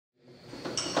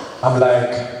I'm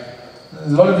like, a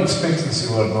lot of expectancy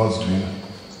what God's doing.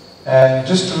 And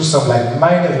just through some like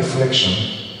minor reflection,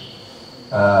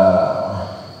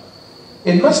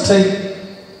 it must take,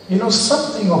 you know,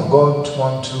 something of God to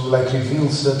want to like reveal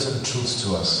certain truths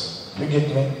to us. You get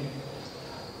me?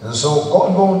 And so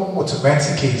God won't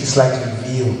automatically just like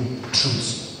reveal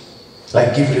truths,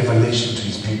 like give revelation to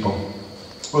His people.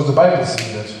 Because the Bible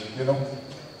says that, you know,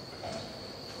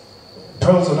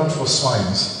 pearls are not for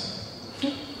swines.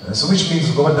 So which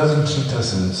means God doesn't treat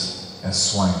us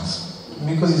as swines.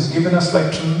 Because He's given us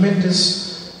like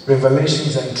tremendous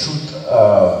revelations and truth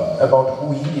about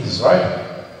who He is, right?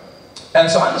 And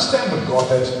so I understand with God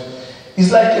that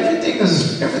He's like everything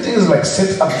is like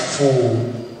set up for,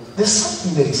 there's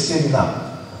something that He's setting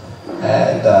up.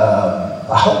 And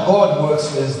how God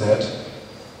works is that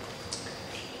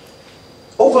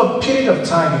over a period of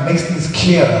time He makes things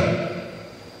clearer,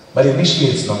 but initially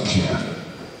it's not clear.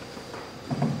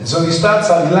 And so He starts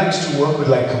out, He likes to work with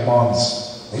like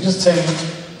commands. They just tell you,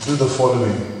 do the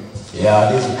following. Yeah,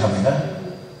 it isn't coming, huh?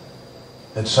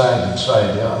 They tried,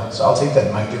 yeah. So I'll take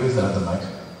that mic. There is another mic.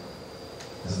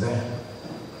 It's there.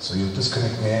 So you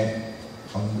disconnect me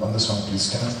on this one, please,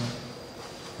 Kenneth.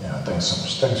 Yeah, thanks so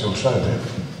much. Thanks, you'll try it.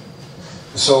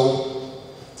 So,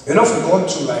 you know, for God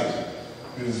to like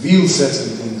reveal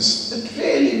certain things, it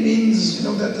really means, you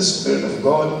know, that the Spirit of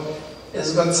God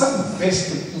has got some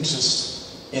vested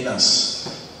interest in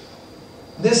us.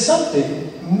 There's something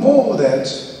more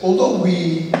that, although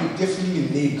we definitely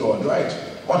need God, right?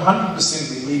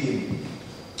 100% we need Him.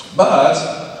 But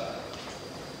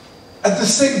at the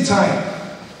same time,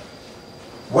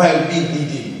 while we need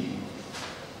Him,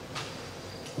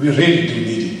 we really do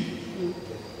need Him.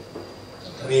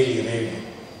 Really, really.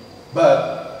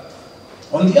 But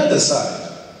on the other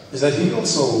side is that He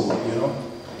also, you know,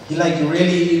 He like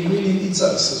really, really needs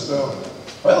us as well.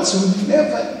 Or else He would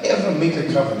never ever make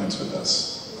a covenant with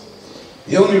us.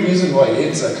 The only reason why He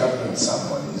ends a covenant with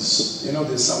someone is, you know,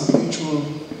 there's some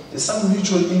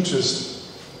mutual interest.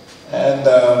 And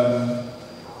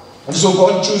so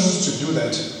God chooses to do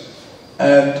that.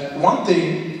 And one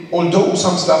thing, although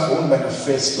some stuff won't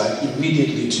manifest like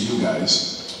immediately to you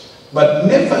guys, but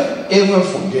never ever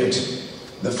forget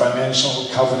the financial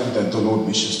covenant that the Lord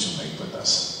wishes to make with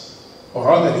us. Or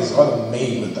rather, it is rather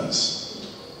made with us.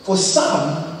 For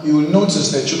some, you will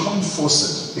notice that you can't force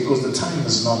it because the time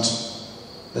is not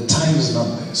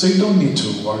there. So you don't need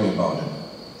to worry about it.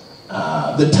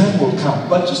 The time will come,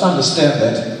 but just understand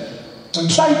that and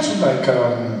try to like,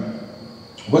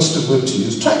 what's the word to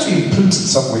use? Try to imprint it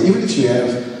somewhere, even if you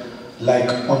have like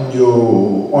on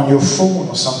your phone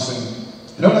or something.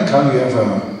 You know, like how you have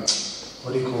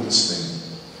what do you call this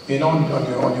thing? You know,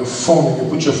 on your phone, when you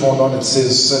put your phone on, it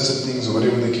says certain things or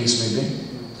whatever the case may be.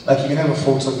 Like you can have a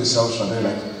photo of yourself right there,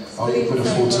 like how you put a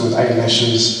photo with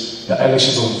eyelashes. Your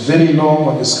eyelashes are very long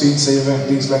on your screensaver and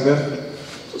things like that.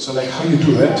 So like how you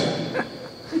do that?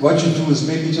 What you do is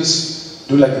maybe just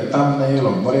do like a thumbnail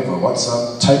or whatever,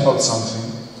 WhatsApp, type out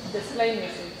something. The slide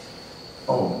message.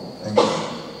 Oh, thank you.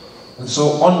 And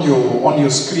so on your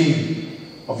screen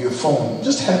of your phone,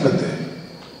 just have it there.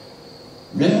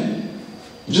 Yeah?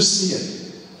 You just see it.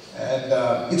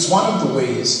 And it's one of the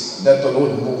ways that the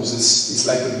Lord moves. It's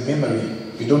like with memory.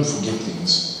 You don't forget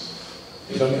things.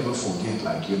 You don't ever forget,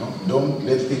 like, you know. Don't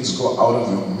let things go out of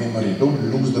your memory.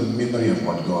 Don't lose the memory of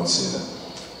what God said.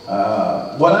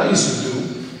 What I used to do,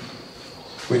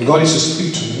 when God used to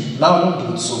speak to me, now I don't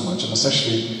do it so much. I'm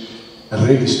essentially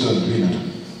really still doing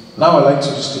it. Now I like to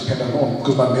just depend on God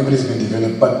because my memory has been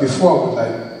developed. But before I would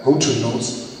like go to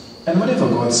notes, and whatever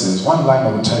God says, one line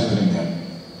I would type it in there.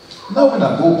 Now when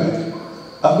I go back,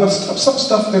 I've got some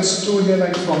stuff that's stored here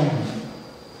like from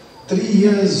 3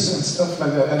 years and stuff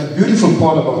like that. And the beautiful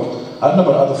part about, I don't know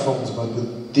about other phones, but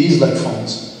with these like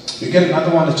phones, you get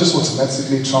another one, it just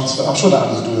automatically transfer. I'm sure the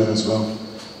others do that as well.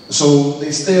 So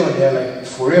they stay on here like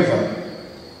forever.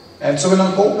 And so when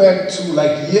I go back to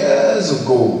like years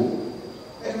ago,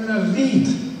 and when I read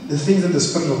the things that the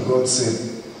Spirit of God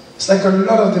said, it's like a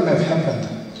lot of them have happened.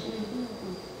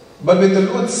 But when the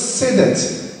Lord said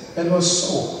it was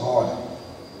so hard.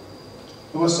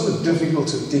 It was so difficult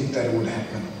to think that it would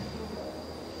happen.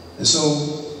 And so,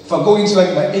 if I go into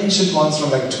like my ancient ones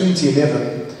from like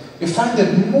 2011, you find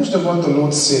that most of what the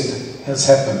Lord said has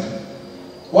happened.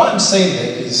 What I'm saying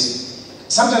there is,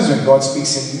 sometimes when God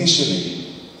speaks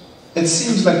initially, it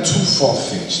seems like too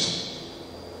far-fetched.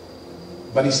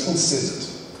 But He still says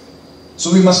it.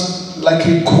 So we must like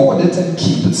record it and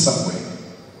keep it somewhere.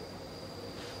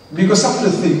 Because some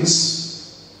of the things,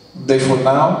 they're for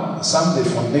now, some they're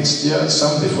for next year,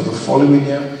 some they're for the following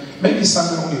year. Maybe some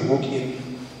will only walk in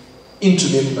into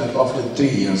them like after 3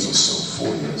 years or so,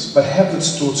 4 years. But have it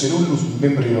stored so you don't lose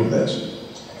memory of that.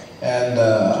 And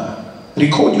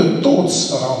record your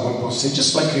thoughts around what was said,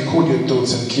 just like record your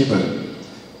thoughts and keep it.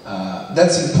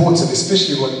 That's important,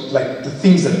 especially what, like the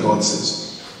things that God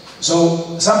says.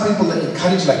 So some people that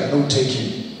encourage like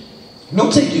note-taking.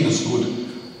 Note-taking is good,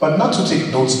 but not to take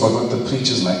notes about what the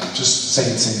preacher's like, just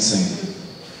saying.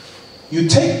 You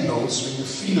take notes when you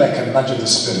feel like a nudge of the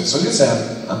Spirit. So let's say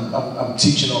I'm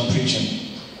teaching or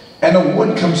preaching, and a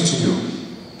word comes to you.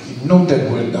 You note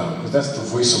that word down, because that's the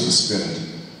voice of the Spirit.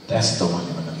 That's the one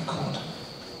you're going to record.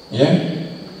 Yeah?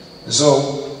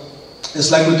 So, it's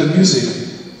like with the music.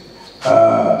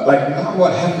 Like now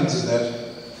what happens is that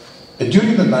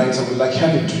during the night I would like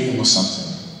have a dream or something.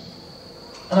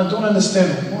 And I don't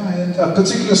understand why. And a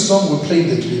particular song will play in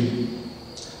the dream.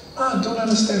 I don't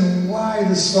understand why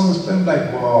this song is playing.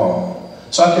 Like, wow.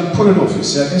 So I can put it off, you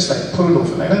see. I can just like put it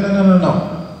off. Like,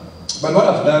 no. But what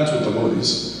I've learned with the Lord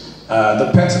is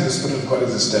the pattern the Spirit of God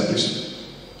is established.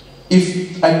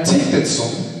 If I take that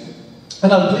song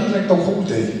and I'll play it like the whole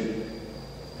day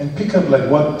and pick up like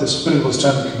what the Spirit was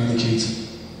trying to communicate.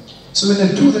 So when I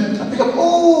do that, I pick up,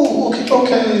 oh,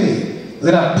 okay.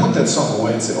 Then I put that song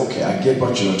away and say, okay, I get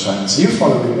what you were trying to say. You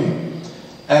following me?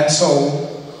 And so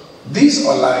these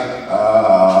are like,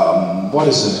 what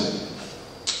is it?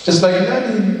 It's like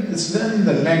learning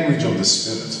the language of the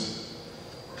Spirit.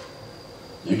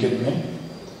 You get me?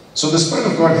 So the Spirit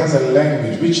of God has a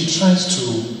language which He tries to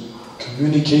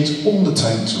communicate all the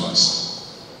time to us.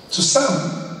 To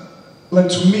some, like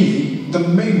to me, the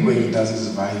main way He does it is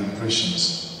by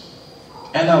impressions.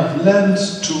 And I've learned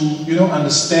to,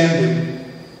 understand Him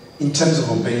in terms of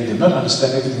obeying Him. Not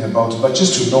understand everything about Him, but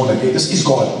just to know that, hey, this is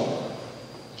God.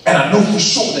 And I know for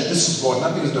sure that this is God.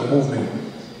 Nothing is the movement.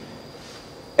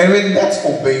 And when that's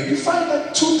obeyed, you find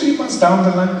that 2-3 months down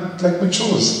the line, it like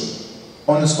matures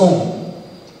on its own.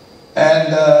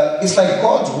 And it's like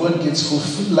God's word gets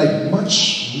fulfilled like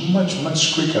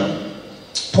much quicker.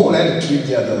 Paul had a dream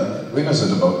when was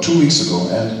it, about 2 weeks ago,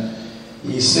 and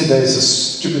he said there is a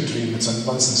stupid dream, it's a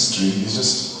nonsense dream. He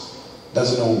just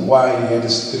doesn't know why he had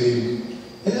this dream.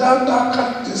 It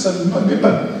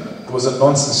was a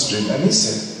nonsense dream, and he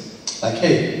said, like,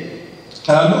 hey,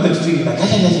 I know that feeling like,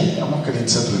 I'm not going to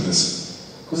interpret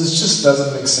this, because it just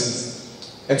doesn't make sense.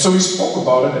 And so we spoke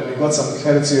about it, and we got some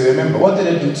clarity. Remember, what did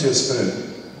I do to your spirit?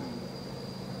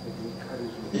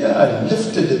 Yeah, I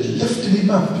lifted him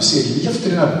up. You see, I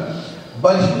lifted him up.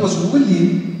 But he was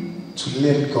willing to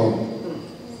let it go.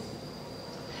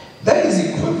 That is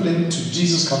equivalent to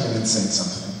Jesus coming and saying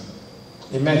something.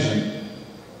 Imagine.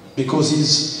 Because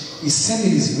he's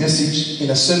sending his message in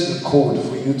a certain code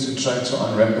for you to try to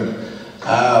unwrap it.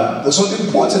 So the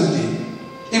important thing,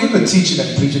 even with teaching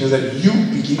and preaching, is that you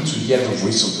begin to hear the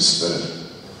voice of the Spirit.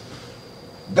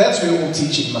 That's where all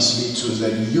teaching must lead to, is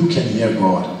that you can hear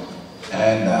God.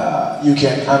 And you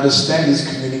can understand His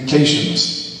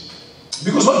communications.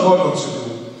 Because what God wants to do,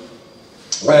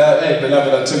 well, hey,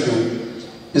 beloved, I tell you,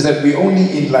 is that we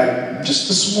only in like just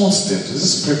the small steps. This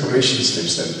is preparation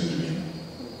steps that we're doing.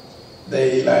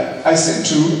 I said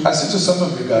to some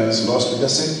of you guys last week, I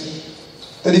said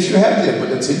that if you have the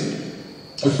ability,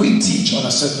 if we teach on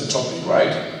a certain topic,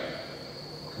 right,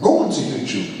 go onto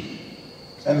YouTube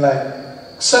and like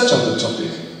search out the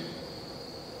topic.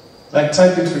 Like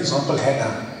type in, for example,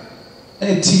 henna,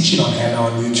 and a teaching on henna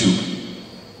on YouTube.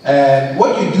 And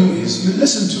what you do is you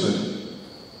listen to it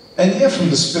and hear from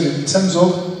the Spirit in terms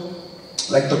of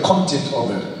like the content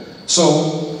of it.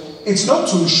 So it's not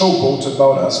to showboat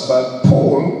about us, but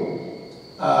Paul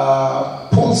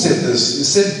said this. He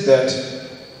said that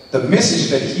the message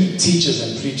that he teaches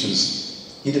and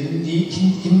preaches, he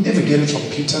never get it from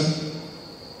Peter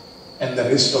and the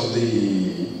rest of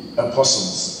the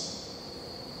apostles.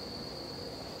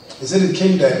 He said it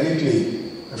came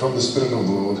directly from the Spirit of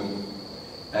the Lord.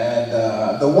 And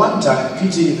the one time,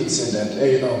 Peter even said that,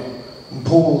 hey,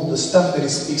 Paul, the stuff that he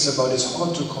speaks about is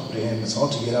hard to comprehend. It's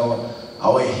hard to get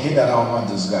our head around what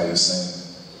this guy is saying.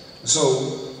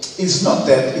 So, it's not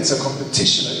that it's a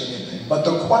competition or anything, but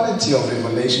the quality of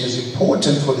revelation is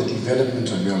important for the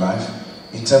development of your life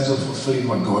in terms of fulfilling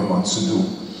what God wants to do.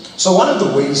 So one of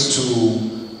the ways to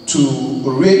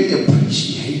really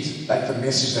appreciate like the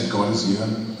message that God has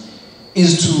given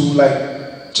is to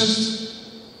like just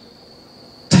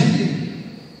type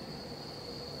in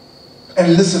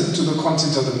and listen to the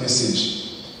content of the message,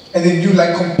 and then you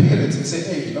like compare it and say,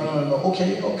 hey, no,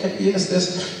 okay, yes.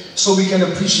 So we can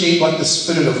appreciate what the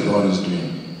Spirit of God is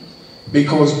doing,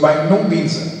 because by no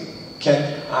means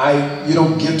can I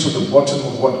get to the bottom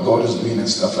of what God is doing and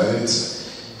stuff like that.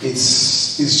 It's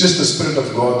it's just the Spirit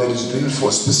of God that is doing it for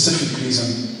a specific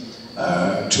reason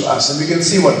to us. And we can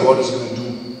see what God is going to do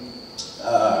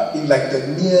in like the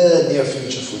near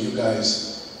future for you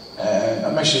guys. And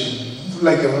I'm actually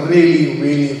like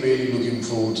really looking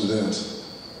forward to that.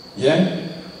 Yeah?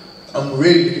 I'm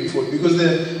really looking forward, because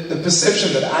the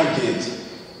perception that I get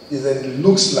is that it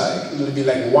looks like it'll be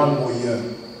like one more year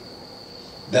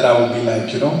that I will be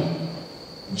like, you know,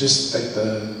 just like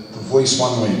the voice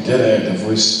one way, get it, the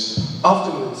voice.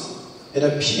 Afterwards, it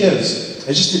appears,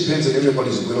 it just depends on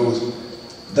everybody's growth,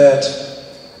 that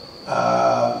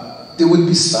there would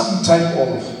be some type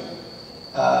of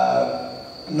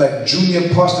like junior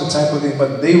pastor type of thing,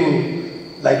 but they will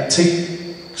like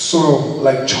take sort of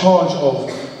like charge of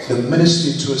the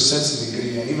ministry to a certain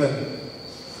degree, and even,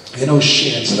 you know,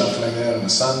 share and stuff like that on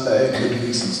Sunday, good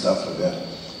weeks and stuff like that.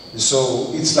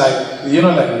 So it's like, you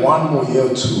know, like one more year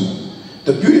or two.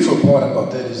 The beautiful part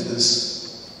about that is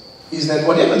this, is that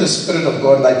whatever the Spirit of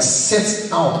God like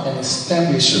sets out and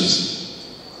establishes,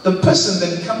 the person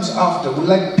that comes after will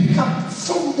like pick up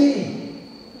from there.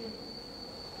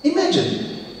 Imagine.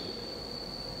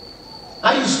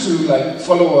 I used to like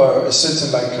follow a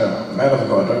certain like man of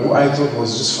God, right, who I thought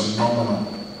was just phenomenal,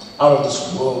 out of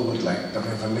this world with like the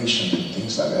revelation and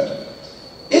things like that.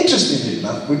 Interestingly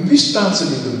enough, when we started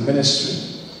in the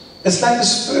ministry, it's like the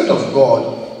Spirit of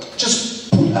God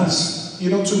just put us, you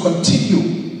know, to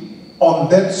continue on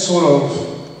that sort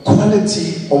of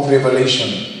quality of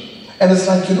revelation. And it's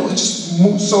like, you know, it just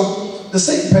moves. So the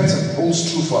same pattern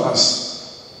holds true for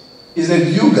us, is that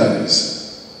you guys,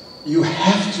 you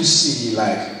have to see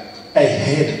like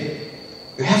ahead.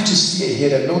 You have to see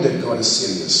ahead and know that God is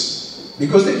serious.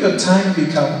 Because then your time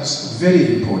becomes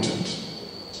very important.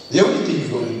 The only thing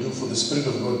you've got to do for the Spirit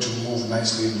of God to move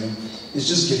nicely in you is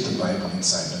just get the Bible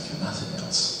inside of you, nothing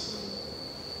else.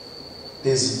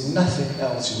 There's nothing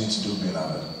else you need to do,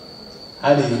 beloved.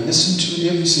 Either you listen to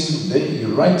it every single day, you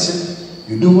write it,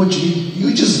 you do what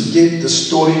you just get the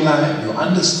storyline, you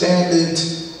understand it,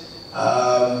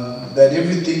 that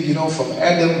everything, you know, from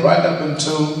Adam right up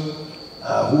until,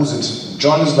 who's it?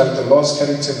 John is like the last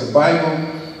character in the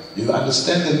Bible. You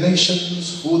understand the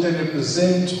nations, who they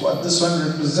represent, what this one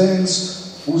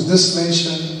represents, who's this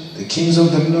nation, the kings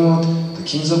of the north, the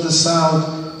kings of the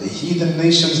south, the heathen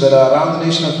nations that are around the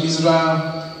nation of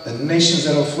Israel, the nations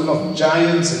that are full of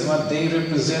giants and what they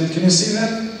represent. Can you see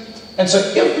that? And so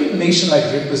every nation like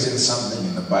represents something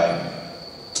in the Bible.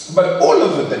 But all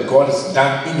of it that God has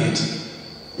done in it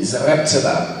is wrapped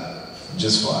up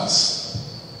just for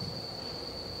us.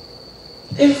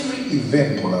 Every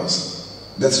event, Paulus,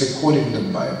 that's recorded in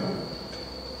the Bible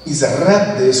is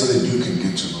wrapped there so that you can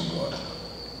get to know God.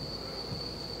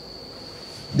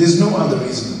 There's no other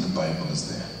reason that the Bible is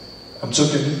there. I'm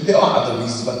talking, there are other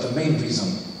reasons, but the main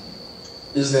reason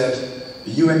is that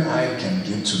you and I can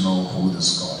get to know who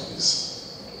this God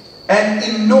is. And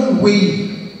in no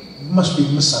way must be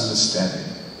misunderstanding.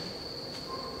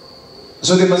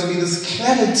 So there must be this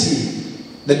clarity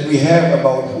that we have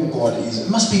about who God is. It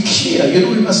must be clear. You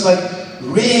know, we must like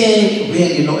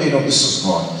really, you know, this is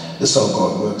God. This is how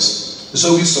God works.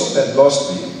 So we saw that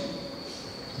last week.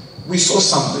 We saw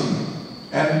something.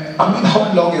 And I mean,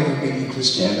 how long have we been in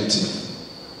Christianity?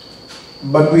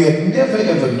 But we had never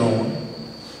ever known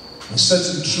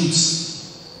certain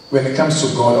truths when it comes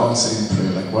to God answering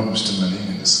prayer, like what Mr.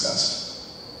 Malini discussed.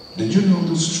 Did you know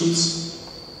those truths?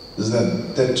 Is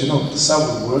that you know, this is how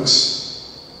it works?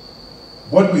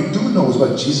 What we do know is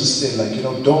what Jesus said, like, you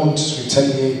know, don't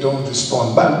retaliate, don't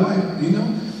respond. But why, you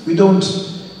know, we don't.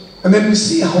 And then we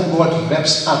see how God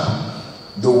wraps up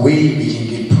the way we can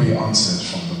get prayer answered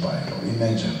from the Bible.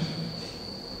 Imagine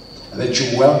that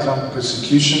you welcome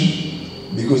persecution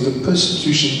because the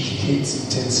persecution hates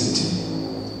intensity.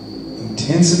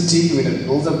 Intensity, when it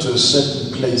builds up to a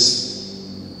certain place,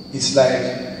 it's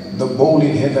like the bowl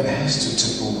in heaven has to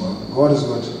tip over. God is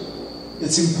good.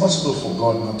 It's impossible for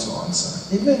God not to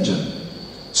answer. Imagine.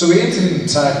 So we're entering a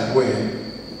time where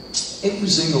every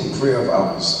single prayer of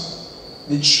ours,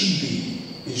 it should be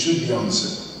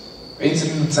answered. We're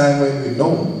entering a time where we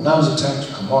know now's the time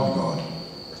to come on, God.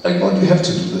 Like, God, you have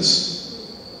to do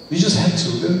this. You just have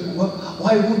to.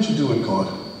 Why won't you do it,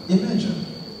 God? Imagine.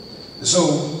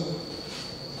 So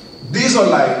these are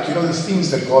like, you know, the things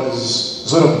that God is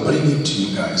sort of bringing to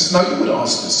you guys. Now you would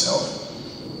ask yourself,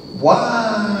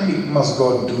 why must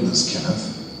God do this,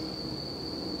 Kenneth?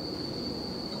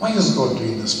 Why is God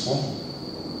doing this, Paul?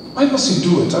 Why must He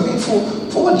do it? I mean, for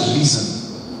what reason?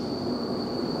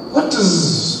 What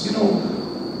does, you know,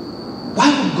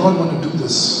 why would God want to do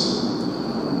this?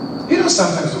 You know,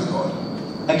 sometimes with God,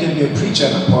 I can be a preacher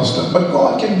and a pastor, but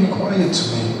God can be quiet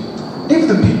to me Even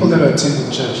the people that are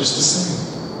attending church, it's the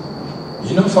same.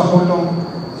 You know for how long?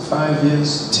 5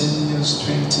 years, 10 years,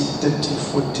 20, 30,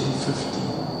 40, 50.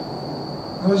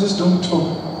 No, just don't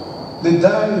talk. They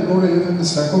die, they go to heaven,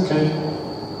 it's like, okay,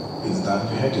 it's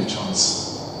done, you had your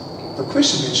chance. The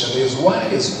question initially is, why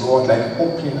is God like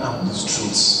opening up these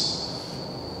truths?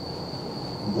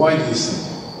 Why do you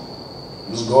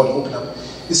think? Does God open up?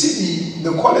 You see,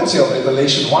 the quality of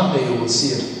revelation, one day you will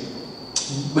see it.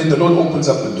 When the Lord opens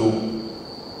up the door.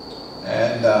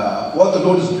 And what the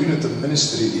Lord is doing with the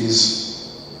ministry is,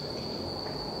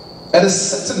 at a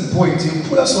certain point, He'll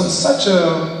put us on such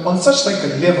like a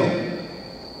level.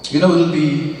 You know, it'll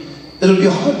be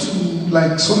hard to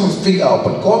like sort of figure out,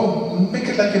 but God will make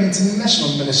it like an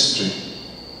international ministry.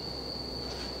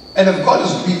 And if God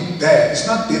is really there, it's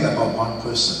not then about one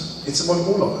person. It's about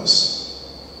all of us.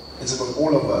 It's about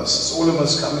all of us. It's all of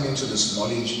us coming into this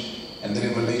knowledge and the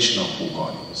revelation of who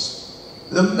God is.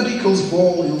 The miracles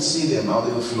fall, you'll see them, how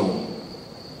they'll flow.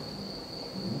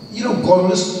 You know, God will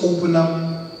just open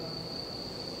up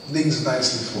things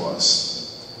nicely for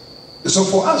us. So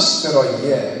for us that are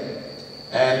here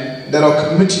and that are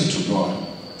committing to God,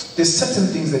 there's certain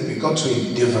things that we got to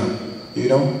endeavor, you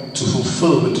know, to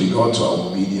fulfill with regard to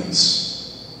our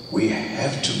obedience. We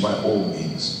have to, by all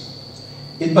means.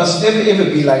 It must never ever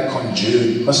be like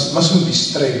conjured, mustn't be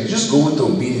strained. Just go with the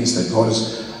obedience that God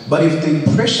is. But if the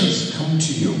impressions come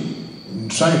to you,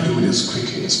 try and do it as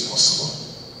quickly as possible.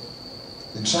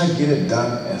 And try and get it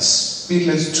done as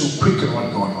speedily as too quick in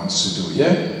what God wants to do,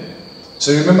 yeah?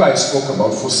 So remember I spoke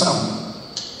about, for some,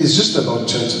 it's just about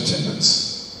church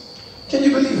attendance. Can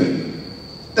you believe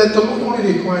it? That the Lord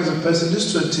only requires a person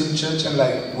just to attend church and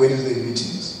like Wednesday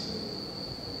meetings.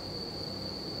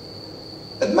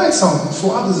 It might sound,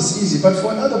 for others it's easy, but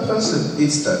for another person,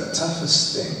 it's the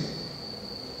toughest thing.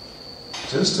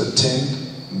 Just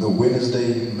attend the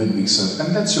Wednesday midweek service.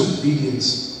 And that's your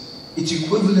obedience. It's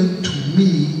equivalent to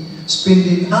me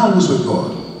spending hours with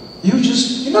God. You're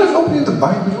not even opening the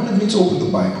Bible. You don't even need to open the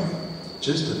Bible.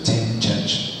 Just attend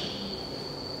church.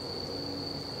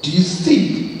 Do you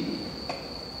think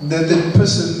that that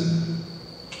person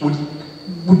do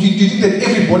you think that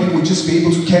everybody would just be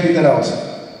able to carry that out?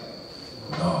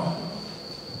 No.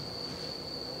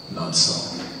 Not so.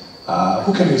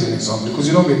 Who can use an example? Because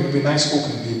you know we're nice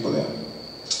spoken people there.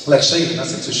 Like Shane, I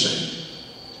said to Shane,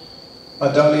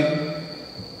 my darling,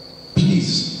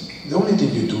 please, the only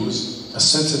thing you do is a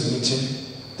certain meeting,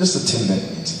 just attend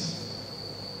that meeting.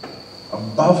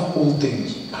 Above all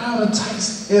things,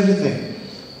 prioritize everything.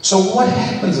 So what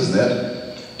happens is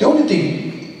that the only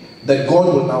thing that God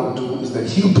will now do is that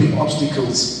He'll bring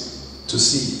obstacles to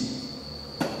see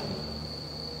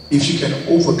if you can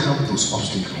overcome those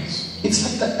obstacles. It's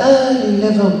like the early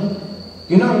level.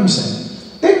 You know what I'm saying?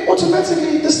 Then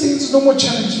automatically this thing is no more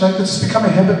challenge. Like it's become a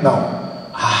habit now.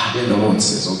 Then the Lord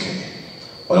says, okay,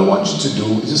 what I want you to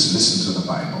do is just listen to the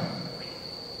Bible.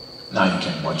 Now you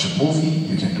can watch a movie,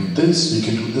 you can do this,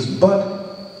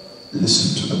 but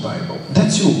listen to the Bible.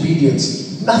 That's your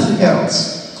obedience, nothing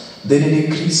else. Then it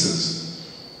increases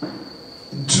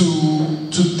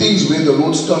to things where the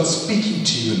Lord starts speaking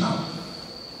to you now.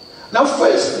 Now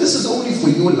first, this is only for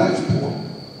your life, Paul.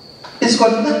 It's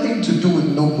got nothing to do with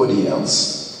nobody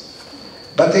else.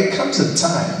 But there comes a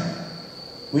time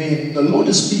when the Lord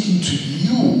is speaking to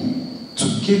you to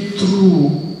get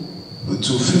through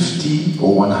to 50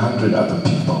 or 100 other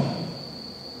people.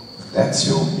 That's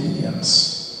your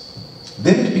obedience.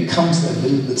 Then it becomes a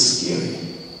little bit scary.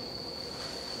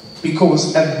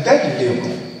 Because at that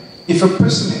level, if a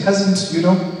person hasn't,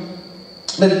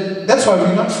 that's why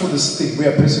we're not for this thing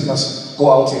where a person must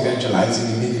go out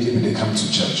evangelizing immediately when they come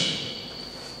to church.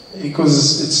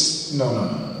 Because it's,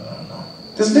 no.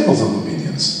 There's levels of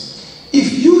obedience.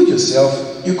 If you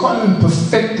yourself, you can't even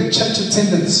perfect the church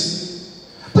attendance,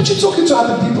 but you're talking to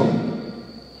other people.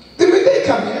 Then when they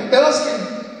come here, they're asking,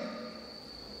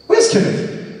 where's Kenneth?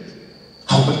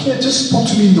 Oh, but Kenneth just spoke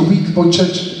to me in the week about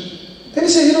church. Then he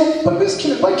said, but where's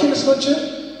Kenneth? Why Kenneth's not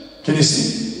here? Can you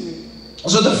see?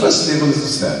 So the first level is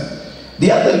this there.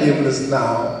 The other level is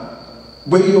now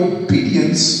where your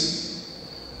obedience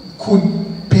could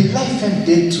be life and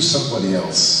death to somebody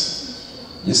else.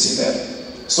 You see that?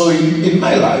 So in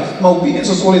my life, my obedience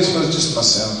was always first just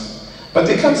myself. But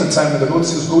there comes a time when the Lord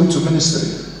says, go into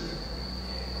ministry.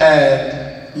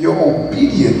 And your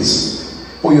obedience,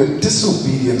 or your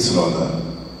disobedience rather,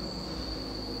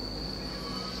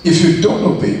 if you don't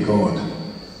obey God,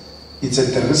 it's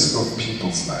at the risk of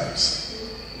people's lives.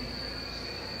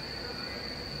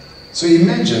 So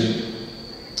imagine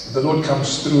the Lord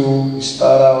comes through, you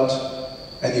start out,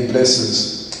 and He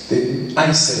blesses. Then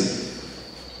I say,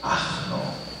 no.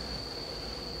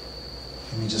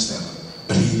 just have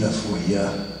a breather for a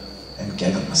year and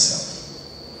gather myself.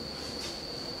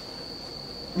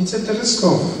 It's at the risk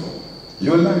of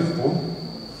your life, Paul.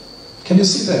 Can you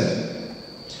see that?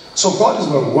 So God is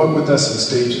going to work with us in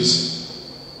stages.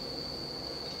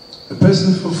 The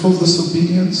person fulfilled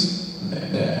disobedience.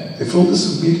 They fulfilled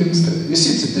disobedience. You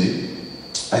see today,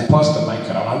 I passed the mic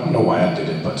around. I don't know why I did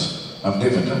it, but I've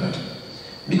never done it.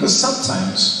 Because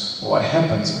sometimes what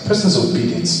happens, a person's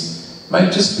obedience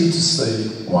might just be to say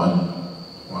one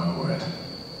word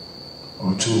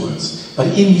or 2 words. But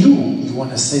in you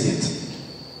want to say it.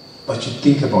 But you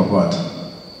think about what?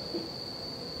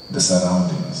 The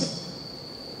surroundings.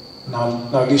 Now,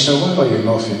 Gisha, why are you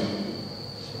laughing?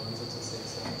 She wanted to say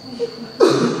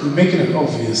something. You're making it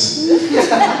obvious.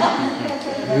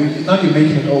 Now you're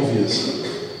making it obvious.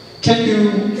 Can you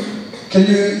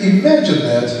imagine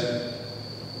that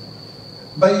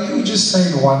by you just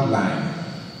saying one line?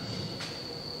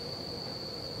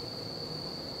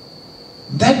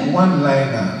 That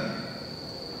one-liner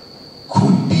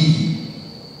could be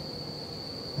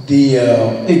the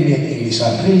in English.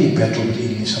 I'm really bad with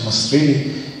English. I must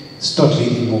really start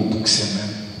reading more books here,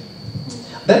 man.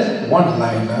 That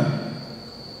one-liner,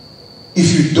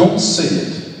 if you don't say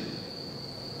it,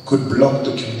 could block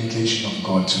the communication of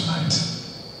God tonight.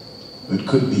 It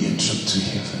could be a trip to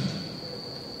heaven.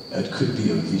 It could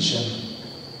be a vision.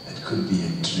 It could be a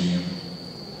dream.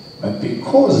 But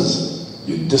because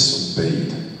you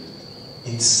disobeyed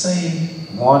in saying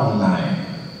one line,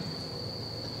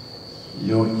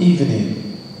 your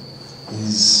evening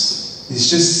is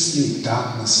just sleep,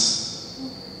 darkness.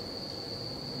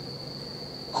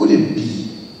 Could it be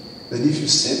that if you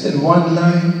said that one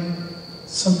line,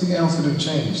 something else would have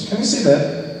changed? Can you see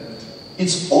that?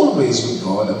 It's always with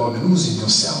God about losing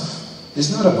yourself.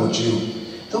 It's not about you.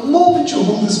 The moment you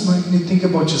hold this mic and you think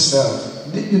about yourself,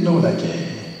 then you know, like, hey,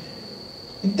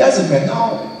 it doesn't matter.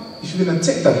 Now, if you're going to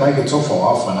take that mic and talk for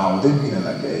half an hour, then you're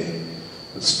like, hey,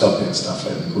 stop it and stuff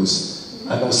like that. Because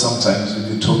I know sometimes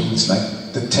when you're talking, it's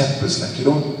like the temper is like you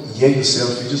don't hear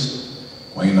yourself, you just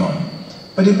going on.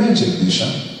 But imagine,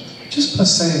 Nisha, just by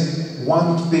saying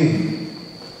one thing,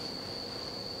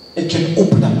 it can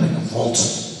open up like a vault.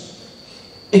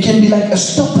 It can be like a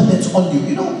stopper that's on you.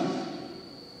 You know,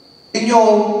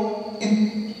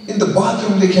 in the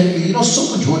bathroom there can be,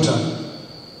 so much water.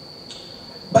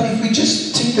 But if we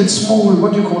just take that small,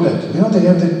 what do you call it? They have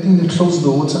that thing that closes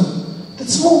the water. That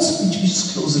small switch, you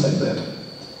just close it like that.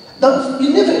 Now, you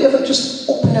never ever just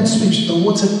open that switch, the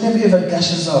water never ever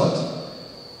gushes out.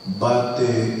 But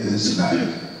there is like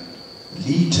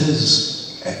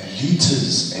liters and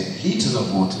liters and liters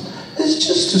of water. It's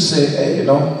just to say, hey,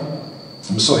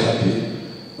 I'm so happy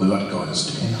with what God is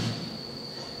doing.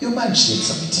 You might shed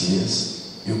some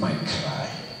tears, you might cry.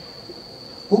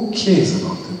 Who cares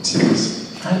about the tears?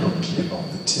 I don't care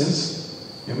about the tears.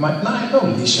 You might, I know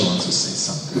Alicia wants to say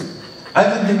something. I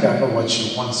don't think I know what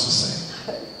she wants to say.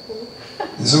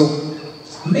 So,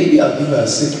 maybe I'll give her a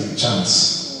second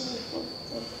chance.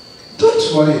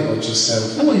 Don't worry about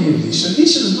yourself. Who are you, Alicia?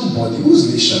 Alicia's nobody. Who's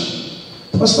Alicia?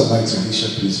 Pass the mic to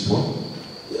Alicia, please, Paul.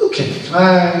 You can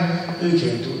cry. You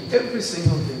can do every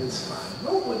single thing. It's fine.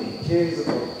 Nobody cares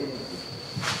about anything.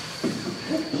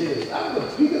 Who cares? I'm the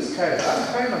biggest cry. I'm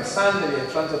crying on Sunday in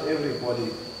front of everybody.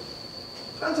 In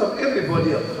front of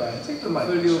everybody, I'm crying. Take the mic.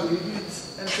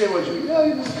 And say what you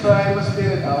must cry, you must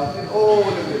clear it out, and all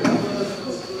of it.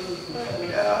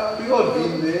 Yeah, we all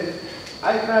been there.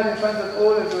 I cried in front of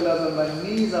all of you, I was on my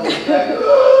knees, I was crying.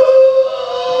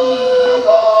 Oh,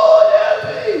 God, help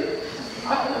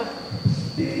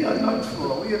me! We are not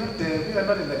full. We are not there. We are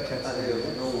not in that category.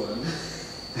 No one.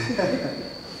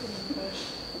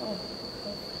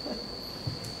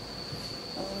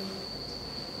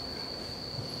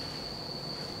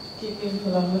 Keep him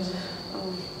beloved.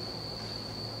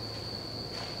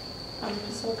 I'm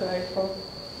just so grateful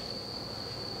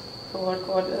for what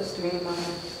God is doing in my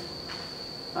life.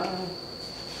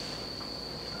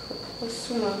 For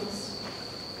 2 months,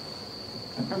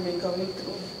 I've been going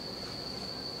through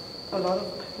a lot of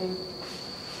pain.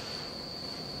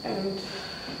 And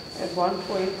at one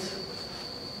point,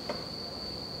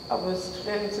 I was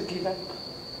ready to give up.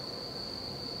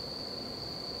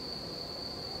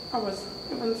 I was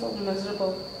even so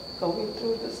miserable going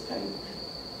through this pain.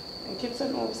 And keeps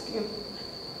on asking,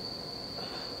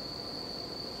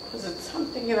 was it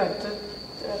something that I did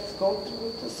that's gone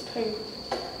through this pain?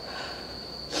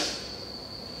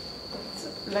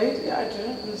 But lately I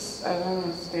don't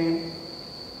understand.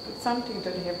 But something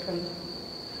did happen.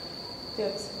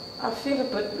 Yes, I feel a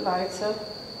bit lighter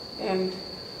and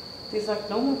there's like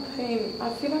no more pain. I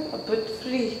feel like a bit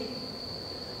free.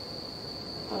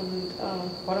 and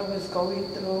what I was going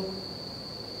through.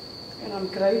 And I'm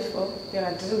grateful that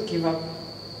I didn't give up.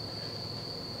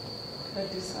 I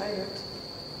decided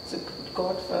to put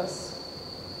God first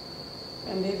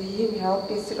and let Him help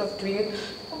instead of doing it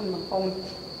on my own.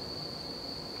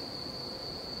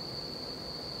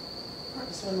 I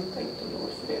just want to thank the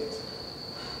Lord for that.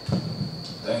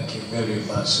 Thank you very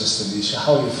much, Sister Alicia.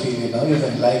 How are you feeling now? You're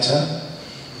even lighter.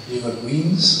 You got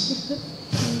wings.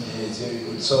 Yeah, it's very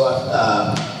good. So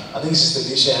I think Sister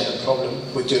Alicia had a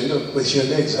problem with your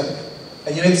legs, huh?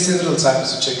 And you went several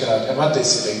times to check it out. And what they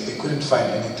said, they couldn't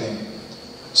find anything.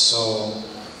 So,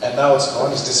 and now it's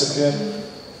gone, it's disappeared.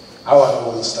 I want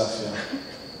all this stuff here.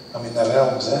 I'm in the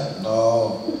realms, eh?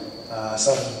 No.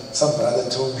 Some brother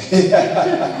told me.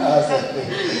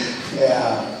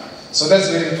 Yeah. So that's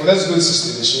very important. That's good,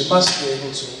 Sister Alicia. You must be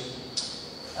able to,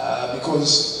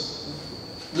 because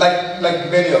like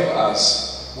many of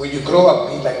us, when you grow up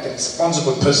being like the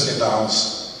responsible person in the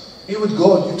house, you would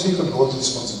go and you take on all the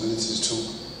responsibilities too.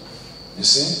 You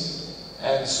see?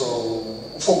 And so,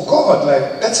 for God,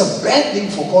 like, that's a bad thing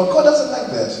for God. God doesn't like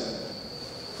that.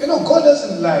 You know, God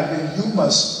doesn't like that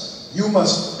you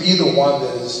must be the one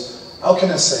that is, how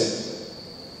can I say,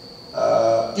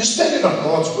 you're standing on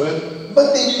God's word,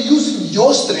 but then you're using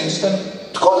your strength, and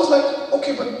God is like,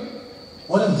 okay, but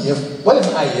what am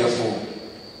I here for?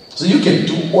 So you can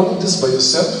do all of this by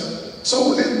yourself?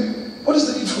 So then, what is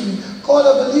the need for me? God,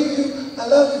 I believe you, I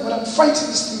love you, but I'm fighting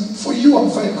this thing for you. I'm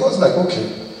fighting. God's like,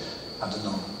 okay, I don't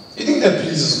know. You think that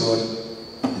pleases God?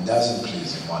 It doesn't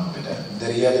please Him one bit. The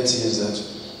reality is that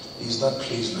He's not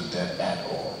pleased with that at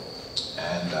all.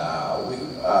 And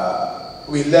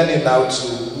we're learning now to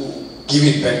give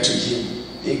it back to Him.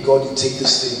 Hey God, you take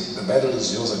this thing. The battle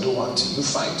is yours. I don't want it. You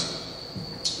fight.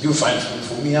 You fight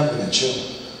for me. I'm going to chill.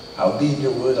 I'll be in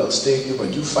your word. I'll stay in you.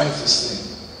 But you fight this thing.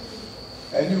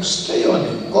 And you stay on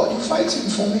it. God, you fighting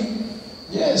for me?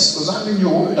 Yes, because I'm in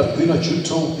your word. I'm doing what you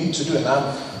told me to do. And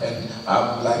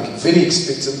I'm like very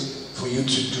expectant for you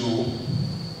to do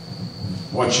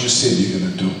what you said you're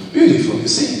going to do. Beautiful, you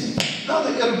see. Now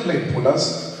the aeroplane pulled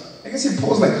us. I guess he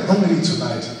Paul's like hungry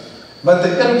tonight. But the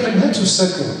aeroplane had to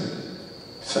circle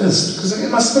first. Because in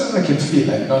my spirit I can feel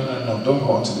like, no, don't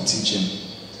go on to the teaching.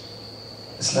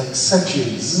 It's like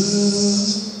circling.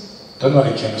 Zzz. Don't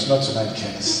worry, Candace, not tonight,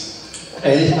 Candace.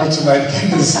 Hey, not tonight,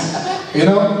 Candace. You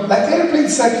know, like the airplane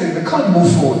cycling, they can't move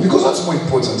forward. Because what's more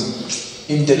important?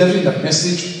 In delivering the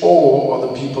message, or are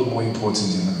the people more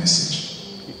important in the message?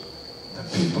 The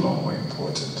people are more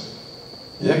important.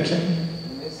 Yeah, Ken?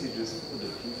 The message is for the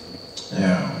people.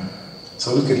 Yeah.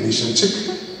 So look at Lisha.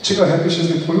 Check how happy she's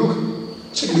been. Look.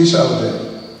 Check Lisha out there.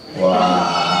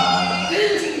 Wow.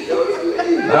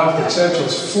 Now the church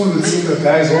was full with single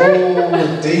guys,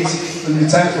 dates, there'll be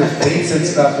time for dates and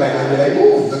stuff like that. We're like,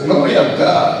 oh, the glory of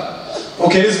God.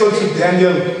 Okay, let's go to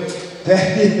Daniel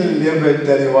 11,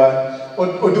 31.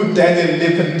 Or do Daniel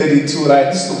 11, 32, right?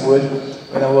 This is the word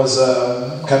when I was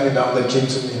coming down that came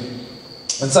to me.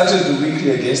 And such as do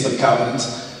weekly against the covenant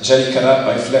shall he cut out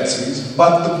by flatteries.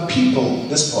 But the people,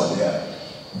 this part here,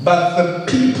 but the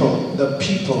people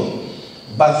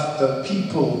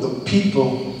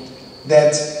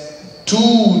that do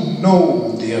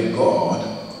know their God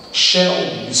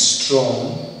shall be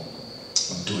strong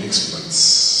and do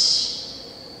exploits.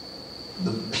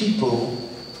 The people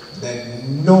that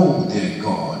know their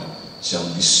God shall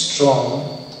be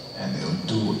strong and they'll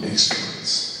do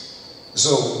exploits.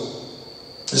 So,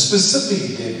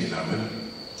 specifically there, beloved,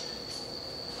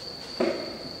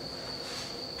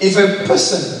 if a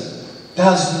person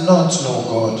does not know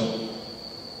God,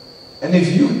 and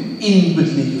if you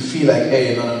inwardly you feel like,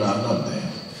 hey, no, I'm not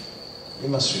there, you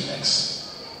must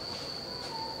relax.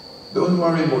 Don't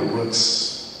worry about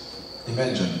works.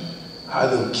 Imagine,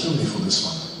 they'll kill me for this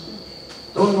one.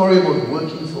 Don't worry about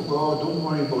working for God. Don't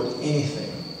worry about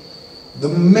anything. The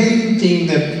main thing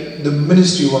that the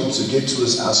ministry wants to get to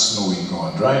is us knowing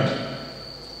God, right?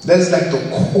 That's like the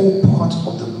core part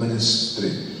of the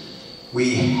ministry.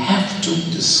 We have to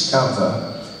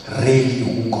discover really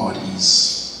who God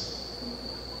is.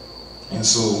 And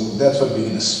so that's what we're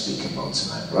going to speak about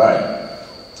tonight, right?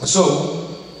 So,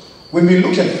 when we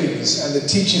look at things and the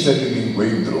teachings that we've been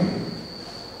going through,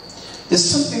 there's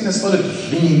something that started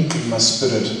ringing in my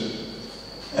spirit.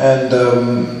 And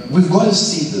we've got to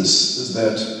see this, is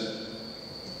that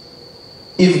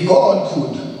if God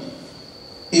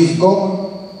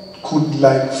could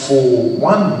like for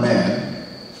one man,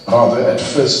 rather at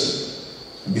first,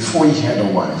 before he had a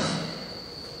wife,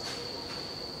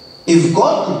 if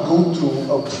God could go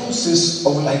through a process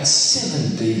of like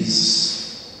 7 days,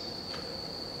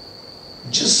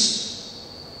 just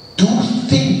do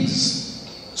things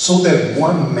so that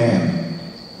one man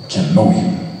can know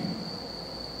him.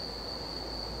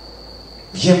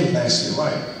 Hear me nicely,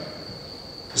 right?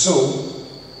 So,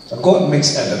 God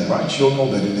makes Adam, right? You'll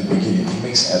know that in the beginning, He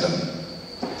makes Adam.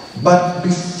 But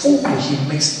before He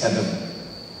makes Adam,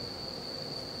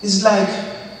 it's like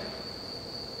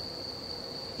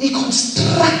He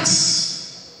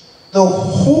constructs the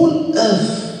whole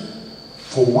earth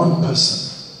for one person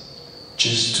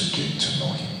just to get to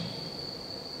know Him.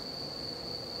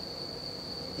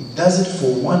 He does it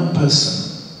for one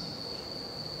person.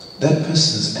 That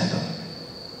person is Adam.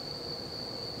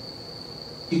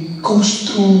 It goes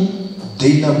through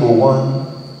day number 1,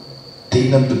 day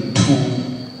number 2,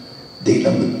 day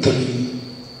number 3,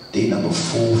 day number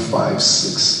 4, 5,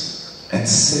 6, and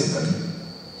 7.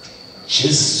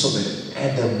 Just so that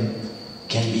Adam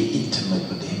can be intimate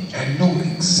with Him and know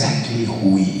exactly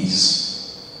who He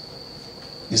is.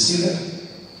 You see that?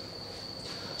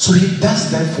 So He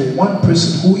does that for one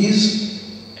person who is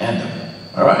Adam.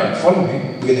 Alright, follow me.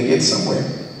 We're going to get somewhere.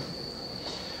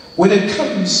 When it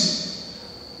comes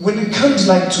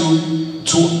like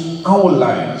to our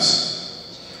lives,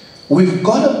 we've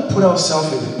got to put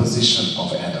ourselves in the position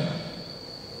of Adam.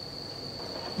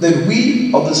 That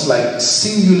we are this like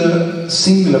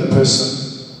singular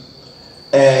person,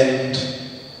 and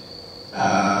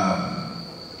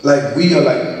like we are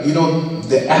like, you know,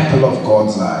 the apple of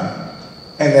God's eye.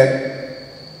 And that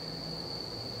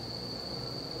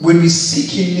when we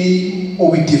seek Him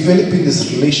or we develop in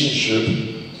this relationship,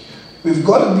 we've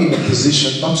got to be in a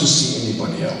position not to see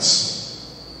anybody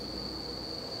else.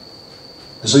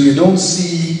 So you don't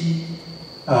see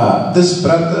this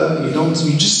brother,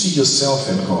 you just see yourself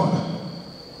and God.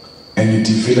 And you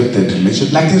develop that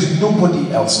relationship like there's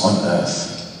nobody else on earth.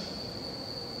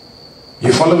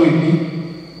 You following me?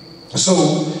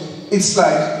 So it's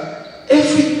like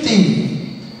everything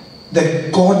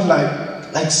that God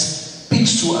like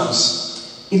speaks to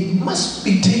us, it must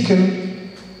be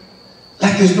taken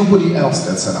like there's nobody else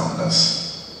that's around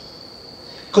us.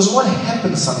 Because what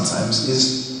happens sometimes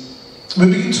is we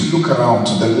begin to look around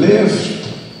to the left,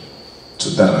 to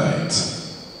the right.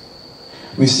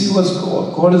 We see what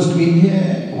God is doing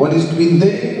here, what He's doing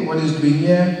there, what He's doing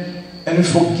here, and we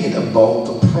forget about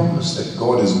the promise that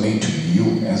God has made to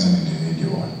you as an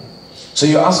individual. So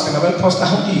you're asking, well, Pastor,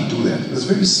 how do you do that? It's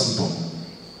very simple.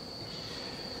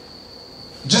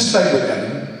 Just like with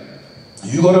Adam,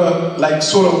 you gotta like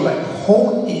sort of like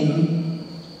hone in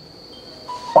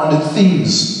on the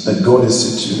things that God has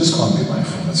said to you. This can't be my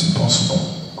phone, it's impossible.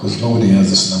 Because nobody has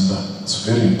this number. It's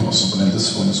very impossible, and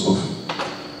this phone is off.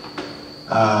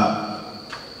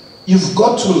 You've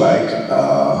got to like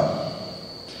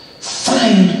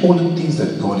find all the things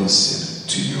that God has said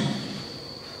to you.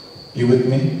 You with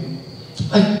me?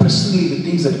 Like personally, the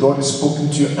things that God has spoken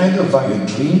to you, either via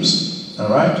dreams,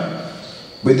 alright?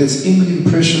 Whether it's inward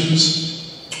impressions,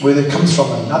 whether it comes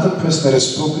from another person that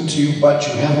has spoken to you, but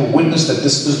you have a witness that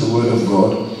this is the word of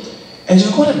God. And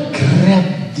you've got to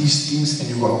grab these things and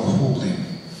you've got to hold them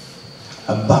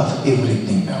above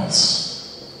everything else.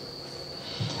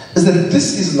 Is that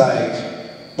this is like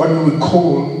what we would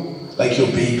call like your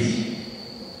baby.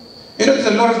 You know, there's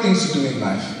a lot of things to do in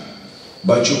life,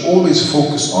 but you always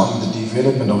focus on the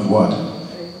development of what?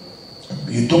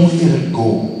 You don't let it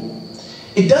go.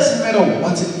 It doesn't matter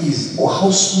what it is or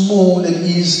how small it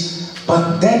is,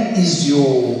 but that is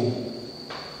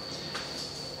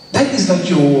like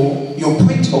your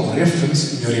point of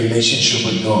reference in your relationship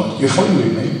with God. You follow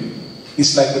with me?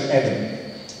 It's like with Adam.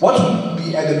 What would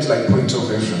be Adam's like point of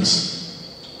reference?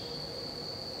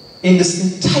 In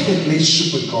this entire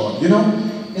relationship with God, you know,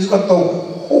 he's got the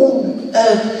whole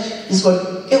earth, he's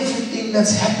got everything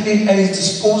that's happening at his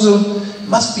disposal,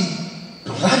 must be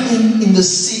running in the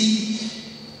sea.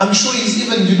 I'm sure he's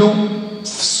even, you know,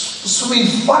 swimming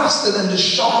faster than the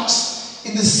sharks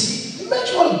in the sea.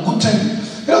 Imagine what a good time.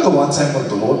 You know, the one time with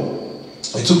the Lord,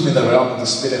 He took me in the realm of the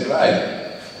Spirit,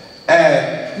 right?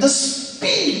 And the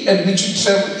speed at which you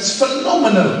travel is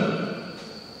phenomenal.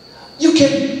 You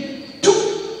can do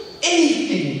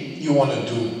anything you want to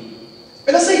do.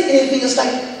 When I say anything, it's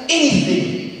like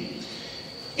anything.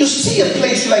 You see a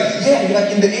place, you're like, yeah, you're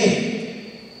like in the air.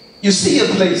 You see a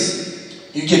place,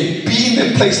 you can be in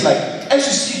that place like, as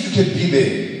you see it, you can be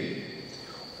there.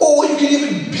 Or you can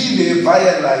even be there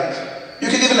via like, you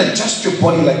can even adjust your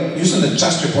body like, you can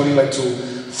adjust your body like to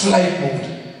flight mode.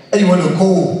 And you want to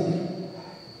go.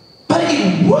 But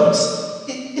it works,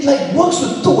 it like works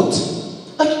with thought.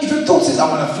 Like if your thought says, I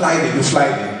want to fly there, you fly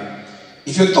there.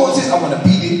 If your thought says, I want to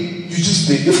be there, you just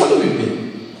there. You're following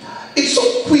me. It's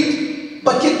so quick,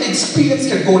 but yet the experience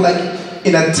can go like,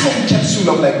 in a time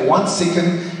capsule of like 1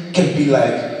 second, can be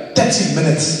like 30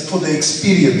 minutes for the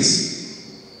experience.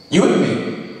 You with me?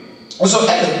 So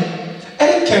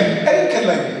Adam can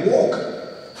like walk.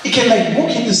 He can like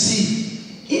walk in the sea.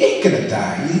 He ain't gonna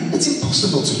die. It's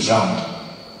impossible to drown.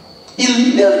 He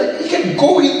can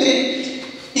go in there.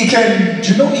 He can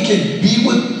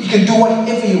do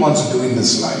whatever he wants to do in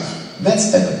this life.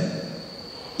 That's Adam.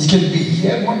 He can be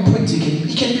here at one point,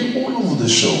 he can be all over the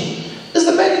show. Is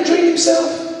the man enjoying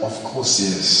himself? Of course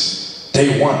yes.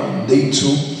 Day 1, day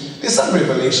 2. There's some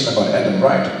revelation about Adam,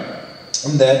 right?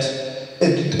 And that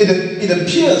it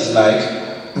appears like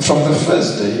from the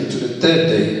first day to the third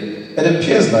day, it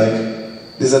appears like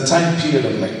there's a time period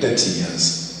of like 30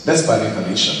 years. That's by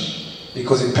revelation.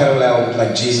 Because in parallel with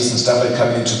like Jesus and stuff like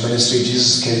coming into ministry,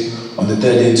 Jesus came on the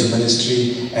third day into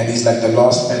ministry, and he's like the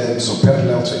last Adam, so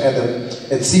parallel to Adam.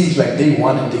 It seems like day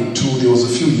 1 and day 2, there was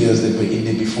a few years that were in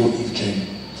there before Eve came.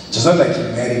 So it's not like he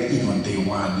married Eve on day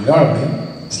 1, you know what I mean?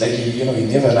 It's like he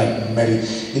never like married,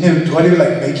 he never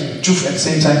like making truth at the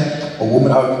same time, a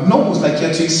woman out. No, it was like he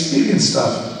had to experience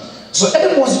stuff. So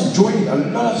Adam was enjoying a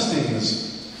lot of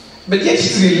things, but yet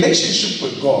his relationship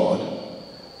with God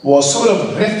was sort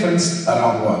of referenced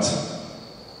around what?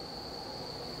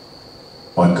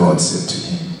 What God said to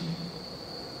him.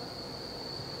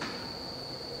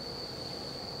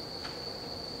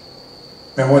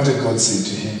 And what did God say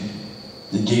to him?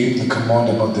 He gave him the command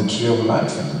about the tree of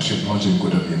life and the tree of knowledge of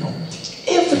good and evil.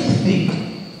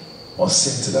 Everything was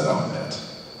centered around that.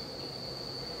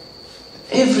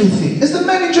 Everything. Is the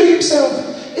man enjoying himself?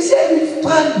 Is he having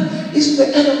fun? Is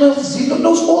the animals? He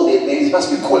knows all their names. He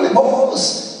must be calling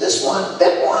horse. This one,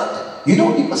 that one. You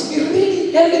know, he must be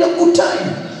really having a good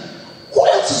time. Who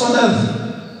else is on earth?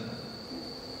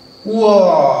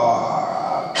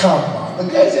 Whoa, come on.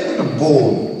 The guy's having a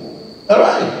ball.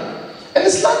 Alright? And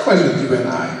it's likewise with you and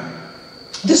I.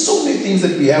 There's so many things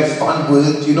that we have fun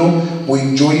with, you know. We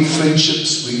enjoy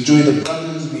friendships, we enjoy the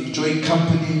brothers, we enjoy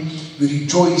company, we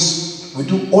rejoice, we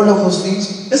do all of those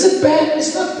things. Is it bad?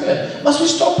 It's not bad. Must we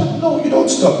stop it? No, you don't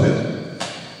stop it.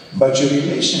 But your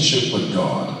relationship with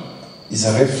God is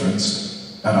a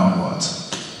reference around what?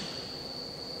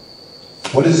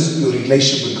 What is your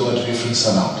relationship with God reference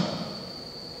around?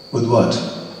 With what?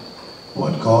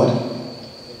 What God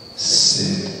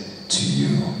said to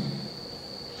you.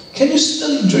 Can you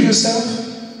still enjoy yourself?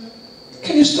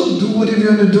 Can you still do whatever you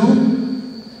want to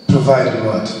do? Provided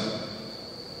what?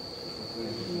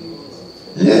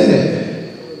 Yeah.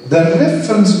 The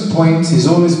reference point is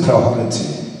always priority.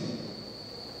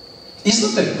 It's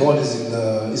not that God is in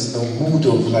the mood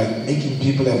of like making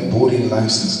people have boring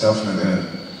lives and stuff like that.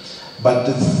 But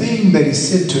the thing that he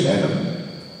said to Adam,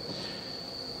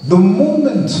 the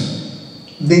moment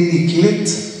they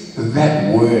neglect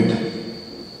that word,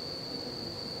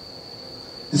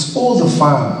 it's all the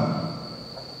fun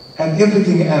and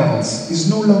everything else is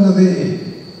no longer there.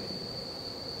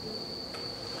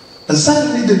 And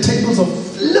suddenly the tables are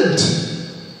flipped,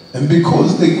 and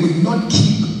because they could not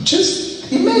keep,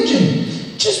 just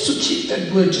imagine, just to keep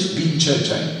that word, just being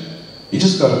church, you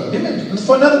just gotta imagine. And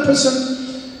for another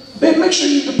person, babe, make sure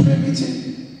you're in the prayer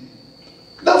meeting.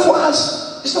 Now for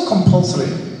us, it's not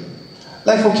compulsory.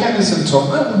 Like for Candace and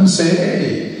Tom, I wouldn't say,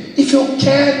 hey, if you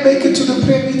can't make it to the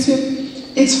prayer meeting,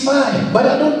 it's fine. But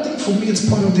I don't think for me it's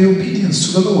part of the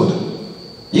obedience to the Lord.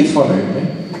 You following me?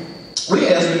 We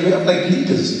have like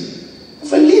leaders.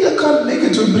 If a leader can't make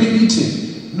it to a prayer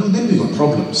meeting, no, then we got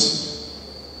problems.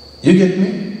 You get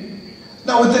me?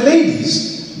 Now with the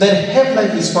ladies that have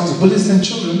like responsibilities and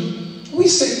children, we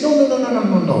say,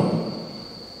 no.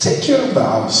 Take care of the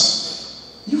house.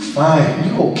 You fine,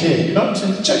 you okay. You know what I'm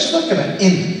saying? The church is not going to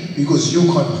end because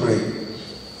you can't pray.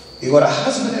 You got a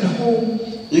husband at home,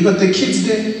 you got the kids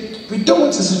there. We don't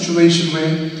want a situation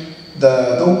where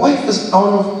the wife is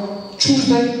out of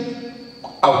Tuesday,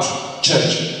 out,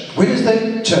 church.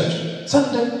 Wednesday, church.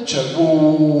 Sunday, church.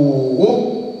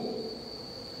 Whoa.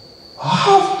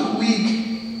 Half the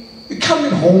week, you're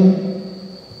coming home,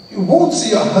 you won't see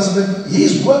your husband,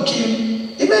 he's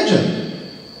working. Imagine.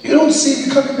 You don't see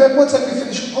him coming back. What time you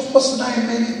finish? 9:30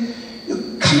 maybe.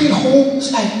 You're coming home,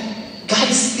 it's like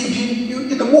God's sleeping. You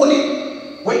in the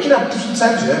morning, waking up different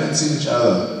times, you haven't seen each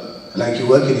other. Like you're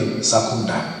working in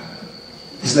Sakunda.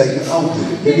 It's like you're out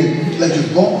there, like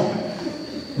you're gone.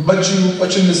 But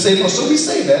you're in the same house. So we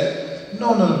say that,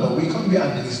 no, we can't be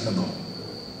unreasonable.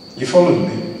 You follow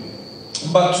me?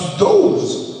 But to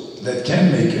those that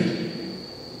can make it,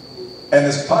 and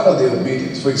as part of their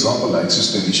obedience, for example, like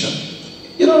Sister Risha,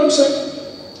 you know what I'm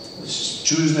saying? It's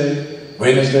Tuesday,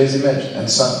 Wednesdays, imagine, and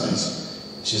Sundays,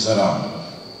 she's around.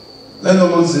 Then the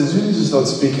Lord says, you need to start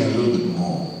speaking a little bit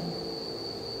more,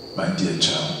 my dear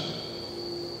child.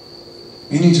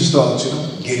 You need to start,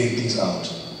 getting things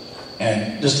out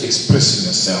and just expressing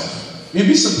yourself. You'd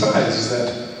be surprised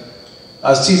that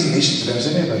I was teasing Lisha today. I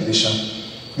said, hey, but Lisha,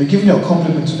 we're giving you a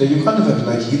compliment today. You can't even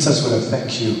hit us with a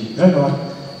thank you. You know what?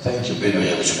 Thank you. The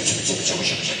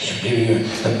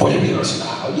boy will say,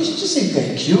 how did you just say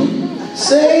thank you?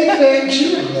 Say thank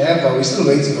you. Never. We're still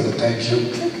waiting for the thank you.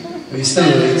 We're still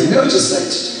waiting.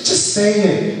 Just say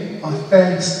it. Oh,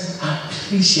 thanks. I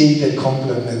appreciate that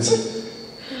compliment.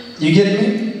 You get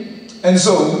me? And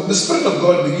so the Spirit of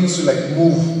God begins to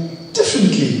move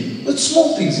differently with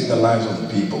small things in the lives of the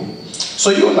people. So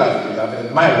your life, beloved,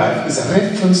 and my life is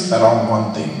referenced around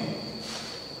one thing.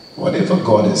 Whatever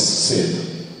God has said,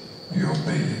 you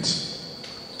obey it.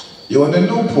 You want to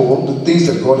know, Paul, the things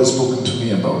that God has spoken to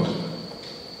me about.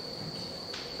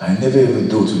 I never ever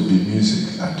thought it would be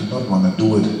music. I did not want to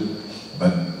do it,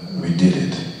 but we did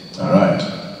it. Alright.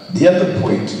 The other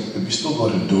point that we still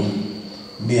got to do,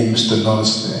 me and Mr.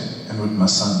 Norris there, and with my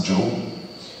son Joe,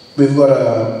 we've got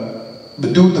to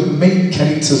do the main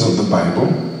characters of the Bible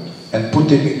and put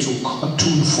them into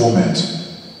cartoon format.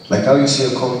 Like how you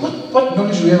see a cartoon. What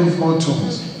knowledge do we have of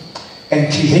cartoons?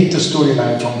 And create the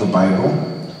storyline from the Bible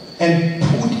and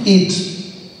put it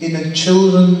in a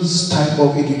children's type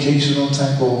of educational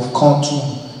type of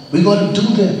cartoon. We got to do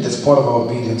that. That's part of our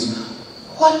obedience.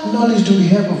 What knowledge do we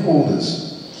have of all this?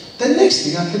 The next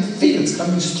thing I can feel it's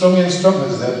coming stronger and stronger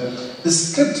is that the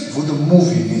script for the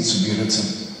movie needs to be written.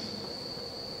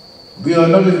 We are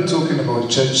not even talking about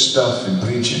church stuff and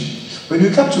preaching. When we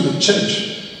come to the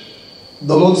church,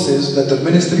 the Lord says that the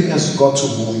ministry has got to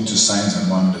move into signs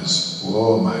and wonders.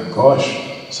 Oh my gosh,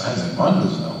 signs and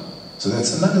wonders now. So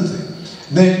that's another thing.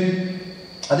 Then,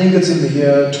 I think it's in the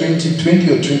year 2020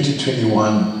 or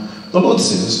 2021, the Lord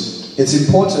says it's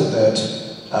important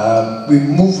that we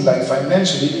move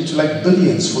financially into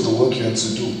billions for the work you have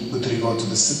to do with regard to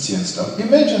the city and stuff.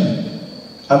 Imagine,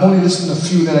 I'm only listing a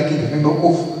few that I can remember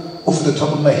off the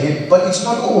top of my head, but it's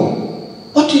not all.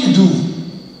 What do you do?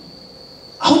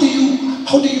 How do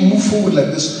you move forward like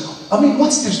this? I mean,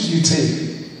 what steps do you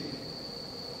take?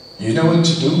 You know what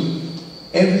to do?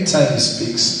 Every time He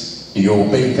speaks, you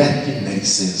obey that thing that He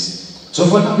says. So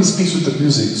for now He speaks with the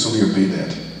music, so we obey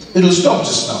that. It'll stop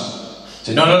just now.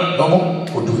 Say, no more,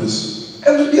 we'll do this.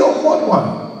 And it'll be a hard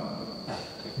one.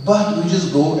 But we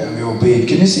just go and we obey it.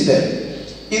 Can you see that?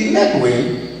 In that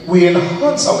way, we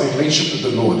enhance our relationship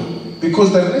with the Lord.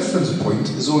 Because the reference point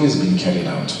is always being carried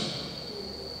out.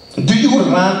 Do you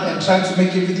run and try to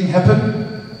make everything happen?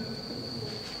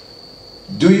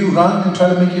 Do you run and try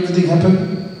to make everything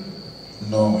happen?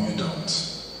 No, you don't.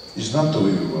 It's not the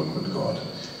way we work with God.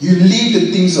 You leave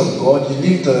the things of God, you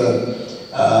leave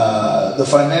the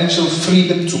financial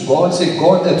freedom to God. Say,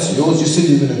 God, that's yours. You said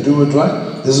you're going to do it,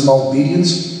 right? This is my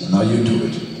obedience. Now you do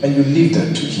it. And you leave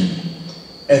that to Him.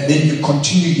 And then you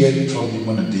continue hearing from Him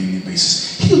on a daily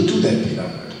basis. He'll do that,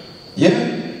 beloved.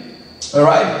 Yeah?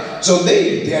 Alright? So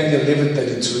Daniel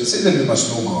 11:32, it says that we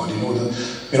must know God in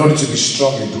order to be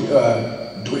strong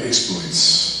and do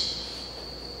exploits.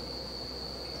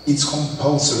 It's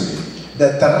compulsory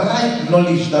that the right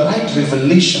knowledge, the right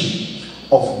revelation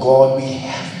of God, we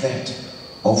have that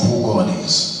of who God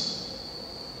is.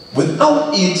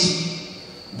 Without it,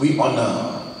 we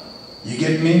honor. You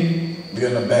get me? We're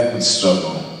on a backward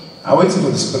struggle. I'm waiting for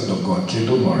the Spirit of God. Okay,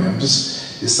 don't worry.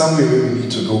 There's somewhere where we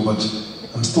need to go, but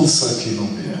I'm still circling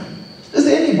over here. Is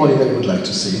there anybody that would like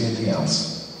to say anything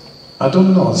else? I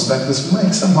don't know. It's like this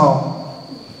mic somehow.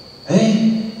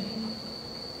 Hey?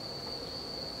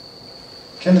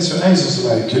 Candace, your eyes was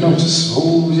like, just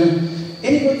hold here.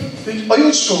 Anybody? Are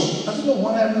you sure? I don't know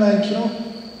why I'm like,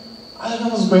 I don't know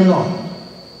what's going on.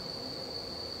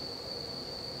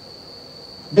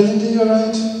 Belinda, you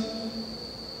alright?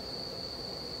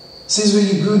 Says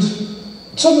really good.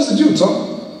 Tom, what's the deal,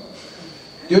 Tom?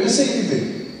 You want to say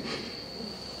anything?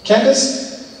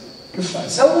 Candace? You're fine.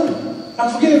 Selwyn? I'm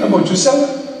forgetting about you.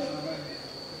 Selwyn?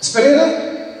 Sperera?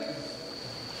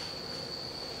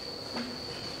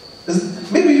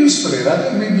 Maybe you, Sperera. I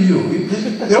think maybe you. You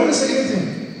don't want to say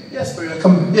anything? Yes, Sperera.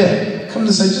 Come, come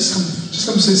to say, just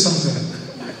come say something.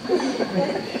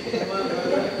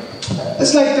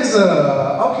 It's like there's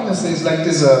how can I say, it's like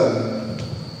there's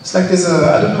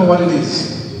I don't know what it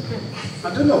is. I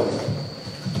don't know,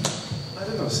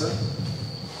 sir.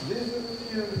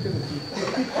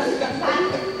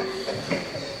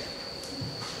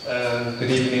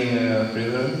 Good evening,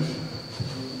 brethren.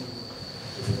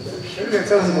 Maybe you can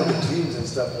tell us about the dreams and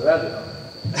stuff like that.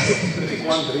 Pick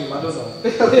one dream, I don't know.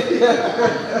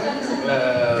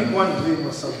 Pick one dream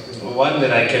or something. One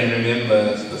that I can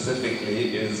remember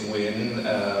specifically is when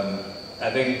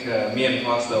I think me and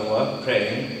Pastor were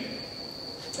praying,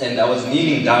 And I was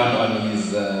kneeling down on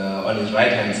his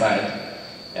right-hand side,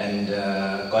 and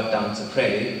got down to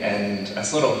pray, and I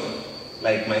sort of,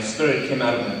 like, my spirit came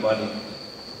out of my body,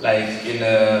 like in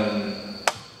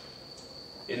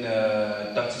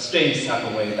a Dr. Strange type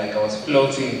of way, like I was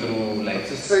floating through, like,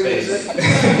 space.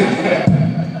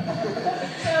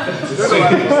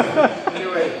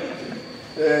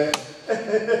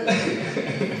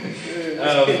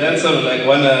 That's sort of like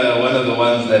one of the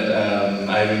ones that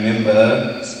I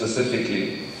remember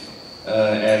specifically.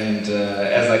 And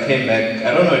as I came back,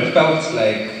 I don't know, it felt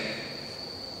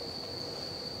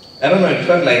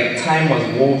like time was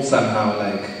moved somehow,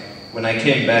 like when I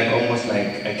came back, almost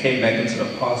like I came back into the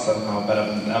past somehow, but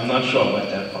I'm not sure about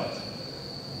that part.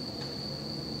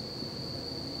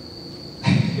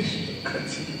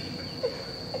 Continue.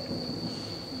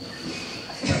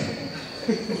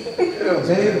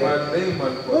 Name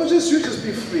one. No, you just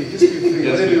be free. Just be free.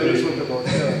 Just Whatever be you free. want to talk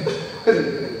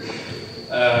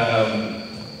about.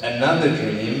 Another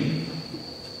dream.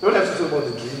 You don't have to talk about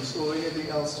the dreams or anything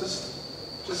else.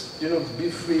 Just be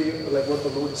free, like what the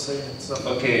Lord is saying and stuff.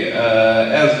 Okay,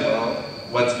 as well,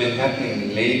 what's been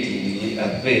happening lately,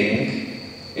 I think,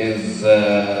 is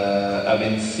I've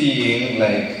been seeing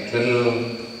like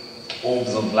little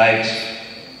orbs of light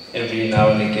every now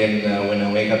and again when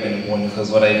I wake up in the morning, because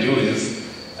what I do is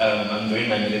I'm doing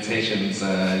my meditations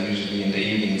usually in the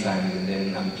evening times, and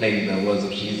then I'm playing the words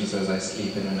of Jesus as I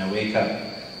sleep, and when I wake up,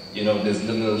 there's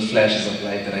little flashes of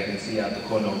light that I can see out the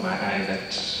corner of my eye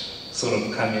that sort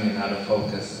of come in and out of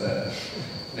focus.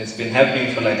 It's been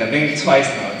happening for, like, I think twice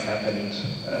now it's happened.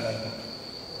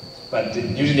 But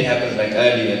it usually happens like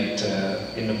early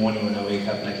in the morning when I wake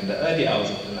up, like in the early hours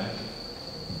of the night.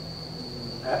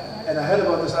 And I heard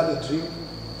about this other dream.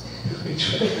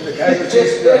 Which one? The guy who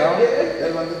chased you around.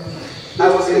 That one. I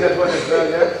was in that one as well,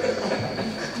 yeah.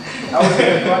 I was in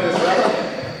that one as well.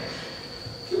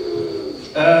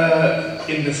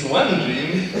 In this one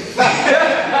dream,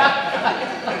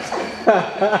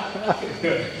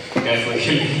 you guys are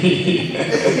killing me.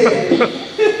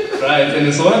 Right, in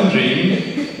this one dream,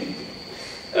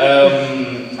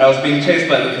 I was being chased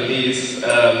by the police.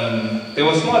 They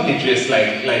were smartly dressed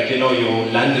like your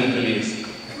London police.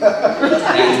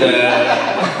 And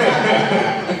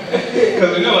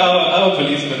because our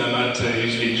policemen are not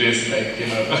usually dressed like,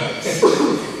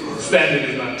 standard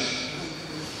is not.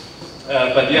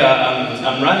 But yeah,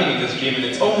 I'm running in this dream, and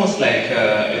it's almost like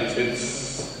it's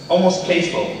almost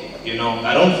playful.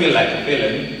 I don't feel like a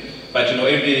villain, but the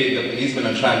policemen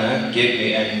are trying to get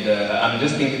me, and I'm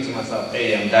just thinking to myself,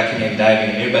 hey, I'm ducking and diving,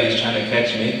 and everybody's trying to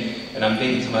catch me, and I'm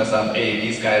thinking to myself, hey,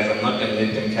 these guys, I'm not going to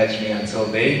let them catch me until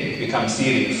they become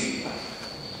serious.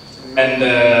 And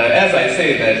as I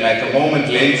say that, like a moment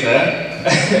later,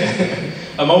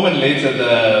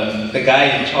 the guy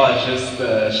in charge just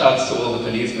shouts to all the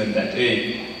policemen that,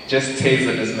 hey, just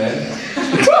taser this man, so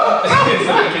we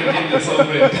can get this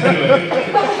over and done with.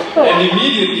 And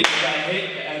immediately,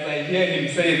 as I hear him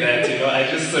say that, I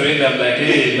just surrender. I'm like,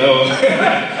 hey, no,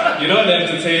 you don't have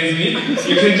to tase me,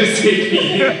 you can just take me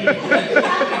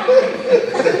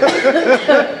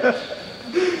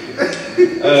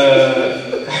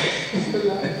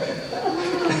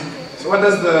So what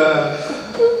does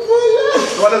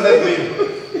that mean?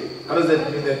 How does that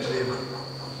mean, that dream?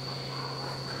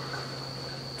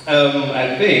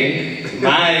 I think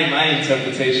my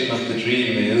interpretation of the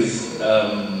dream is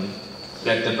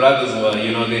that the brothers were,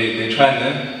 they're trying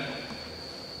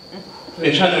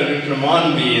to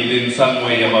reprimand me in some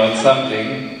way about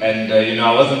something, and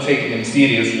I wasn't taking them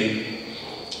seriously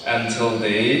until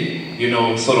they,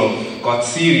 sort of got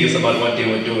serious about what they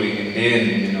were doing, and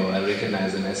then, I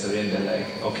recognized and I surrender,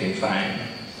 like, okay, fine,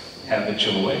 have it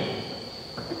your way.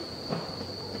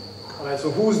 Alright, so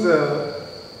who's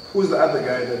the other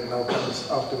guy that now comes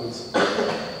afterwards?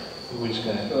 Which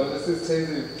guy? Oh, this is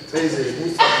Taser. Taser,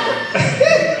 who's talking?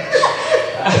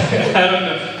 I don't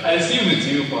know. I assume it's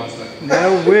you, Pastor.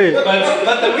 No way.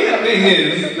 But the weird thing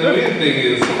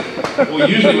is, well,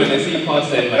 usually when I see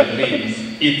Pastor in my dreams,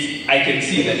 I can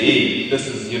see that, hey, this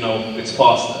is, it's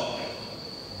Pastor.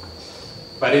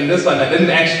 But in this one, I didn't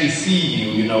actually see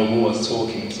you, who was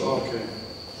talking, so. Okay.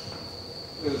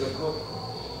 It was a cop.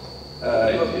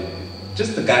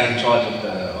 Just the guy in charge of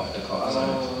the car. Okay.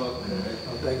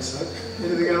 Oh, thanks, sir.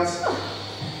 Anything else?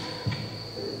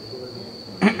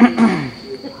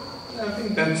 I think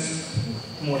that's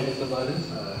more or less about it.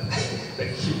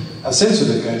 Thank you. I said to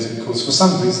the guys, because for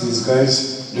some reason these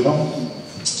guys,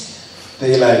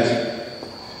 they like,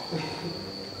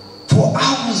 for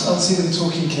hours I'll see them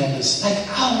talking, Candace, like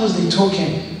hours they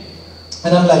talking.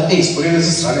 And I'm like, hey, Spurrier is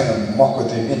just running amok with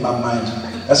them in my mind.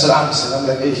 That's what I'm saying. I'm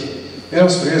like, hey, You know,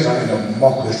 spirits are going to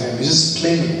mock with him. We just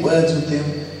play with words with him.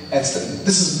 And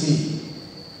this is me.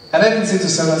 And I even say to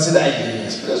someone, I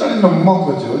said, spirits are going to mock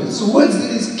with you. It's words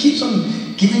that he keeps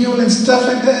on giving you and stuff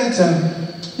like that.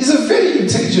 And he's a very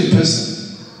intelligent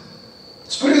person.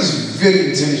 Spirit is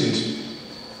very intelligent.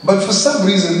 But for some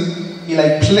reason, he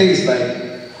like plays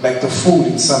like the fool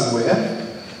in some way.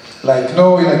 Like,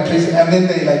 no, he like plays, and then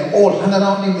they like all hang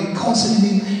around him, they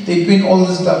constantly, they doing all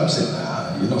this stuff. I'm saying,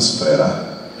 you know, Spirit,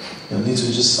 you need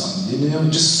to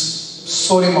just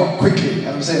sort him out quickly.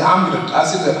 And I'm saying, I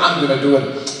said that I'm gonna do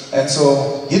it. And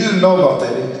so he didn't know about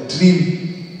that. In the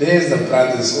dream, there's the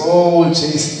brothers all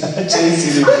chasing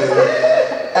him.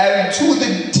 And to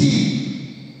the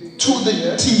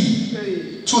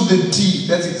T.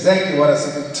 That's exactly what I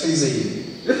said, tasing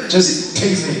him. Just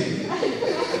tasing him.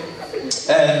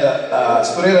 And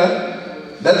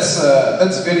Spurera, that's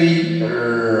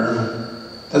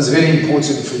very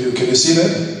important for you. Can you see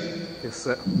that? Yes,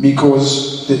 sir.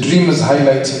 Because the dream is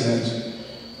highlighting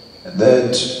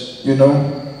that you know,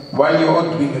 while you're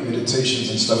out doing your meditations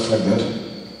and stuff like that,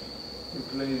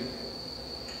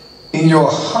 in your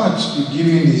heart you're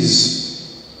giving these.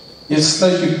 It's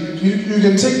like you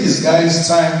can take this guy's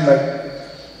time, like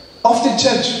after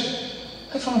church.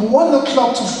 Like from 1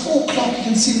 o'clock to 4 o'clock, you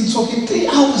can see them talking 3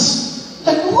 hours.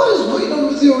 Like, what is going on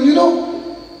with you, you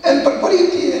know? But what do you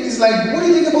think? And he's like, what do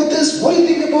you think about this? What do you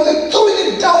think about that?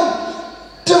 Throwing it down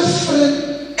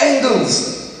different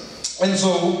angles. And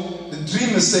so the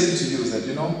dream is saying to you that,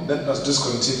 you know, that must just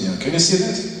continue. Can you see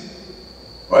that?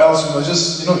 Or else we must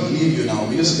just, you know, leave you now.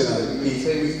 We're just gonna leave.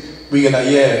 We're gonna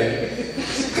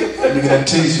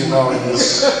tease you now in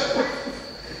this.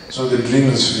 So the dream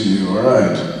is for you,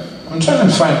 alright. I'm trying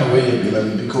to find a way,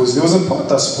 beloved, because there was a part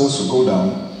that's supposed to go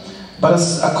down, but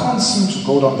I can't seem to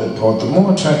go down that part. The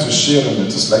more I try to share on it,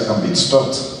 it's like I'm being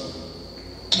stopped.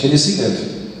 Can you see that?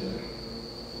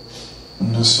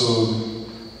 So,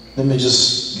 let me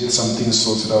just get some things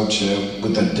sorted out here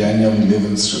with that Daniel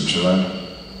 11 scripture, right?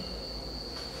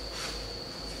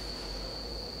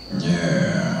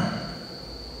 Yeah.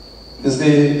 Is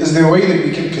there a way that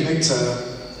we can connect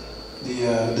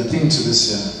the thing to this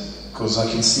here? Because I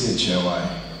can see it here. Why?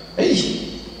 Hey,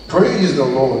 praise the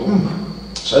Lord.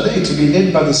 Shade, to be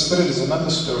led by the Spirit is another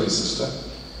story, sister.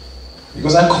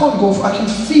 Because I can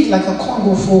feel like I can't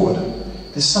go forward.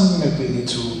 There's something that we need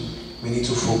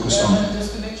to focus on.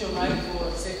 Disconnect your mic for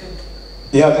a second.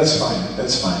 Yeah, that's fine.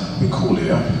 That's fine. Be cool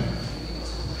here.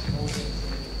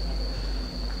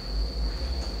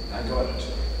 I got it.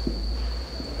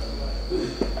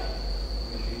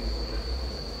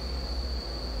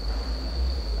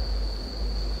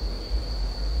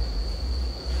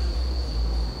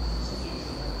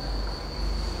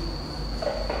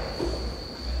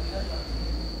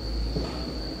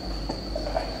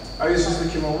 Are you Sister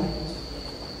Kimon?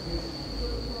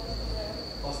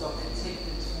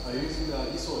 Are you using the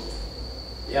e-sword?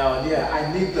 Yeah,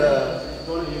 I need the...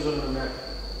 Don't use it on the Mac.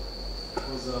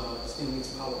 Because this thing needs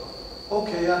power.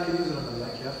 Okay, yeah, I can use it on the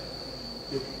Mac, yeah.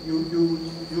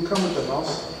 You come with the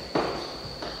mouse.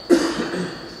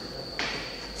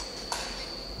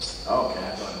 Okay,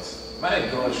 I got it. My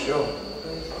God, sure.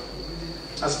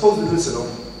 I suppose to do this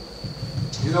alone.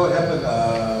 You know what happened,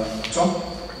 Tom?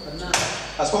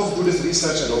 I was supposed to do this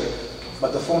research at all,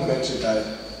 but the phone battery died.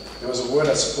 There was a word I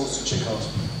was supposed to check out.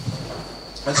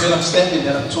 And so when I'm standing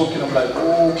and I'm talking, I'm like,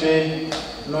 oh, okay,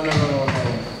 no.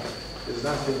 There's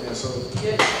nothing there, so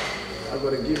I've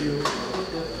got to give you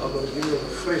a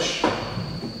fresh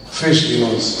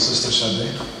deals, Sister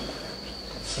Shade.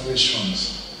 Fresh ones.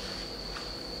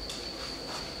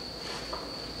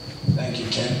 Thank you,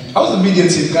 Ken. How's the media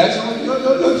team, guys?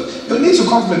 You need to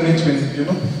compliment when, you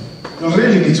know. You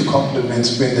really need to compliment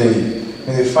when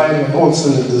they fire on all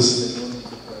cylinders.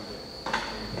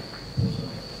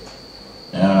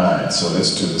 Alright, so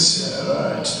let's do this here.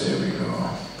 Alright, there we go.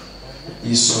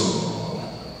 ISO.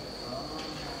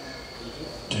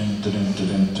 Dun.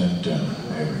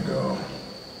 There we go.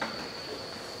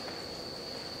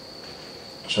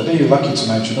 Shade, you're lucky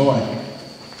tonight, you know why?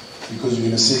 Because you're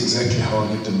going to see exactly how I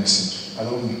get the message. I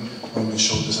don't normally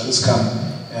show this. I just come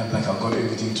and I'm like, I've got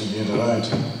everything together, right?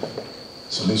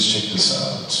 So let's check this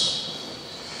out.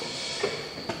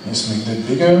 Let's make that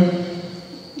bigger.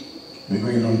 We're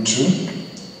going on to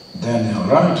Daniel,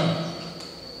 right?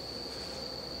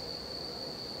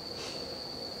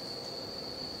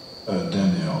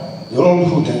 Daniel. You all know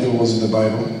who Daniel was in the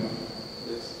Bible?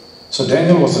 Yes. So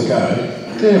Daniel was a guy.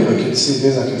 There we can see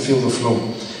this, I can feel the flow.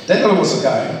 Daniel was a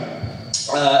guy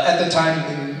at the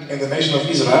time in the nation of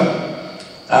Israel.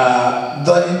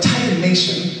 The entire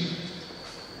nation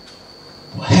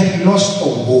had lost a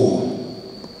war.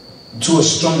 to a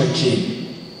stronger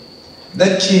king.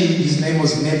 That king, his name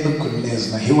was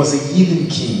Nebuchadnezzar. He was a heathen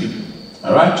king.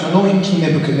 Alright, you know him, King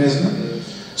Nebuchadnezzar?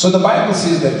 So the Bible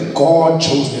says that God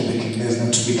chose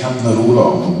Nebuchadnezzar to become the ruler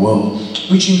of the world,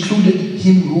 which included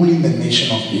him ruling the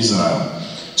nation of Israel.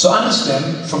 So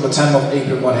understand from the time of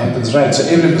Abraham what happens, right? So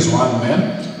Abraham is one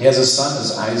man, he has a son,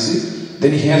 is Isaac,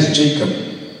 then he has Jacob.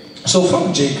 So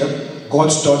from Jacob,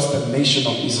 God starts the nation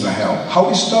of Israel. How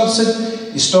he starts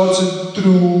it? He starts it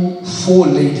through 4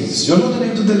 ladies. You know the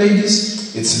names of the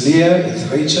ladies? It's Leah, it's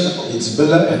Rachel, it's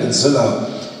Bilhah, and it's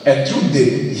Zillah. And through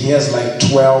them, he has like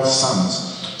 12 sons.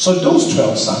 So those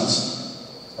 12 sons,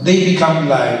 they become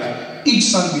like, each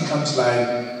son becomes like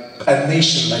a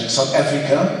nation, like South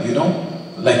Africa, you know,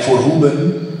 like for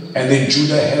Reuben, and then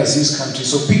Judah has his country.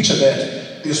 So picture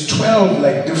that. There's 12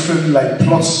 like different like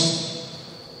plots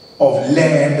of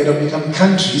land that have become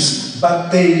countries,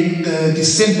 but the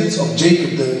descendants of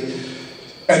Jacob,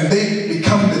 and they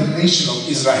become the nation of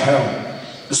Israel.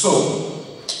 So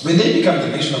when they become the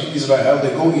nation of Israel, they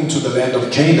go into the land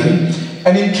of Canaan.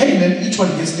 And in Canaan, each one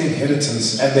gets their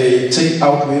inheritance. And they take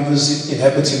out whoever's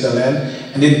inhabiting the land.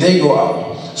 And then they go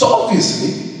out. So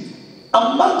obviously,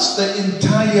 amongst the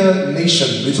entire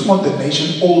nation, we're talking about the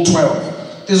nation, all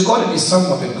 12, there's got to be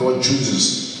someone that God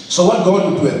chooses. So what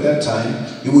God would do at that time,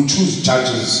 he would choose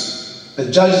judges. The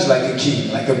judge is like a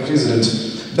king, like a president.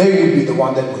 They would be the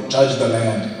one that would judge the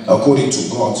land according to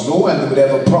God's law. And they would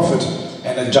have a prophet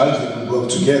and a judge that would work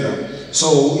together.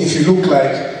 So if you look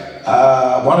like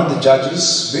one of the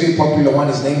judges, very popular one,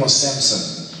 his name was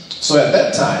Samson. So at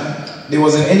that time, there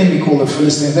was an enemy called the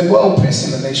Philistines that were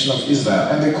oppressing the nation of Israel,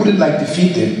 and they couldn't like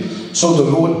defeat them. So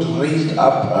the Lord raised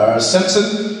up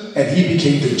Samson, and he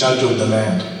became the judge of the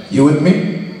land. You with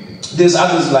me? There's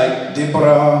others like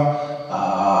Deborah,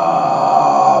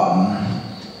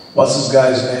 what's this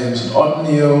guy's names?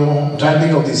 Othniel. I'm trying to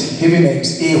think of these heavy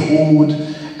names, Ehud.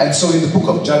 And so in the book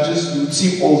of Judges, you would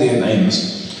see all their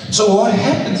names. So what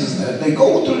happens is that they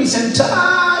go through this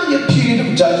entire period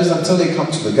of Judges until they come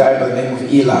to the guy by the name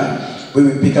of Eli, where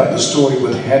we pick up the story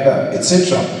with Hannah,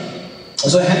 etc.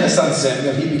 So Hannah's son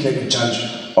Samuel, he became a judge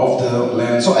of the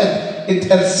land. So at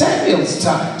Samuel's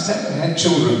time, Samuel had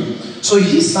children. So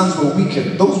his sons were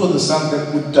wicked. Those were the sons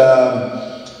that would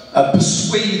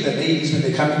persuade the ladies when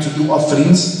they come in to do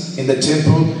offerings in the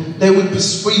temple. They would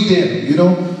persuade them, you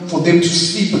know, for them to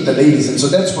sleep with the ladies. And so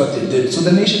that's what they did. So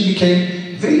the nation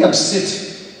became very upset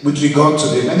with regard to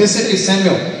them. And they said, hey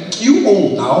Samuel, you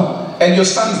old now, and your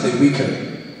sons, they're wicked.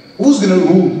 Who's going to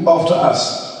rule after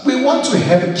us? We want to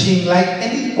have a king like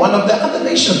any one of the other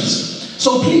nations.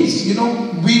 So please, you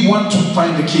know, we want to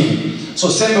find a king. So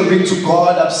Samuel went to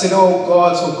God, upset, oh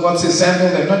God. So God says,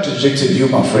 Samuel, they've not rejected you,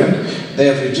 my friend. They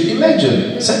have rejected.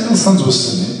 Imagine, Samuel's sons were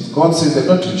sinning. God says, they've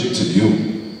not rejected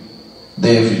you.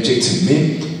 They have rejected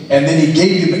me. And then he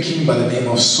gave him a king by the name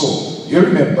of Saul. You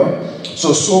remember?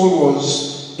 So Saul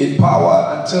was in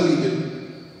power until he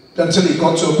got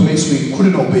to a place where he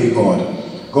couldn't obey God.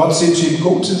 God said to him,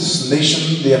 go to this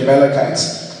nation, the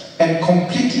Amalekites, and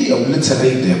completely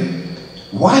obliterate them.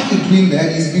 Why are you doing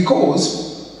that is because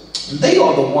they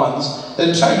are the ones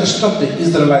that tried to stop the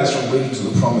Israelites from going to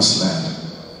the promised land.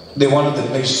 They wanted the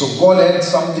nation. So God had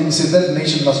something, he said that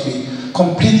nation must be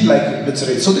completely like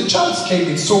obliterated. So the chance came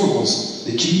in, Saul was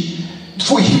the king,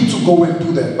 for him to go and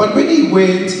do that. But when he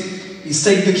went, he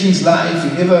saved the king's life,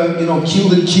 he never, you know,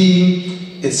 killed the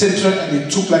king, etc. And they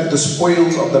took like the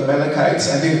spoils of the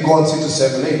Amalekites. And then God said to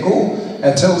Samuel, hey, go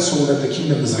and tell Saul that the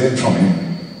kingdom is rent from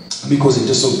him because he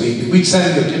disobeyed me. Which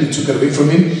Samuel did, he took it away from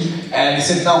him. And he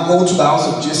said, now go to the house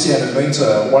of Jesse and anoint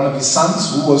one of his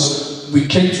sons, who was, we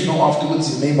came to know afterwards,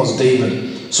 his name was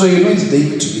David. So he anoints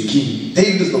David to be king.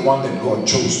 David is the one that God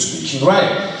chose to be king,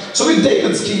 right? So when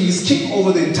David's king, he's king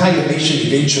over the entire nation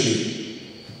eventually.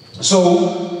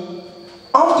 So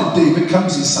after David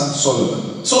comes his son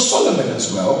Solomon. So Solomon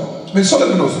as well, when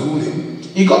Solomon was ruling,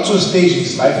 he got to a stage in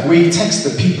his life where he taxed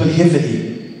the people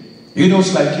heavily. You know,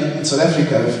 it's like in South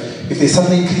Africa, if they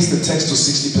suddenly increase the tax to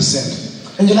 60%,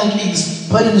 and you're like, hey, this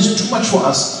burden is too much for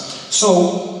us.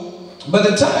 So by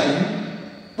the time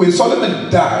when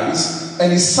Solomon dies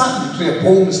and his son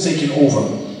Rehoboam is taken over,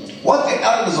 what the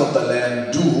elders of the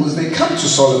land do is they come to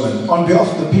Solomon on behalf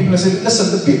of the people and say,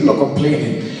 listen, the people are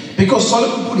complaining because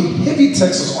Solomon put heavy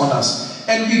taxes on us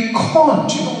and we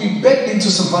can't, you know, we begged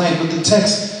to survive with the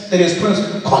tax that he has put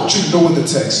us. Can't you lower the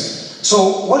tax?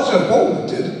 So what Rehoboam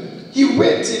did, he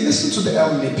went, he listened to the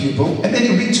elderly people, and then he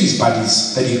went to his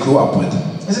buddies that he grew up with.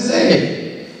 He says,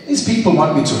 hey, these people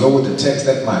want me to lower the tax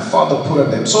that my father put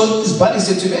on them. So his buddy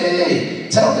said to him, hey,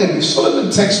 tell them if Solomon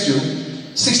taxed you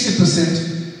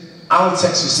 60%, I'll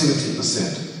tax you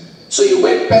 70%. So he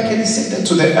went back and he said that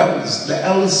to the elders. The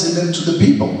elders said that to the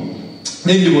people.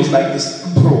 Then it was like this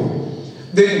uproar.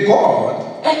 Then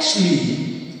God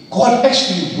actually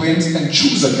went and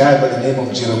chose a guy by the name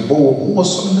of Jeroboam, who was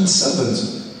Solomon's servant.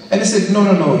 And he said, no,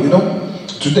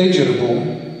 today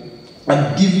Jeroboam,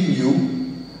 I'm giving you,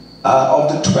 of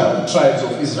the 12 tribes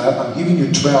of Israel, I'm giving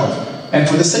you 12. And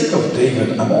for the sake of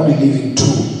David, I'm only leaving 2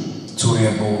 to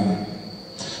Rehoboam.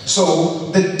 So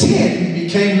the 10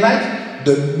 became like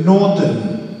the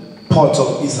northern part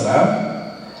of Israel,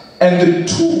 and the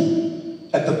 2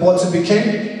 at the bottom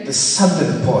became the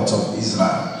southern part of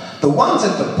Israel. The ones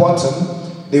at the bottom,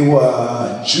 they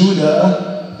were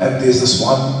Judah, and there's this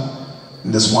one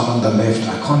on the left.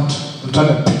 I'm trying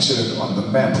to picture it on the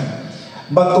map.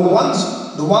 But the ones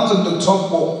on the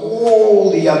top were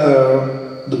all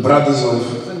the brothers of...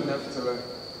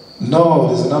 No,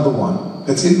 there's another one.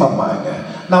 It's in my mind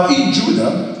there. Now in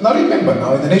Judah, now remember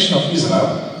now, in the nation of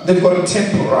Israel, they've got a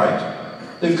temple, right?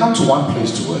 They've come to one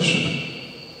place to worship.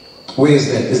 Where is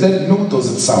that? Is that north or is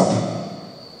it south?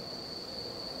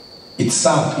 It's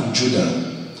south in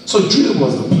Judah. So Judah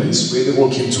was the place where they all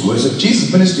came to worship.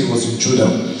 Jesus' ministry was in Judah.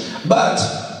 But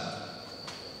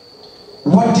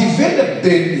what developed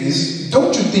then is,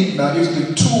 don't you think now if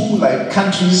the 2 like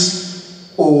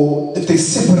countries, or if they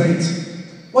separate,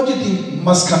 what do you think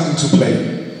must come into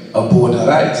play? A border,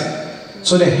 right?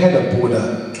 So they had a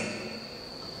border.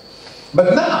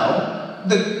 But now,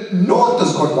 the north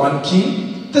has got one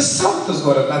king, the south has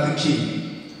got another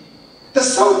king. The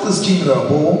south is King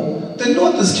Rehoboam, the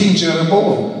north is King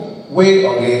Jeroboam. Where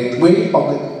are they going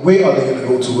to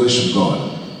go to worship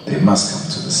God? They must come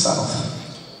to the south.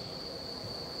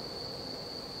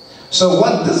 So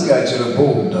what this guy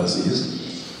Jeroboam does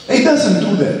is, he doesn't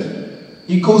do that.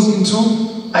 He goes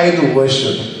into idol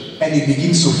worship and he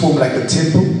begins to form like a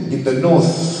temple in the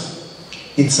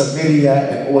north, in Samaria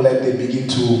and all that. They begin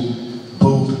to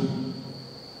build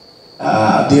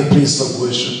their place of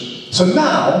worship. So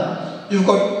now you've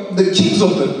got the kings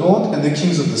of the north and the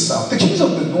kings of the south. The kings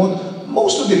of the north,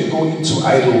 most of them go into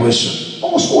idol worship.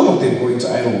 Almost all of them go into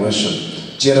idol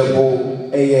worship.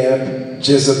 Jeroboam, Ahab,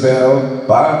 Jezebel,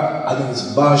 I think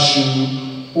it's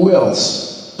Bashu, who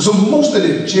else? So most of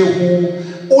them,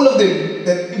 Jehu, all of them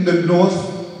that in the north,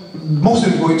 most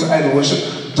of them go into idol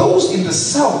worship. Those in the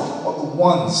south are the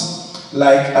ones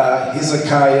like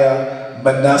Hezekiah,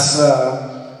 Manasseh,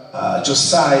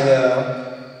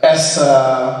 Josiah,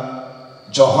 Asa,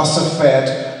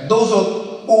 Jehoshaphat. Those are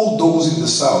all those in the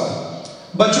south.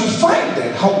 But you find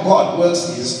that how God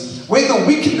works is, where the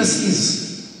wickedness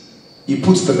is, He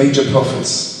puts the major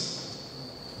prophets.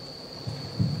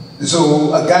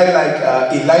 So a guy like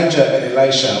Elijah and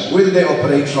Elisha, where did they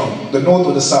operate from? The north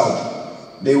or the south?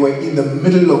 They were in the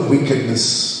middle of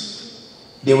wickedness.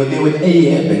 They were there with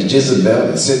Ahab and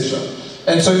Jezebel, etc.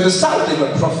 And so in the south they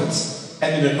were prophets,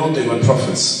 and in the north they were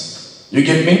prophets. You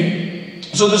get me?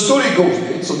 So the story goes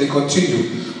there, so they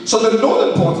continue. So the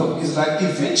northern part of Israel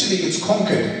eventually gets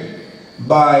conquered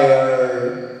by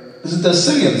the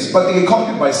Assyrians, but they get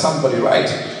conquered by somebody, right?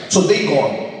 So they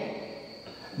gone.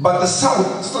 But the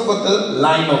south still got the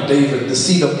line of David, the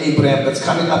seed of Abraham that's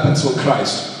coming up until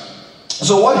Christ.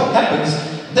 So what happens?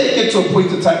 They get to a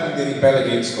point in time when they rebel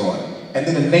against God, and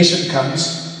then a nation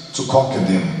comes to conquer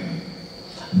them.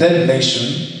 That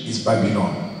nation is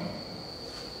Babylon.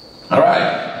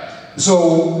 Alright?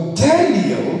 So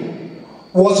Daniel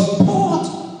was part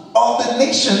of the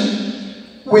nation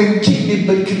when King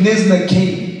Nebuchadnezzar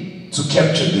came to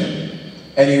capture them.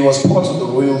 And he was part of the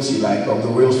royalty, like of the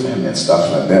royal family and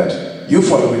stuff like that. You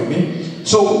follow with me?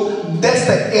 So that's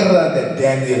the era that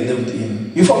Daniel lived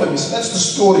in. You follow me? So that's the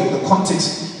story, the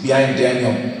context behind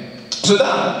Daniel. So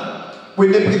now,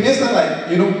 when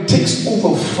Nebuchadnezzar, takes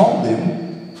over from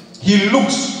them, he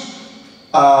looks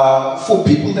for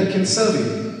people that can serve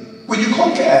him. When you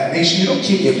conquer a nation, you don't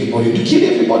kill everybody. Do you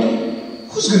kill everybody?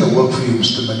 Who's going to work for you,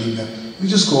 Mr. Malinga? You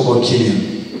just go about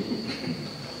killing.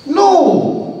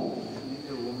 No!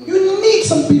 You need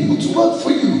some people to work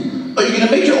for you. Are you going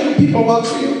to make your own people work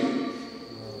for you?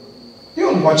 You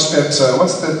don't watch that,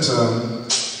 what's that,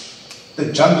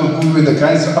 the jungle movie with the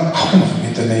guys, I can't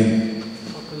forget the name.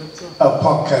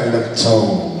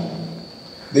 Apocalypto.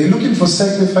 They're looking for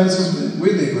sacrifices.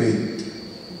 Where they going?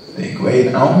 They're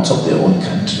going out of their own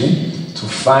country to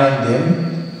find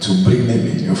them, to bring them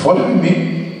in. You following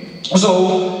me?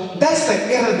 So that's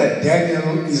the era that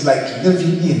Daniel is like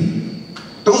living in.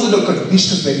 Those are the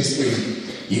conditions that he's in.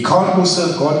 You can't go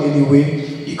serve God anywhere.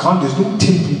 There's no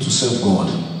temple to serve God.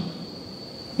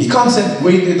 You can't say,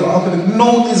 wait there, the ark.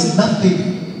 No, there's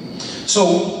nothing. So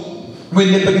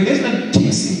when Nebuchadnezzar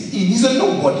takes him in, he's a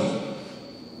nobody.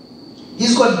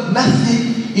 He's got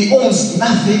nothing. He owns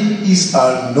nothing. He's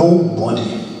a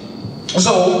nobody.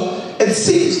 So it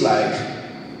seems like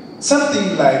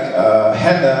something like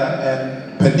Hannah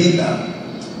and Penina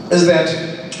is that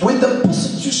when the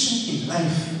persecution in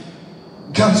life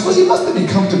comes, because he must have been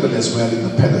comfortable as well in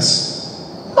the palace,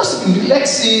 must have been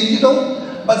relaxing,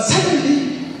 but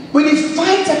suddenly when he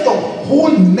finds that the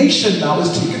whole nation now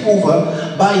is taken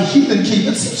over by a heathen king,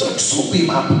 it seems to like swoop him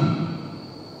up.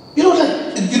 He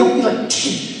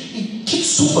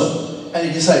kicks over and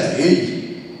he decides, hey,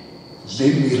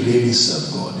 let me really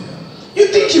serve God here. You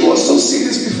think he was so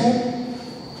serious before?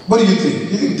 What do you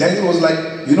think? You think Daniel was like,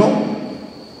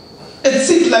 it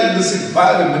seemed like this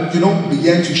environment,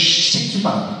 began to shake him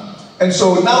up. And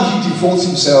so now he devotes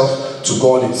himself to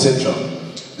God, etc.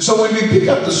 So when we pick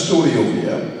up the story over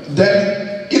here,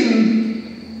 then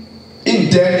in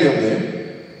Daniel there,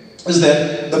 is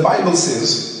that the Bible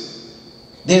says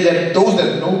that those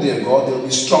that know their God, they'll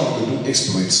be strong to do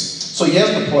exploits. So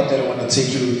here's the part that I want to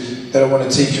take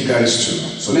you guys to.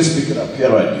 So let's pick it up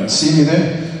here, right? You can see me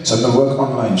there? So I'm going to work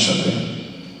online, shall I?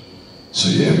 So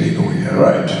here we go here,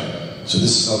 right? So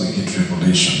this is how we get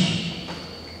revelation.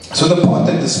 So the part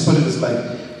that the Spirit is like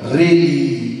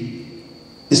really,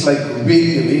 it's like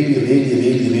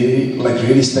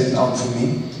really standing out for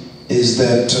me is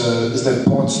that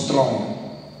part strong.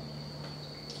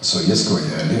 So let's go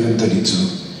here,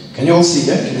 11:32. Can you all see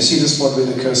that? Can you see this part where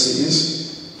the cursor is?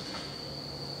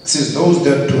 It says, those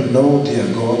that do know their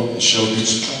God shall be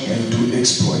strong and do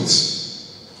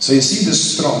exploits. So you see the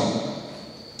strong.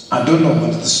 I don't know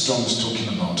what the strong is talking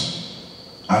about.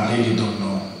 I really don't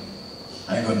know.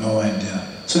 I got no idea.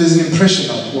 So there's an impression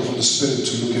now from the Spirit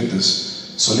to look at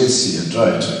this. So let's see it,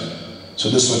 right? So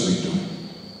this is what we do.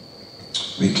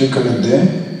 We click on it there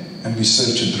and we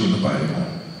search it through the Bible.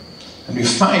 And we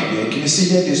find there, can you see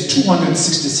there? There's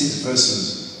 266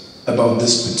 verses about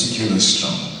this particular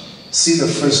strong. See the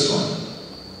first one.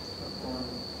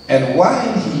 And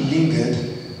while he lingered,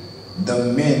 the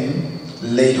men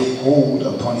laid hold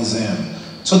upon his hand.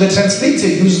 So the translator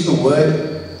uses the word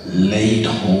laid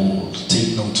hold.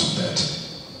 Take note of that.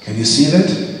 Can you see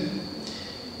that?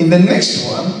 In the next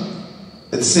one,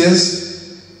 it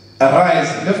says,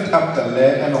 arise, lift up the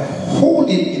lad and hold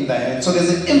it in the hand. So there's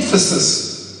an emphasis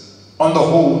on the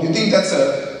hold. You think that's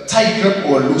a tight grip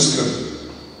or a loose grip?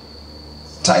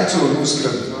 Tight or loose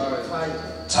grip?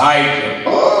 Tight grip.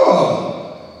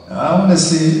 Oh! I want to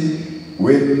see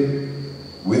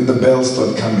when the bells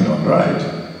start coming on, right?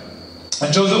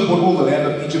 And Joseph bought all the land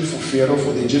of Egypt for Pharaoh,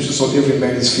 for the Egyptians sold every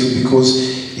man his field because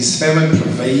his famine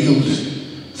prevailed.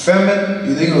 Famine,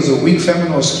 you think it was a weak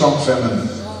famine or a strong famine?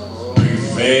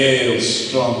 Prevailed,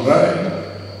 strong, right?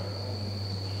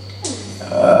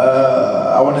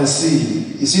 I want to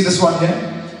see. You see this one here?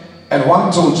 And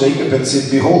one told Jacob and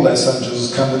said, behold, thy son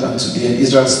Joseph cometh unto thee, and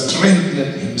Israel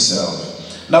strengthened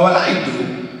himself. Now what I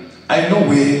do, I know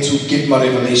where to get my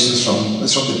revelations from.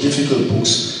 It's from the difficult books.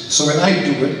 So when I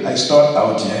do it, I start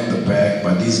out here in the back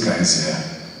by these guys here.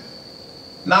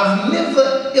 Now I've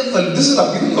never ever, this is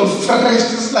like fresh,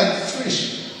 this is like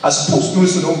fresh. I was supposed to do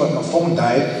this at home, but my phone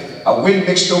died. I went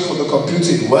next door for the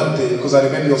computer in one day because I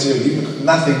remember also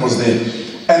nothing was there.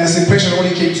 And this impression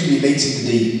only came to me late in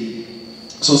the day.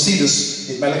 So see this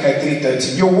in Malachi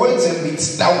 3:13. Your words have been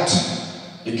stout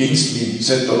against me,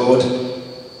 said the Lord.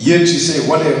 Yet you say,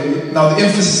 what have you? Now the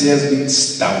emphasis here has been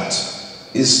stout.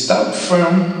 Is stout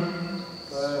firm?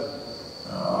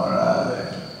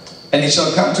 Alright. And it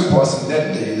shall come to pass in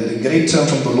that day that a great term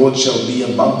from the Lord shall be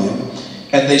among them,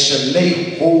 and they shall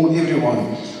lay hold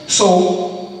everyone.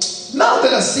 So now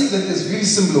that I see that there's very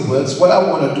similar words, what I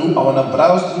want to do, I want to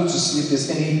browse through to see if there's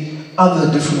any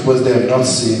other different words that I'm not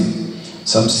seeing.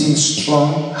 So I'm seeing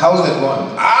strong. How's that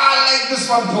one? I like this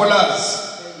one, Paulas.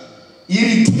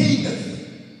 Irritated.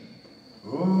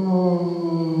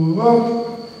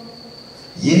 Oh,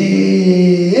 yeah.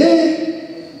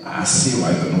 I see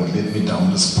why the Lord led me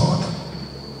down this path.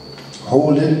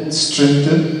 Hold it,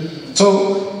 strengthen.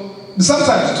 So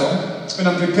sometimes, when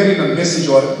I'm preparing a message,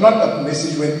 or not a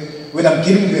message, when I'm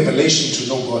giving revelation to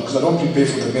know God, because I don't prepare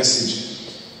for the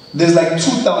message, there's like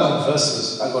 2,000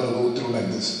 verses I got to go through like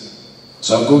this.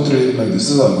 So I'll go through them like this.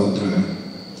 This is how I'll go through them.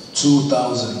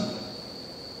 2,000.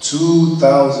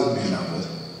 2,000, beloved.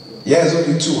 Yeah, it's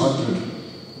only 200.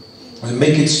 We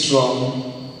make it strong.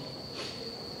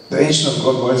 The ancient of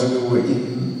God boys were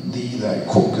in thee thy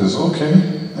cookers. Okay,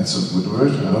 that's a good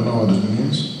word. I don't know what it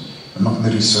means. I'm not going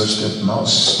to research that now.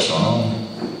 Strong,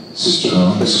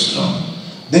 strong, strong.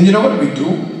 Then you know what we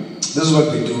do? This is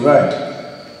what we do, right?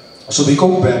 So we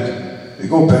go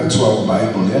back to our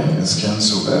Bible, yeah? Let's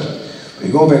cancel that. We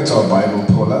go back to our Bible,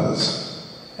 Paulas.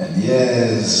 And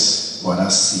here's what I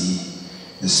see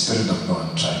the Spirit of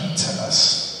God trying to tell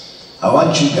us. I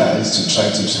want you guys to try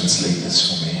to translate this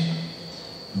for me.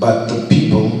 But the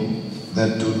people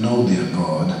that do know their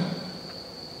God,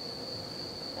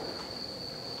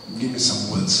 give me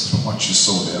some words from what you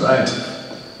saw there, right?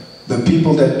 The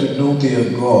people that do know their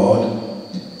God,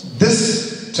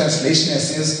 this translation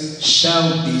says,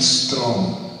 shall be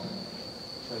strong.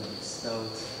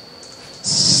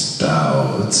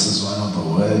 Stout is one of the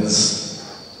words.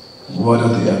 What are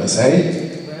the others? Hey?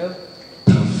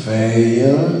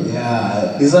 Prevail.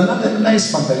 Yeah. There's another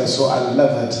nice one that I saw. I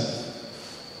love it.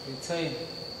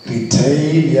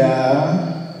 Retain.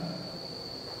 Yeah.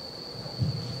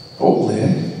 All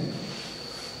there.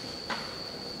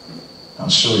 I'll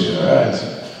show you. Alright.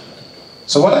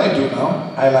 So what I do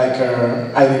now,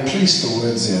 I replace the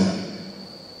words here.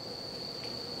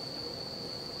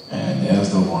 And here's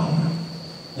the one.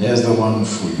 Here's the one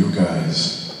for you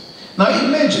guys. Now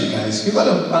imagine, guys, you got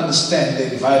to understand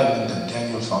the environment that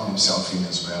Daniel found himself in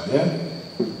as well, yeah?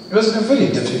 It was a very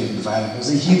difficult environment. He was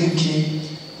a heathen king.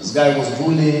 This guy was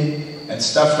ruling and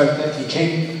stuff like that. He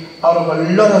came out of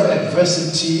a lot of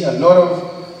adversity, a lot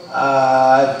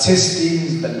of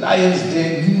testings, the lion's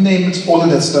den, you name it, all of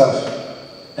that stuff.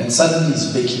 And suddenly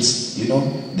he's making,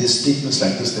 there's statements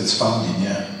like this that's found in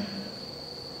here.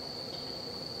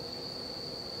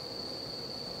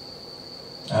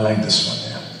 I like this one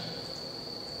here.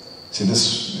 See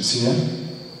this? You see here?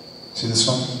 See this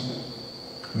one?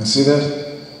 Can you see that?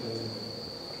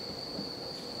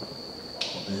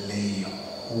 Lay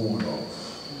hold of.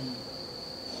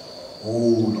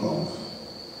 Hold of.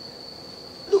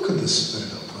 Look at the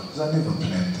Spirit of God. Because I never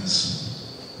planned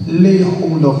this. Lay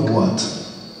hold of what?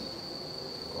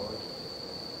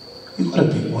 You've got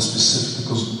to be more specific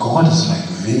because God is like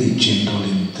very general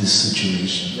in this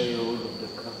situation. Lay hold of the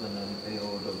covenant, lay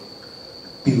hold of.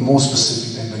 Be more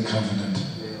specific than the covenant.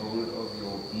 Lay hold of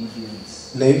your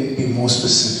obedience. Be more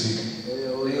specific.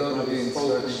 Lay hold of your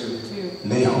instruction.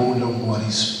 Lay hold of what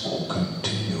is spoken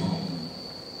to you.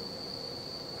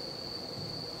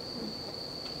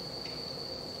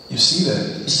 You see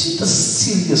that? You see the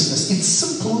seriousness. It's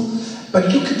simple, but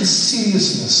look at the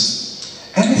seriousness.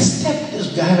 And instead,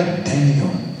 this guy like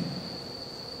Daniel,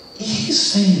 he's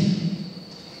saying,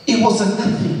 it was a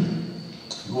nothing.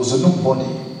 It was a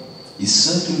nobody. He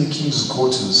served in the king's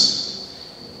quarters.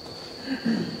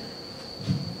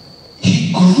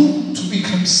 He grew to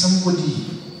become somebody.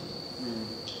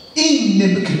 In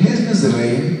Nebuchadnezzar's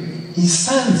reign, his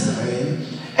son's reign,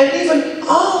 and even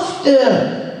after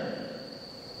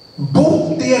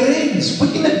both their reigns,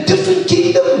 but in a different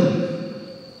kingdom.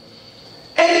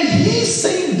 And he's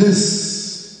saying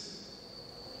this,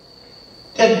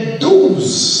 that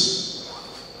those,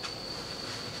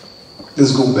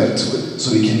 let's go back to it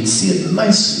so we can see it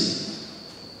nicely.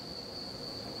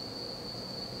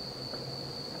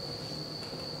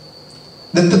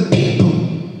 That the people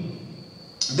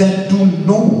that do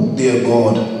know their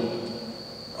God,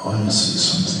 I want to see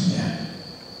something here.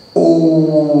 Oh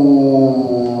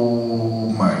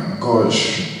my gosh.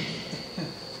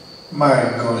 My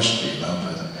gosh,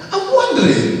 beloved. I'm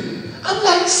wondering. I'm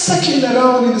like sucking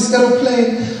around in this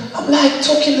aeroplane. I'm like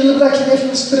talking a little bit like in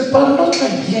the spirit, but I'm not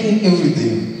like hearing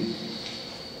everything.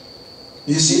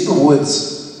 You see the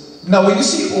words. Now when you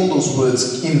see all those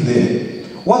words in there,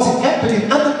 what's happening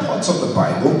in other parts of the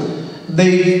Bible,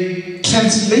 they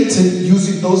translated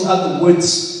using those other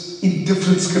words in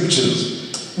different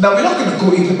scriptures. Now we're not going to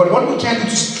go into it, but what we can do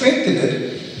to strengthen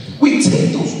it, we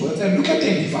take those words and look at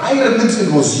the environment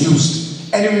it was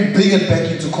used, and then we bring it back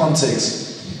into context.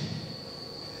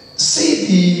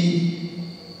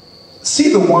 See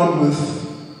the one with,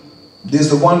 there's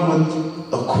the one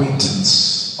with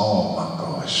acquaintance. Oh my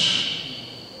gosh.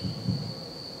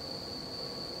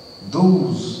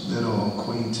 Those that are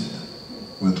acquainted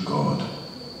with God,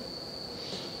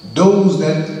 those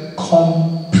that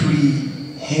comprehend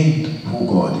who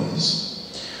God is,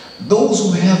 those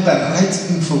who have the right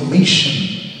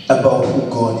information about who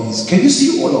God is. Can you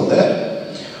see all of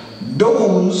that?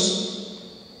 Those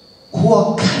who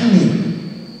are cunning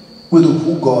with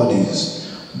who God is.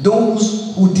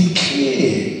 Those who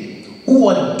declare, who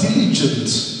are diligent.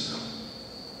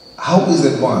 How is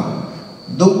it one?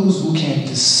 Those who can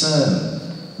discern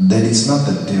that it's not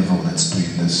the devil that's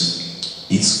doing this,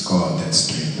 it's God that's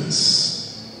doing this.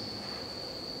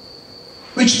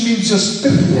 Which means your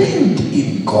strength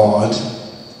in God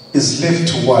is left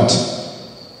to what?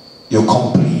 Your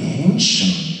comprehension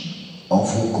of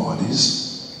who God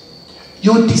is.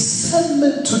 Your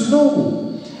discernment to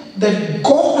know that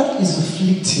God is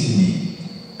afflicting me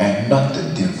and not the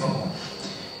devil.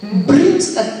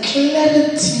 brings a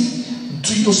clarity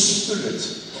to your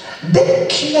spirit. That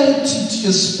clarity to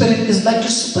your spirit is like your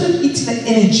spirit eating an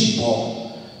energy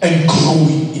ball and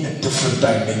growing in a different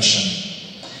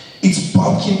dimension. It's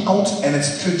bulking out and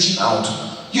it's stretching out.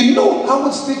 You know how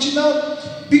it's stretching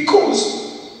out?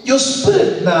 Because your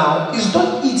spirit now is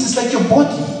not eating, it's like your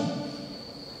body.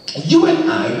 You and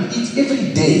I eat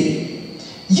every day.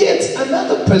 Yet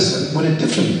another person with a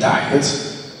different diet,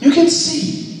 you can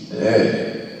see,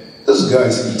 hey, this guy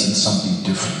is eating something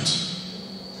different.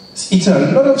 He's eating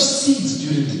a lot of seeds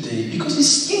during the day because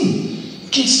his skin, you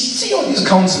can see on his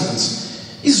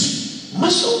countenance, his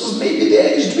muscles maybe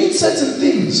there, he's doing certain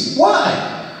things.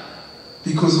 Why?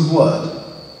 Because of what?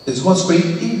 It's what's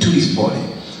going into his body.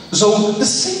 So the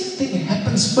same thing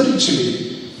happens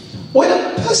spiritually. When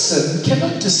a person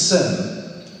cannot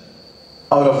discern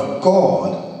out of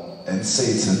God and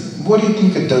Satan, what do you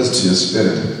think it does to your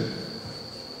spirit?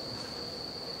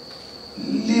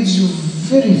 Leaves you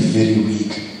very, very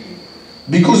weak.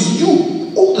 Because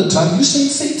you, all the time, you say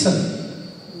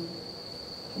Satan.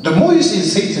 The more you say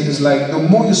Satan, is like the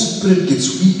more your spirit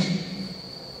gets weak.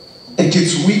 It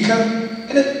gets weaker.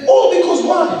 And it all because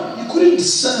why? You couldn't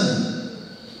discern.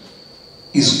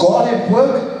 Is God at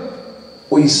work?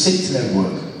 Or is Satan at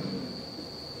work?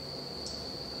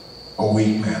 A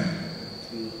weak man.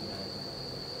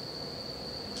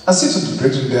 I said to the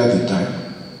brethren the other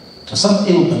time, some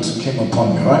ailment came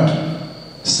upon me, right?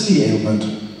 Silly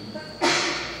ailment.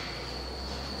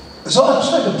 So I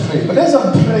tried to pray, but as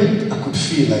I prayed, I could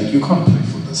feel like you can't pray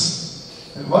for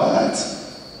this. What?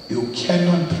 You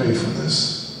cannot pray for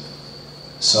this.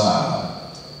 So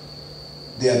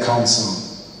their counsel,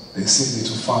 they sent me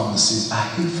to pharmacies. I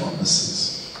hate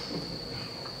pharmacies.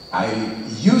 I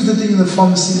used the thing in the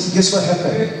pharmacies. Guess what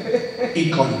happened?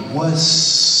 It got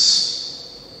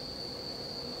worse.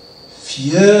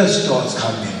 Fear starts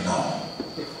coming now.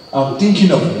 I'm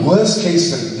thinking of worst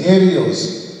case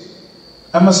scenarios.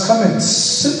 I must come and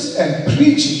sit and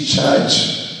preach in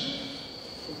church.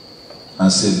 I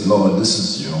said, Lord, this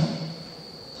is you.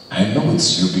 I know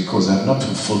it's you because I've not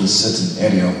fulfilled a certain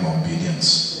area of my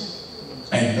obedience.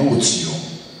 I know it's you.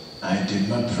 I did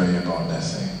not pray about that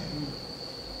thing.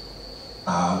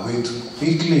 I went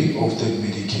quickly off that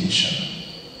medication.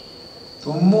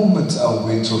 The moment I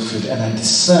went off it and I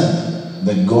discerned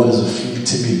that God is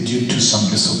afflicting me due to some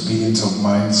disobedience of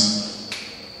mine,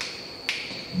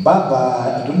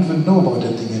 bye-bye, I don't even know about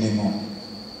that thing anymore.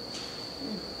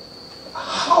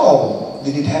 How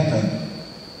did it happen?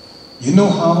 You know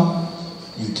how?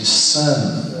 You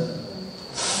discern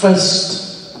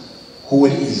first who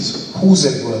it is, who's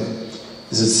at work.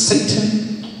 Is it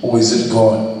Satan or is it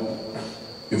God?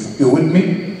 If you're with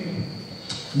me?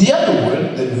 The other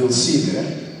word that we'll see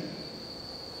there,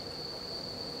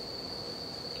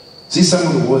 see some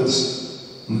of the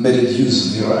words Merit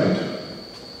uses there, right?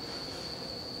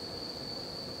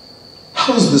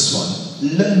 How's this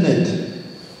one? Learned.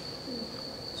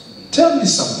 Tell me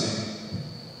something.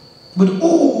 With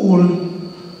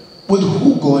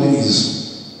who God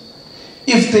is,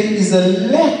 if there is a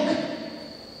lack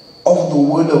of the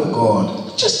Word of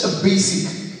God, just a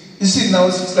basic. You see, now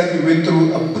it's like we went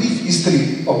through a brief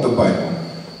history of the Bible.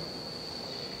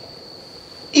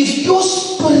 If your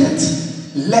spirit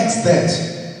lacks that,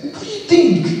 what do you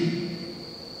think?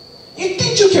 You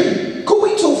think you can go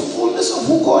into a fullness of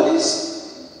who God is?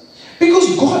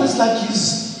 Because God is like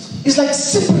He's like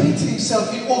separating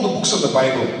Himself in all the books of the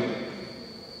Bible.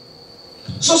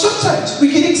 So sometimes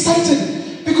we get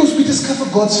excited because we discover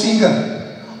God's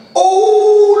finger.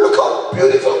 Oh, look how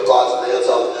beautiful God's nails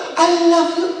are. I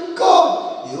love you,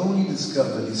 God. You only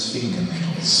discovered His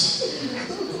fingernails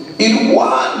in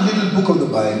one little book of the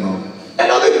Bible.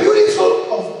 And are they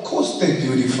beautiful? Of course they're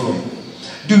beautiful.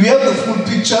 Do we have the full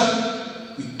picture?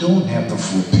 We don't have the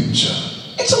full picture.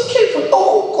 It's okay for,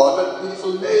 oh God, what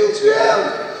beautiful nails you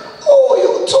have. Oh,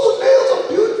 your toenails are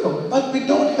beautiful. But we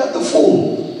don't have the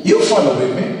full. You follow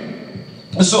with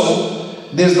me? So,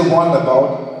 there's the one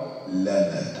about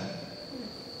learned.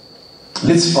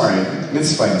 Let's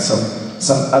find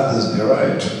some others there,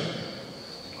 right?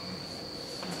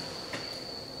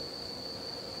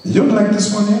 You don't like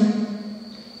this one here?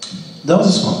 That was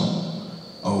this one.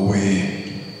 Aware.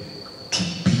 To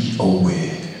be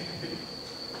aware.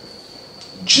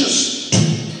 Just to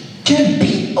can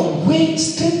be aware,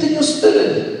 strengthen your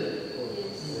spirit.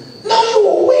 Now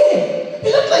you're aware.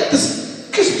 You're not like this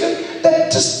Christian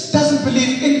that just doesn't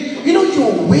believe in,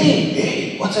 you're aware.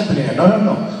 Hey, what's happening?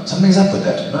 No. Something's up with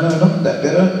that. No,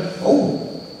 that.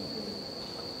 Oh.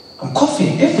 I'm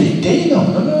coughing every day now.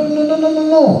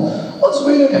 No. What's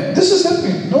going on here? This is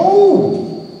happening.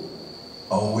 No.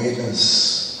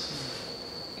 Awareness.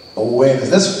 Awareness.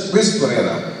 That's where's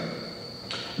Pereira.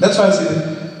 That's why I say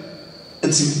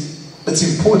it's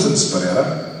important,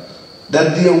 Pereira,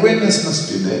 that the awareness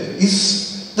must be there.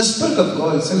 The Spirit of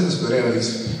God is telling Pereira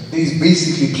is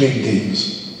basically playing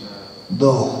games.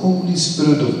 The Holy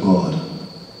Spirit of God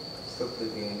Stop the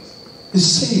games.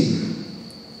 is saying,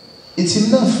 it's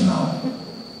enough now.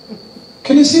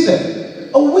 Can you see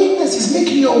that? Awareness is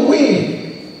making you aware.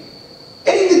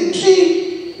 And in the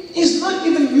dream, he's not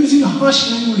even using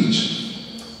harsh language.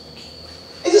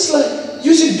 It's just like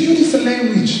using beautiful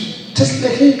language. Just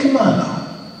like, hey, come on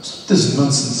now. Stop this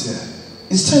nonsense here.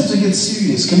 It's time to get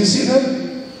serious. Can you see that?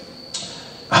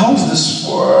 How's this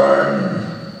word?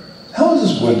 How is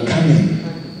this word coming?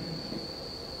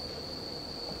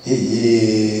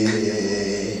 Yeah.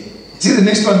 See the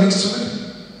next one next to it?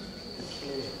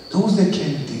 Those that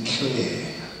can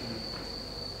declare.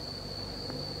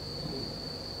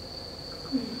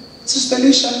 Sister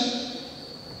Alicia,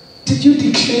 did you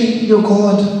declare your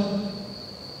God?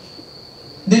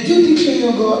 Did you declare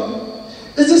your God?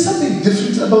 Is there something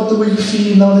different about the way you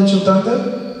feel now that you've done that?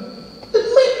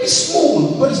 It might be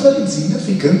small, but it's not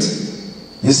insignificant.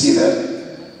 You see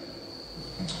that?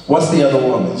 What's the other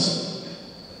one is?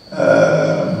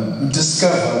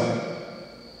 Discover.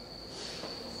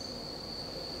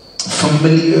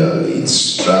 Familiar,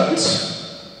 instruct.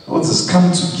 What's this?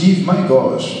 Come to give, my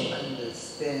gosh.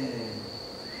 Understanding.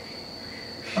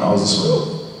 How's this one?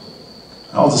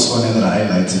 How's this one that I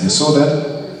highlighted? You saw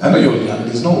that? I know you're young,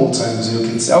 there's no old timers you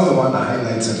can see. I was the one I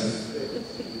highlighted.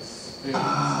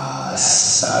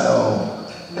 Subtle.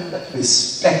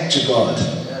 Respect your God.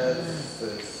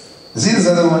 See this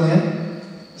other one here?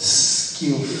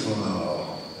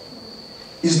 Skillful.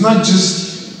 It's not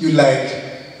just you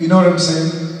like, you know what I'm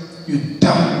saying? You're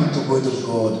down with the word of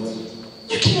God.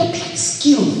 You can apply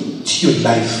skill to your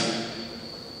life.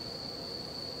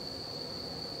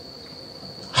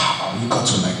 You got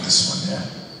to like this one, yeah?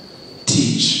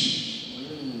 Teach.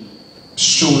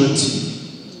 Surety.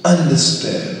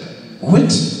 Understand.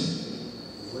 Wit.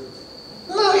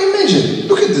 Now imagine,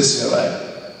 look at this here,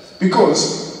 right?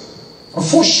 Because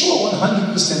for sure,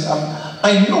 100%,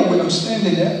 I know when I'm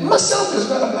standing there, myself as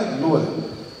well, I'm like, Lord,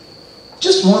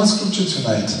 just one scripture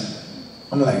tonight.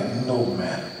 I'm like, no,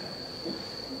 man.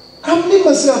 I'm in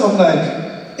myself, I'm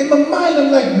like, in my mind,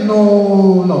 I'm like,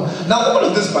 no. Now, all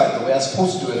of this, by the way, I was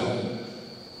supposed to do at home.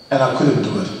 And I couldn't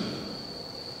do it.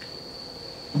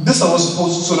 This I was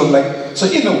supposed to sort of like, so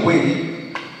in a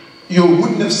way, you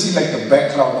wouldn't have seen like the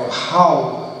background of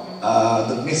how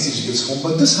the message gets formed,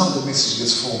 but this is how the message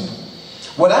gets formed.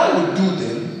 What I would do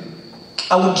then,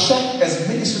 I would track as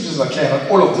many scriptures as I can on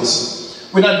all of this.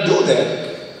 When I do that,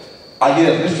 I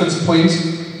get a reference point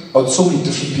on so many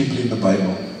different people in the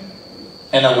Bible.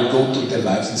 And I would go through their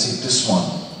lives and say, this one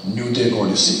knew their God.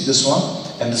 You see, this one,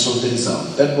 and this was the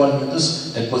result. That one knew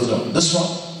this, that was the result. This one,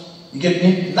 you get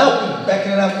me? Now we're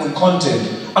backing it up with content.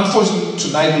 Unfortunately,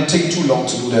 tonight will take too long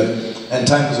to do that. And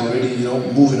time is already,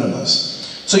 moving on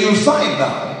us. So you'll find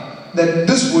now that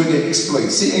this word there,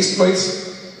 exploits. See exploits?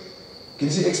 Can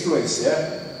you see exploits,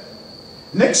 yeah?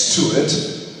 Next to it,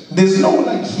 there's no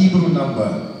like Hebrew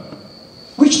number.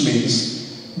 Which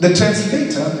means the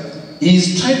translator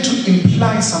is trying to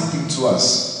imply something to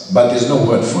us, but there's no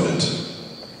word for it.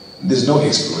 There's no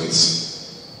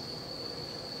exploits.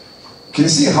 Can you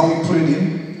see how we put it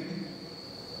in?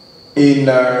 In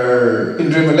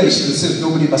Revelation, it says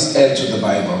nobody must add to the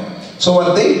Bible. So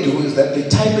what they do is that they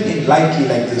type it in lightly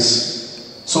like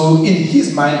this. So in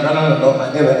his mind, no,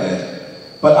 I never add.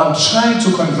 But I'm trying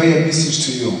to convey a message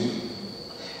to you.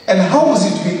 And how is he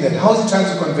doing that? How is he trying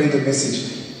to convey the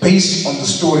message? Based on the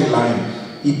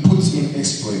storyline, he puts in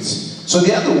exploits. So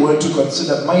the other word to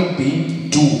consider might be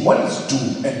do. What is do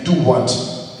and do what?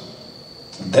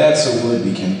 That's a word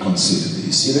we can consider. Do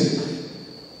you see that?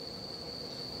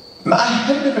 Now, I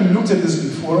haven't even looked at this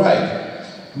before, right?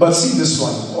 But see this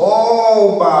one.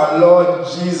 Oh, my Lord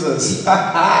Jesus.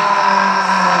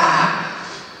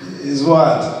 Is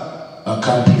what?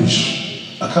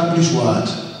 Accomplish. Accomplish what?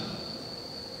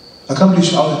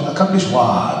 Accomplish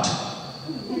what?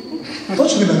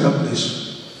 What you mean accomplish?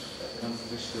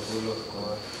 The will of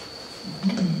God.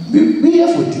 We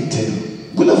have for detail.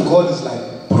 Will of God is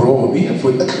like, bro, we have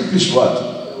for accomplish what?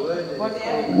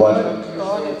 What?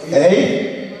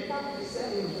 Eh?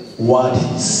 What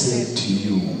he said to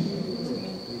you.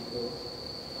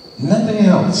 Nothing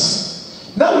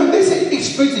else. Now when they say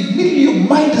exploit, immediately your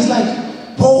mind is like,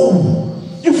 whoa,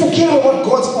 you forget about what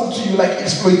God spoke to you like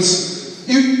exploits.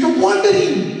 You're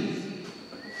wondering.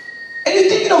 And you're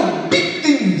thinking of big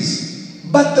things.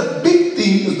 But the big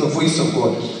thing is the voice of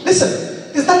God. Listen,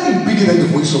 there's nothing bigger than the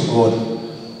voice of God.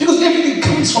 Because everything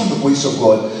comes comes from the voice of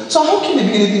God. So how can there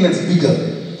be anything that's bigger?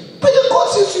 But then God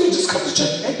says to you, just come to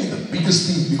church. Maybe the biggest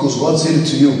thing because God said it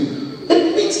to you.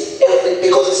 It means everything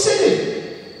because He said it.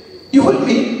 You with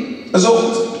me?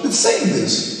 So it's saying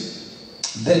this,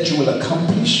 that you will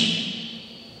accomplish,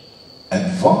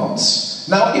 advance.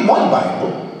 Now in one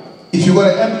Bible, if you've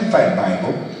got an Amplified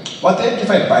Bible, what the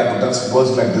Amplified Bible does,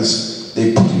 words like this,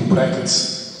 they put in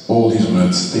brackets all these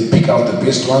words. They pick out the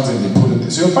best ones and they put it there.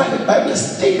 So you'll find the Bible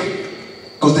is thick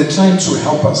because they're trying to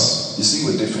help us, you see,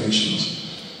 with definitions.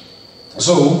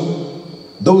 So,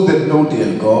 those that know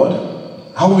their God,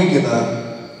 how are we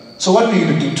gonna, so what are we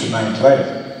gonna do tonight,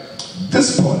 right?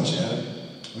 This part here,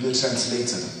 we'll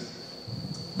translate it.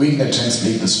 We're gonna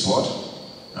translate this part.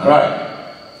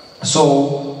 Alright.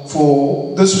 So,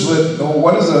 for this word,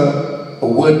 what is a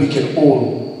word we can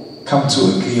all come to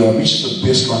agree on? Which is the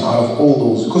best one out of all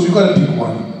those? Because we've got to pick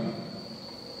one.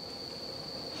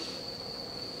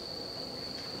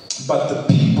 But the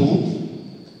people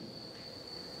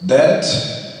that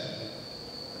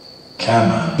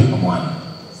come on, pick one.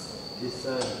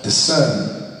 Discern.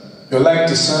 You like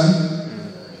discern?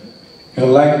 You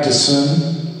like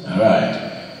discern? Alright.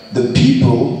 The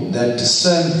people that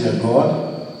discern their God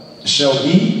shall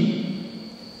be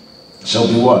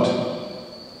what?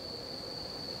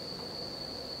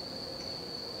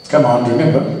 Come on,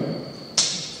 remember.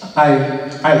 I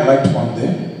liked one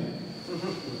there.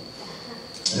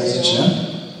 That's it,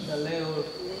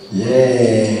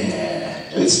 yeah.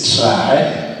 Let's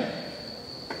try.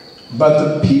 But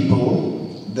the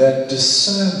people that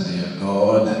discern their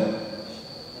God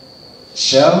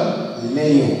shall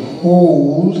lay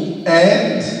hold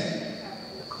and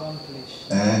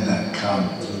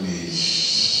accomplish.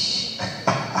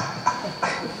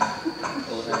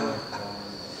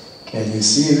 Can you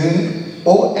see that?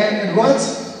 Oh, and what?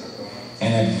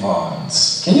 And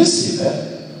advance. Can you see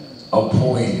that? A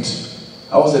point.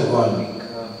 How was that one?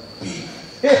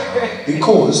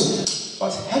 Because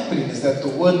what's happening is that the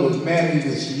word will marry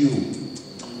with you.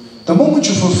 The moment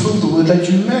you fulfill the word, like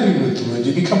you marry with the word,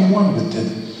 you become one with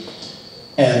it.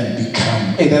 And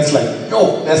become, hey, that's like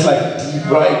deep,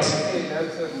 right?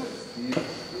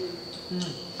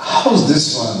 How's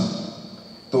this one?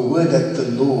 The word that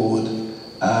the Lord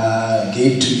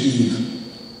gave to Eve.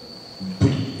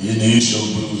 Your name shall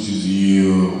bruise his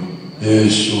heel.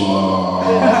 Yeshua.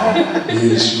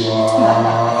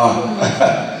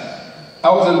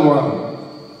 How was it one?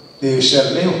 They shall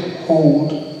lay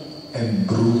hold and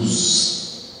bruise.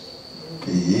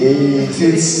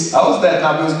 Yes, how's that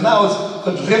now? Because now it's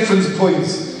got reference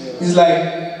points. It's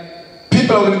like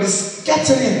people are going to be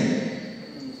scattering.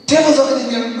 Devils are going to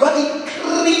be running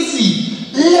crazy.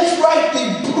 Left, right,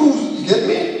 they bruise. You get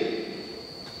me?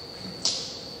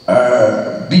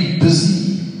 Be busy.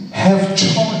 Have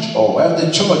charge or have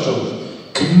the charge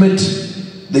of commit.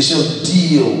 They shall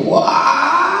deal.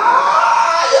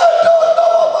 Wow, you don't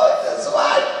know about this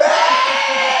one,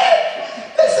 man.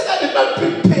 Listen, I did not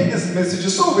prepare this message.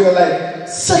 So we're like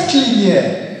circling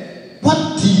here.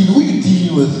 What deal? Who are you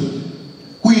dealing with?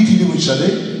 Who are you dealing with,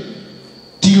 Shade?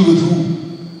 Deal with who?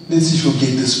 Let's see if you'll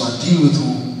get this one. Deal with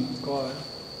who? God.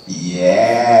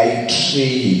 Yeah, you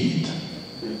trade.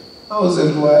 How's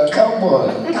it work? Come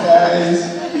on,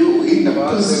 guys. You in a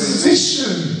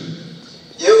position.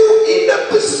 You in a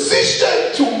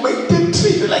position to make the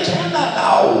trade. You're like, Hannah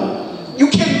now. You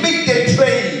can make the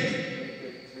trade.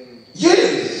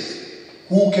 Yes.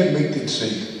 Who can make the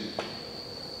trade?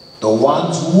 The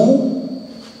ones who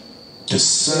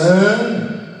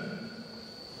discern,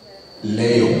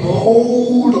 lay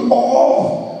hold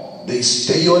of, they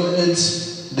stay on it,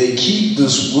 they keep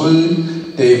this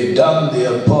word, they've done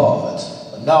their part.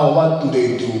 Now what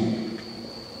do?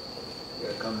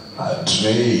 A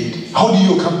trade. How do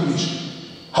you accomplish?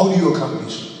 How do you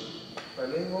accomplish? By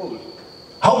laying hold.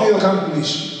 How do you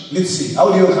accomplish? Let's see.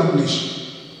 How do you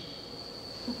accomplish?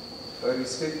 By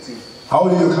respecting. How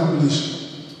do you accomplish?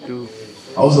 Do.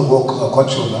 How's the work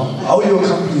control now? How do you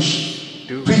accomplish?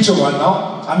 Do. Preacher one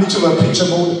now. I'm into a preacher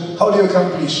mode. How do you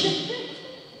accomplish?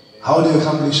 How do you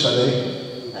accomplish,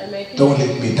 Shade? Don't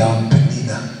let me down,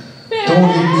 Penina. Don't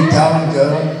let me down,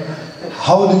 girl.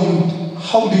 How do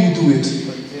you do it?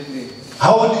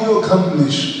 How do you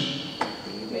accomplish?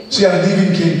 See, I'm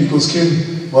leaving Ken because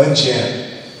Ken went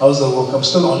here. How's the work? I'm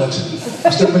still on it.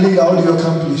 Mr. Malika, how do you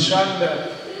accomplish?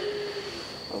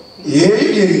 Yeah,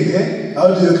 you get it, eh?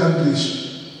 How do you accomplish?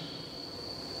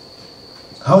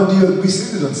 How do you, we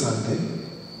said it on Sunday.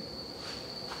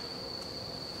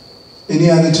 Any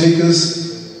other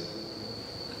takers?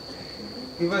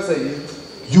 Give us a hint.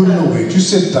 You know it. You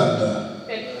said thunder.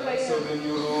 So when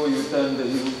you row, you thunder.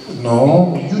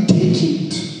 No, you take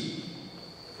it.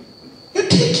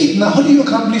 take it now. How do you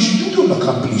accomplish? You don't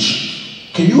accomplish.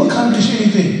 Can you accomplish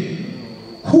anything?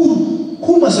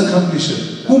 Who must accomplish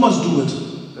it? Who must do it?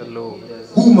 The Lord.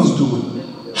 Who must do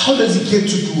it? How does he get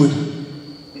to do it?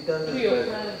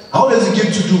 How does he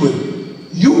get to do it?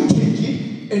 You take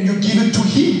it and you give it to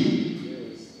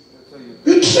him.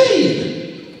 You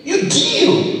trade. You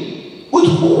deal. With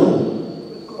who?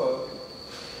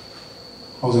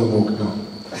 How's that work now?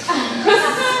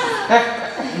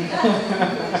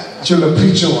 You're a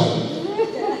preacher one.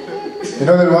 You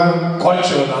know that one?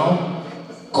 Culture now.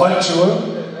 Culture.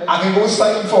 I can go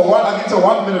silent for one. I can take a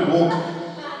 1 minute walk.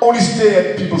 Only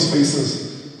stare at people's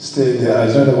faces. Stare in their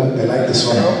eyes. You know the one? They like this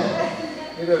one.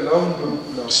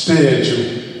 Stare at you.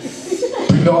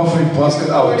 Bring the offering basket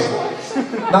out.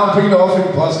 Now bring the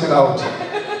offering basket out.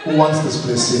 Who wants this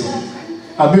blessing?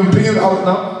 I've been bringing it out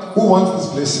now. Who wants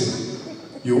this blessing?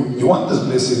 You want this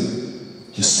blessing?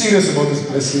 You're serious about this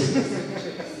blessing?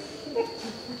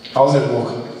 How's that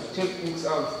work?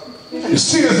 You're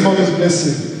serious about this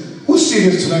blessing? Who's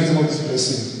serious tonight about this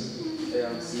blessing?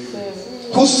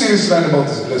 Who's serious tonight about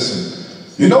this blessing?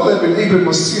 You know that when Abraham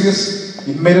was serious,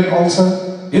 he made an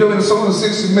altar. You know when someone was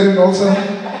serious, he made an altar.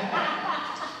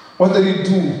 What did he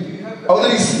do? How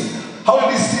did he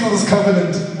seal this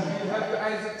covenant?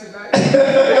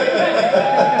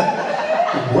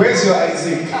 Where's your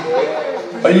Isaac?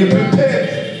 Are you prepared?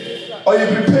 Are you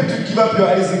prepared to give up your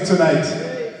Isaac tonight?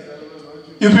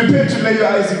 You prepared to lay your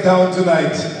Isaac down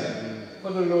tonight?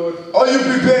 For the Lord. Are you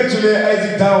prepared to lay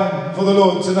Isaac down for the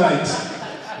Lord tonight?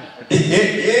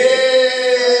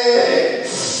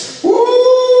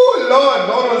 Woo,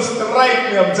 Lord will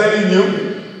strike me, I'm telling you.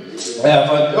 Yeah,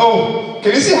 but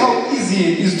can you see how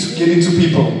easy it is to get into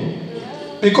people?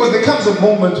 Because there comes a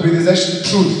moment where there's actually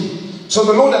truth. So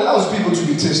the Lord allows people to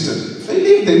be tested. They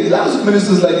leave them. He allows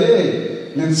ministers like,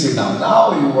 hey, let's see now.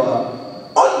 Now you are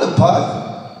on the path.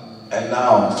 And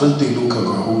now, filthy lucre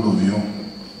got hold of you.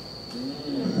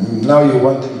 Now you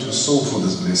want them to sow for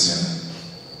this blessing.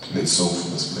 Let's sow for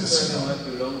this blessing. What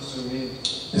belongs to me.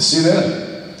 You see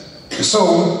that?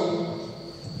 So,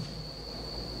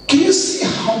 can you see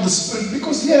how the Spirit,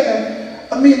 because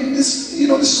this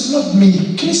is not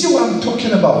me. Can you see what I'm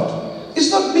talking about? It's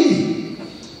not me.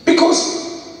 Because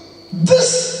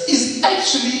this is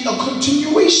actually a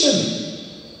continuation.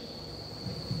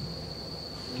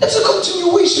 It's a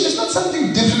continuation. It's not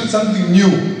something different, something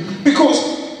new. Because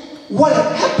what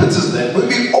happens is that when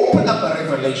we open up a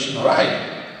revelation, right,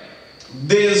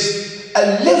 there's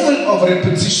a level of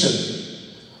repetition.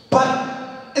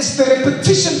 But it's the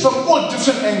repetition from all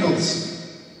different angles.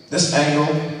 This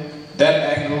angle,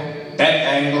 that angle, that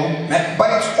angle.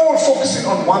 But it's all focusing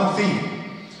on one thing.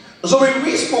 So when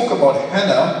we spoke about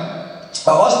Hannah,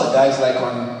 I asked the guys like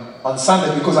on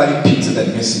Sunday because I repeated that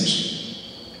message.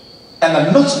 And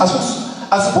I'm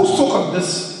supposed to talk on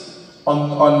this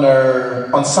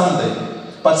on Sunday,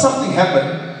 but something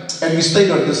happened and we stayed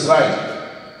on this ride.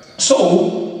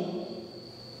 So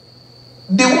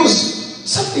there was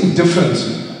something different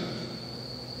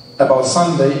about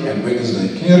Sunday and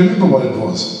Wednesday. Can you remember what it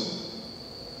was?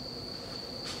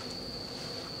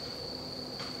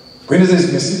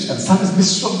 Wednesday's message and Sunday's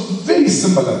message were very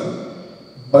similar,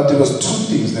 but there was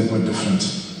two things that were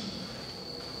different.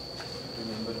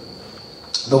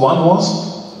 The one was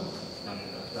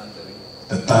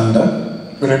the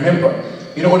thunder. Remember,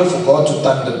 in order for God to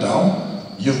thunder down,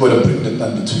 you've got to bring the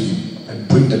thunder to Him and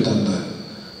bring the thunder.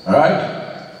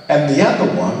 Alright? And the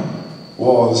other one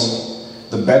was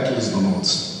the battle is the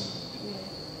Lord's.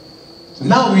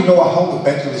 Now we know how the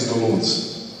battle is the Lord's.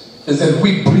 Is that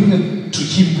we bring it to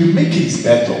Him, we make it His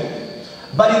battle.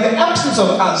 But in the absence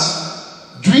of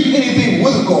us doing anything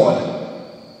with God,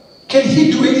 can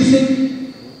He do anything?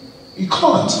 You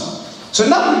can't. So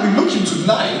now when we look into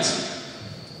tonight,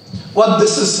 what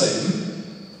this is saying,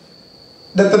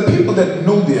 that the people that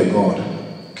know their God,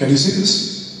 can you see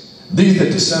this? These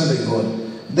that discern their God,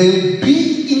 they'll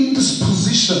be in this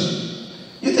position.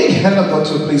 You think Hannah got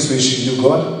to a place where she knew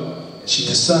God? She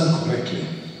discerned correctly.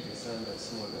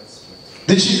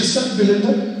 Did she discern,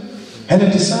 Belinda?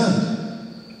 Hannah discerned.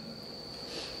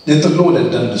 That the Lord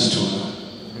had done this to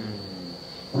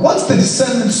her. Once the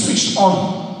discernment switched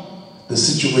on, the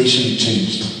situation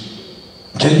changed.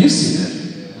 Can you see that?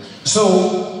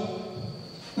 So,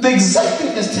 the exact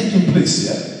thing that's taking place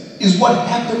here is what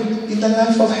happened in the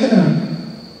life of Hannah.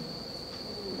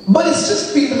 But it's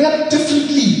just been read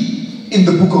differently in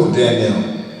the book of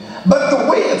Daniel. But the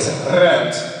way it's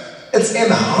read, it's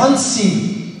enhancing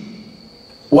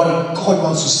what God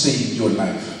wants to say in your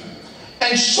life.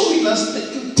 And showing us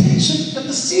the intention and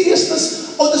the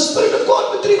seriousness of the Spirit of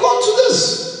God with regard to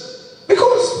this.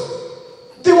 Because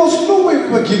there was no way we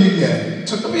we were getting here,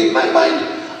 in my mind,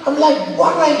 I'm like,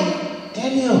 why,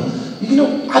 Daniel? You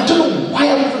know, I don't know why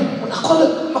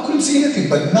I couldn't see anything,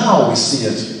 but now we see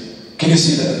it. Can you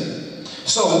see that?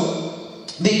 So,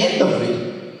 the end of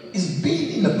it is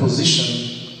being in a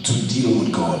position to deal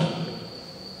with God,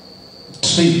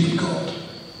 trade with God,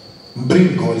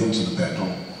 bring God into the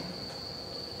battle,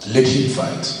 let him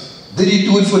fight. Did he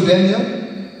do it for Daniel?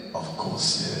 Of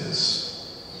course, yes.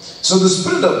 So the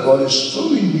Spirit of God is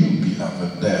showing you,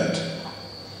 beloved, that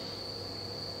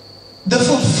the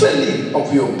fulfilling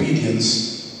of your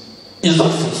obedience is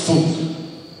not fulfilled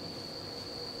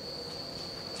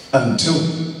until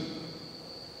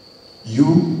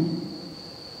you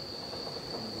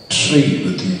trade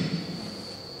with him.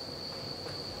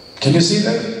 Can you see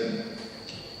that?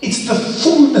 It's the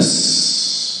fullness.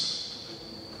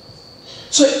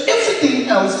 So everything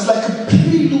else is like a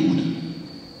prelude.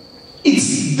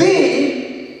 It's there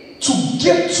to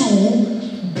get to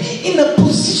be in a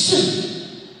position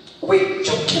where you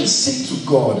can say to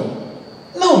God,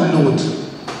 now Lord,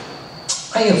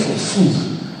 I have fulfilled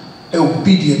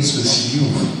obedience with you.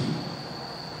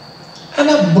 And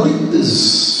I bring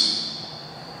this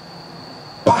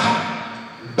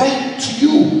back to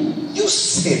you. You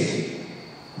said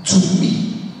to me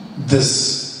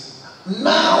this.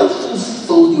 Now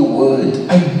fulfill your word.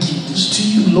 I give this to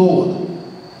you, Lord.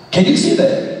 Can you see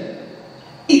that?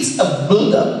 It's a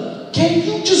build-up. Can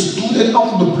you just do that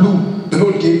out of the blue? The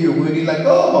Lord gave you a word. You're like,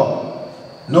 oh,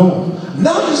 no.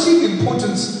 Now you see the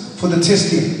importance for the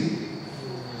testing.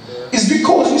 It's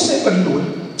because you said, but Lord,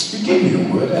 you gave me your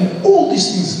word and all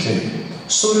these things came.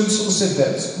 So and so said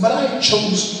that. But I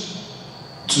chose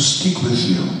to stick with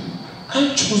you.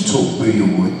 I chose to obey your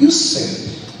word. You said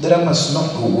that I must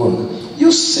not go work.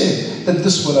 You said that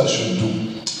this is what I should do.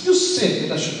 You said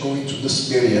that I should go into this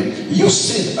area. You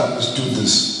said I must do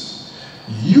this.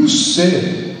 You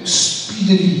said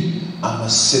speedily I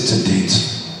must set a date.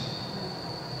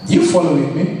 You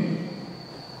following me?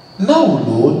 Now,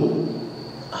 Lord,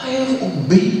 I have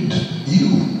obeyed you.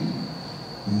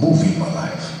 Move in my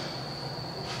life.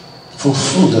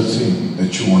 Fulfill the thing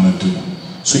that you want to do.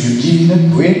 So you're giving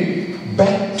it way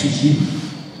back to him.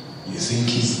 You think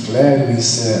he's glad we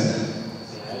said?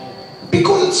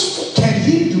 Because can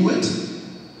he do it?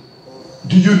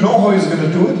 Do you know how he's going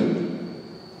to do it?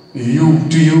 You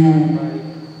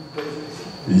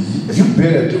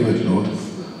better do it, Lord.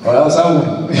 Or else I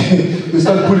won't. We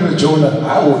start putting a Jonah.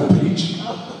 I won't preach.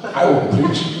 I won't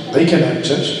preach. They can have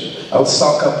church. I'll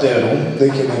suck up there at home. They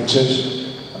can have church.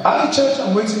 Church,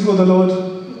 I'm waiting for the Lord.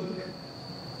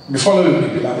 You following me,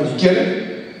 beloved? You get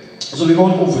it? So we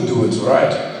won't overdo it,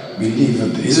 right? We leave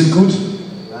it. Is it good?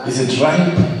 Is it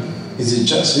right? Is it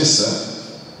just? Yes, sir.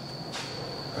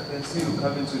 I can see you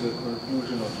coming to the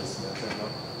conclusion of this matter now.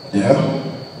 Yeah.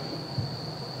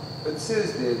 So, it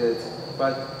says there that,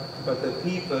 but the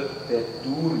people that do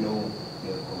know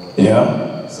their God.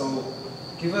 Yeah. So,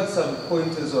 give us some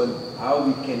pointers on how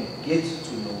we can get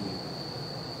to know Him.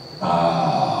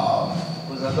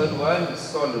 Because I got one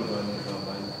solid one in my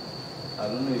mind. I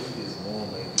don't know if there's more,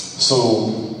 maybe.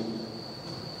 So,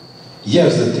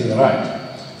 here's the thing, right?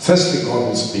 Firstly, God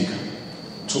will speak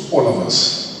to all of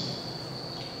us.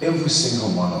 Every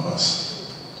single one of us.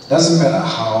 Doesn't matter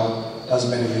how, doesn't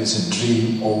matter if it's a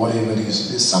dream or whatever it is,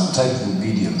 there's some type of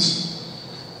obedience.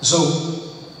 So,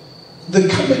 the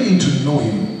coming in to know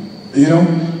Him,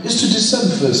 is to discern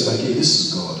first, like, hey, this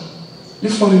is God. You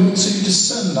follow Him, so you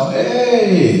discern now,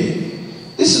 hey,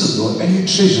 this is God, and you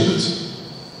treasure it.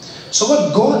 So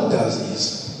what God does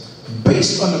is,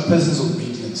 based on the person's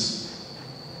obedience,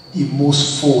 He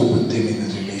moves forward with them in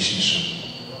the relationship.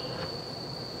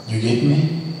 You get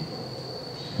me?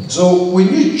 So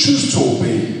when you choose to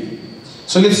obey,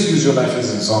 so let's use your life as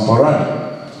an example,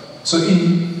 right? So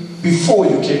before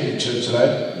you came to church,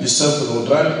 right? You served the Lord,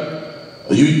 right?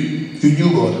 You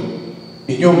knew God.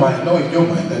 In your mind,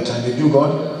 that time you knew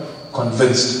God,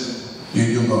 convinced you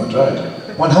knew God, right?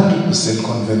 100%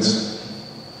 convinced.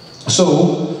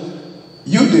 So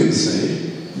you did say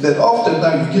that after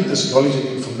that you get this knowledge and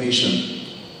information,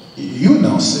 you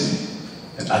now say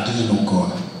that I didn't know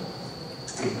God.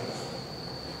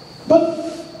 But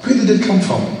where did it come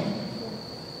from?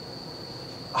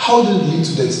 How did it lead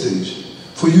to that stage?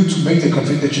 For you to make the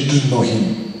confession that you didn't know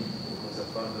Him. Because I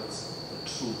found out the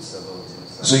truths about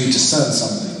Him. So you discern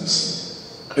some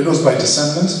things. It was by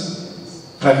discernment,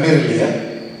 primarily,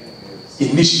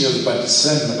 initially by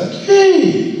discernment. Like,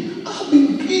 hey, I've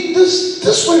been doing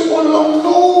this way all along.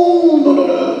 No.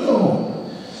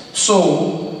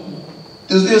 So,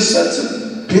 is there a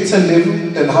certain better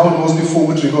level than how it was before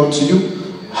with regard to you?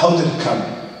 How did it come?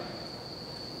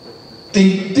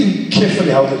 Think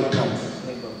carefully how did it come.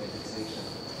 Meditation.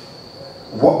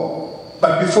 What?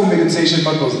 But before meditation,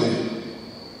 what was there?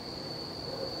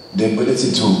 The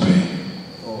ability to obey.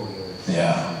 Oh, yes.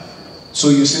 Yeah. So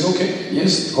you said, okay,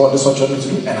 yes, God, that's what you want me to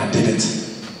do, and I did it.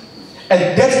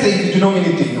 At that stage, did you know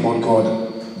anything about God?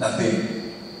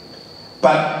 Nothing.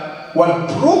 But what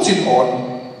brought it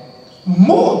on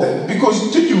more than,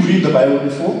 because did you read the Bible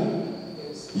before?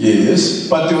 Yes. Yes,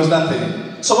 but there was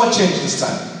nothing. So what changed this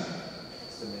time?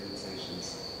 It's the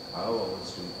meditations. How I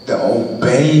was doing. The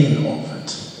obeying of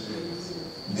it.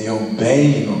 The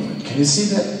obeying of it. Can you see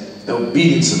that? The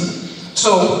obedience of it.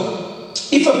 So,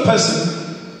 if a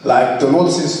person, like the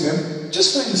Lord says to him,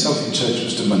 just find yourself in church,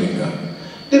 Mr. Malinga.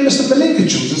 Then Mr. Malinga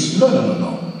chooses, no.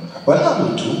 What I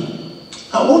will do,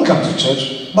 I won't come to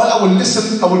church, but I will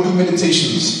listen, I will do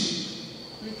meditations.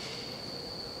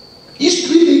 He's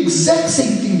doing the exact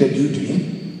same thing that you're doing.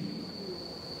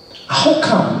 How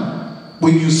come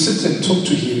when you sit and talk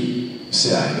to him, you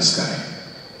say, this guy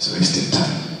is wasting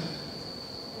time.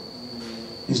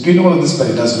 He's doing all of this, but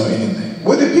he doesn't know anything.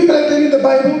 Were the people like that in the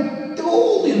Bible? They were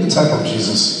all in the time of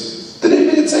Jesus. Did they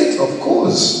meditate? Of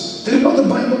course. Did they know the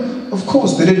Bible? Of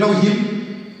course. Did they know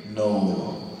him?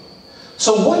 No.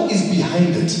 So what is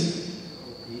behind it?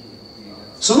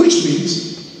 So which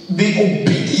means the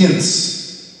obedience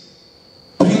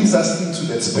brings us into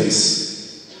that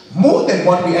space. More than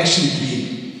what we actually do.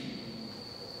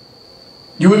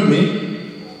 You and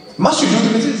me? Must you do the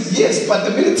meditations? Yes, but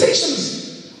the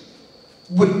meditations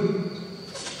would,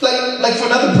 like for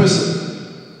another person,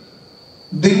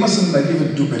 they mustn't like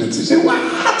even do meditation. Say, what?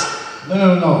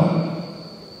 No.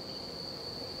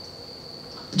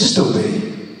 Just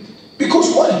obey.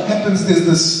 Because what happens, there's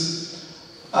this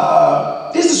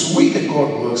way that God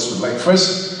works with. Like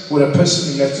first, with a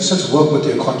person, you have to just work with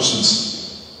their conscience.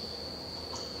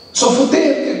 So for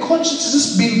them, their conscience is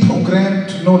just being programmed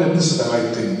to know that this is the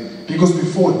right thing. Because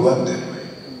before it worked that way.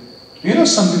 You know,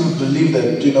 some people believe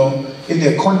that, in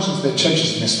their conscience, their church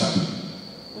is messed up.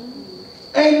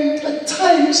 And at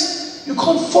times, you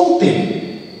can't fault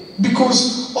them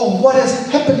because of what has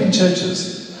happened in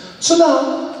churches. So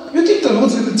now, you think the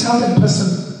Lord's going to tell that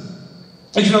person,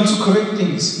 to correct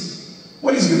things.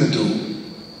 What is he going to do?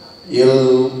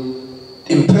 He'll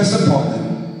impress upon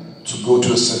them to go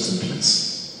to a certain place.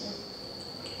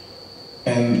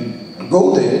 And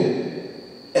go there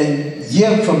and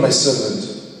hear from my servant.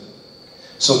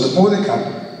 So the more they come,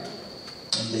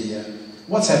 and they hear,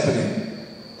 what's happening?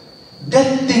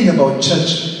 That thing about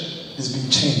church has been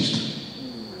changed.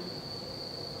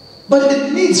 But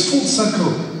it needs full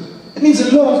circle. It needs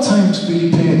a lot of time to be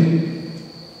repaired.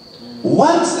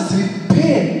 Once it's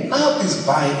repaired, now it's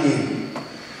buy-in.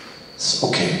 It's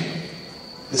okay.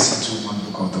 Listen to one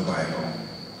book of the Bible.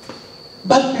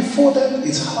 But before that,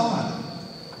 it's hard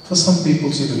for some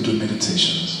people to even do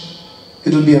meditations.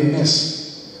 It'll be a mess.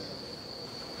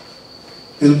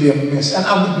 It'll be a mess. And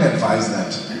I wouldn't advise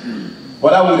that.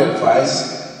 What I would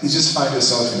advise is just find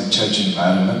yourself in a church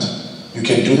environment. You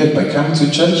can do that by coming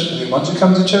to church. If you want to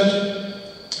come to church,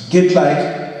 get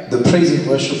like the praise and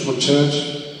worship for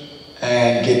church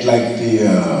and get like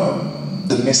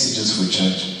the messages for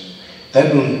church.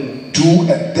 That will do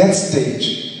at that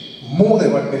stage more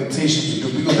than what meditations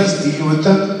will do, because that's dealing with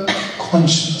the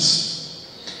conscience.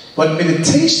 What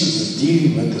meditations is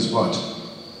dealing with is what?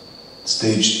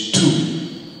 Stage 2.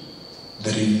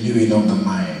 The renewing of the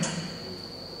mind.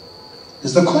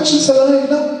 Is the conscience alive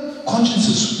now? Conscience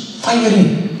is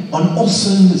firing on all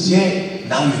cylinders. Yeah,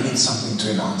 now you need something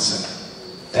to enhance it.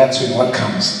 That's when what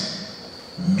comes?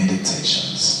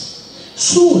 Meditations.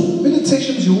 Soon,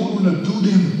 meditations, you won't want to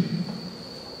do them.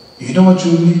 You know what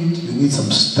you need? You need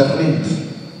some strength.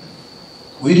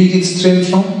 Where do you get strength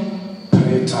from?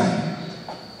 Prayer time.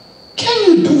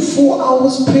 Can you do 4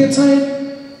 hours prayer time?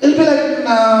 It'll be like,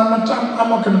 nah, I'm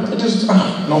not going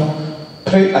to, no.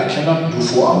 Pray, I cannot do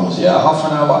 4 hours. Yeah, half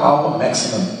an hour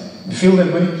maximum. You feel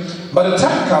that way? But the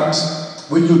time comes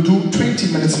when you do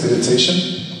 20 minutes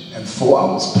meditation and 4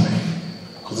 hours prayer.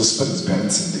 Because the Spirit is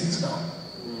balancing things now.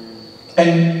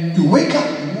 And you wake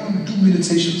up, you want to do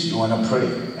meditations, you want to pray,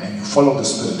 and you follow the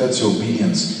Spirit. That's your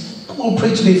obedience. We'll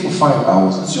pray today for 5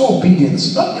 hours. It's your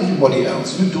obedience, not everybody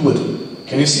else. You do it.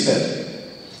 Can you see that?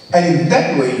 And in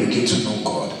that way, you get to know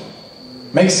God.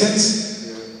 Make sense?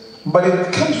 But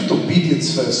it comes with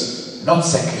obedience first, not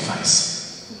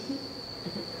sacrifice.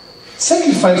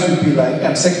 Sacrifice would be like,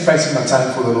 I'm sacrificing my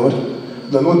time for the Lord.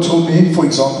 The Lord told me, for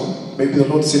example, maybe the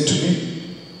Lord said to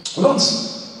me, Lord,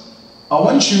 I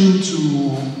want you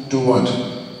to do what?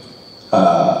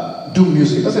 Do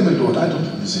music. I said, but Lord, I don't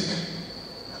do music.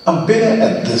 I'm better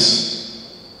at this.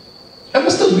 I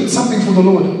must still read something for the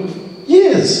Lord.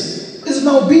 Yes. Is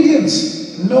my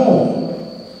obedience? No.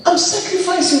 I'm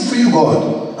sacrificing for you,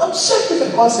 God. I'm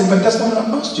sacrificing. God said, but that's not what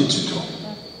I asked you to do.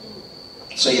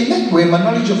 So in that way, my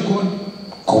knowledge of God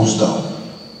goes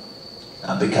down.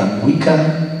 I become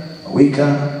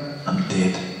weaker, I'm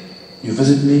dead. You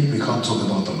visit me, we can't talk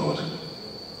about the Lord.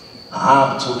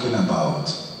 I'm talking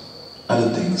about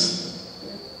other things.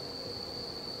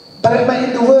 But am I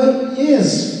in the Word?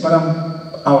 Yes, but I'm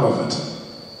out of it.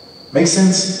 Make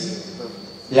sense?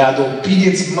 Yeah, the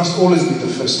obedience must always be the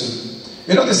first thing.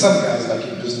 You know, there's some guys like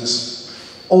in business,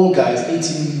 old guys,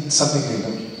 18 something like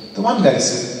that. The one guy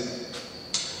said,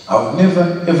 I've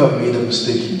never ever made a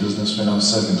mistake in business when I was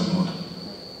serving the Lord.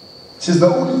 He says, the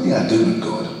only thing I did with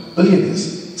God,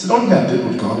 billionaires, he said, the only thing I did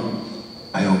with God,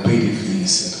 I obeyed everything He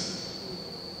said.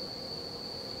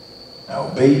 I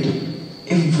obeyed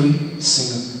every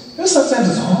single. You know, sometimes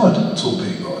it's hard to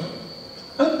obey God.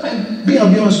 I'll be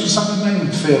honest with you, sometimes I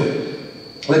even fail.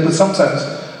 Like, but sometimes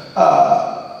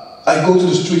I go to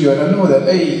the studio and I know that,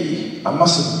 hey, I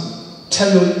mustn't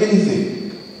tell you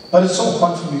anything. But it's so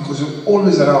hard for me because you're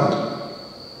always around.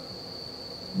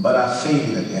 But I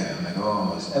fail at the end. I'm like,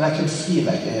 oh, and I can feel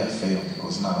like, yeah, I failed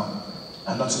because now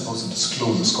I'm not supposed to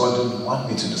disclose this. God didn't want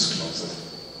me to disclose it.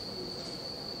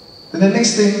 Then the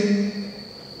next thing,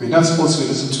 we're not supposed to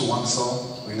listen to one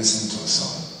song, we listen to a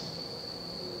song.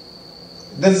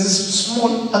 There's this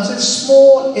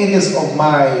small areas of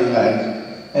my life.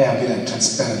 Hey, I'm being a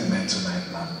transparent man tonight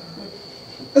now.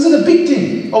 This is a big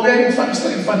thing. Oh, we're having fun, we're still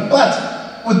having fun.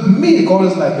 But with me, God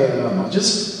is like, hey, no,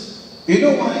 just, you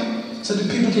know why? So that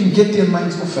people can get their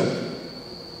minds off it.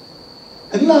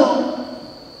 And now,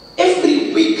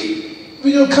 every week,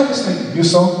 we don't come and like, new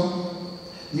song,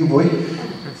 new boy.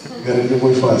 You got a new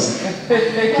boy for us.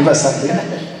 Give us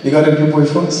something. You got a new boy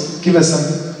for us. Give us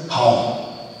something. How?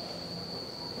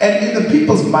 And in the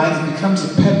people's minds, it becomes a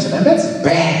pattern, and that's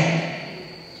bad.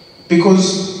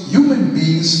 Because human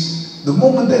beings, the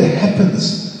moment that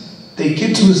happens, they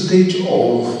get to a stage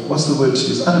of, what's the word to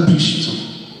use, unappreciative.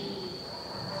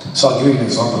 So I'll give you an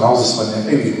example. I was just funny.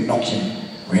 Hey, we knock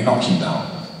him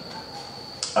down.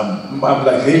 I'm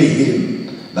like really hitting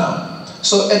down.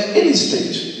 So at any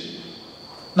stage,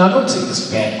 now don't take this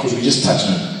bad because we just touched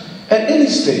it. At any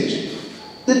stage,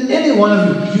 did any one of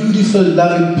you beautiful,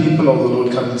 loving people of the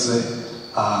Lord come and say,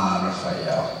 ah,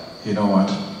 Raphael, you know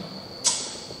what?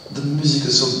 The music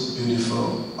is so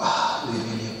beautiful. Ah, we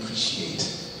really appreciate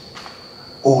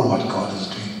all what God is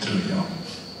doing through you.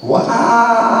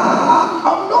 Wow!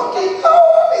 I'm knocking.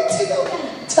 Oh,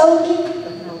 tell me.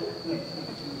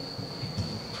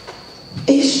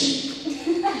 Ish.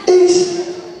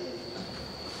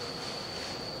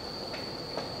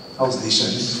 How's the Isha?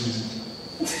 This is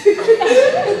music.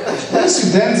 Yes,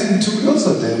 you dancing too. You're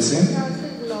also dancing.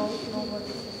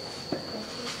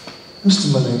 Mr.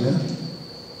 Malenga.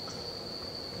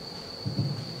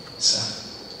 Sir,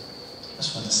 I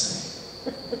just want to say,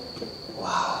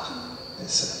 wow.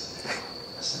 Listen.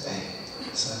 I said, hey,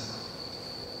 listen.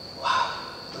 Wow,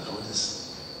 the Lord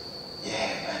is, yeah,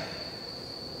 man.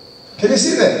 Can you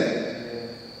see that?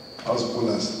 Yeah. I was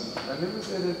pullers. I never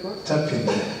said it before. Tap in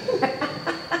there.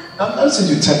 I'm not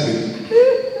saying you tap in.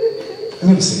 I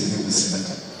never say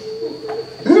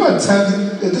that. You know at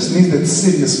times, it just needs that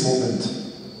serious moment.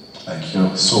 Like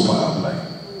you're sober up, like.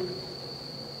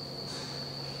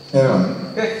 Anyway.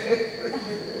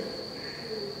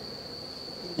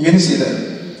 You can see that.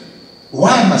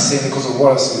 Why am I saying it? Because of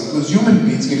what I say? Because human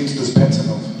beings get into this pattern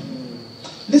of,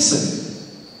 listen,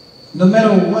 no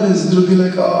matter what it is, it'll be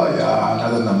like, oh yeah,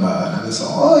 another number, another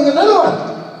song. Oh, another one.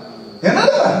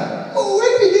 Another one. Oh,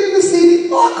 when we get in the city,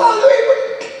 oh, I can't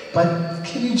wait. But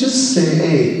can you just say,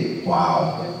 hey,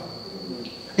 wow.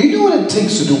 You know what it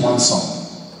takes to do one song?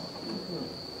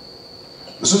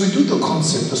 So we do the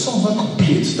concept, the song's not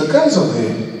complete. The guys are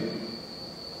there.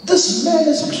 This man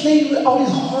is playing out his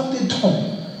heart and tongue.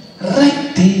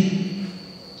 Right there,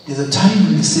 there's a time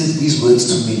when he says these words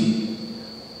to me.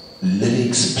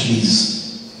 Lyrics,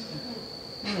 please.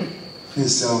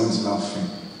 His cell is laughing.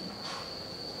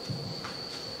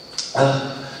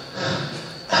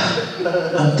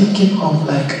 I'm thinking of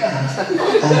like,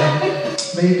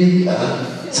 maybe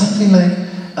something like,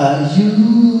 you,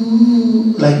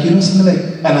 like, you know, something like,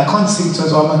 and I can't sing to it,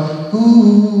 so I'm like,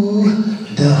 ooh.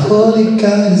 The Holy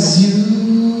God is you,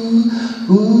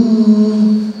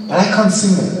 ooh. But I can't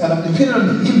sing it, and I'm depending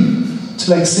on him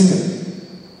to like sing it.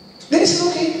 Then he said,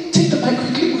 okay, take the mic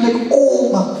quickly. I'm like,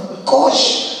 oh my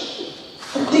gosh.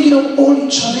 I'm thinking of all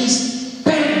Charlie's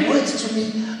bad words to me.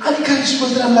 And he can't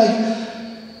suppose that I'm like,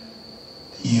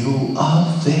 you are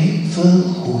faithful,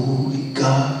 holy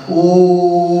God.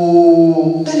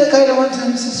 Oh. Then the guy that one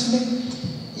time says to me,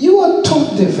 You are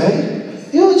tone deaf, eh?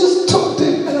 You are just tone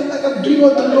deaf. And I'm like, I'm doing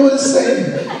what the Lord is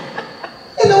saying.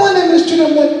 And one day in the studio,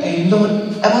 I'm like, hey Lord,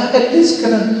 am I at least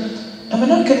am I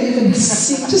not gonna even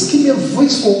sing? Just give me a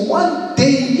voice for one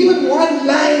day, even one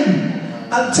line.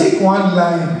 I'll take one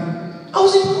line. I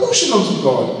was emotional to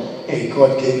God. Hey,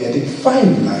 God gave me, I think,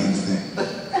 5 lines there.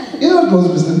 You know what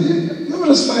goes, Mr. You know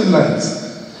those 5 lines.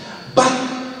 But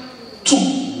to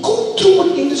go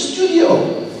through it in the studio,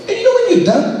 and you know when you're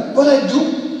done, what I do?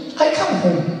 I come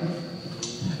home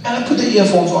and I put the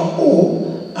earphones on,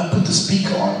 or I put the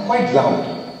speaker on quite loud.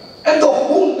 And the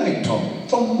whole night, Tom,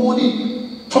 from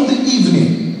the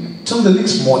evening till the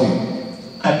next morning,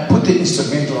 I put the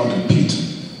instrumental on repeat.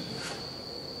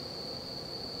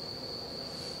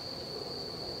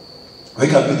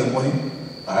 Wake up in the morning,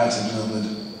 I write a little bit.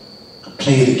 I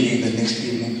play it again the next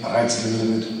evening, I write a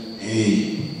little bit.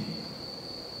 Hey,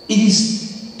 it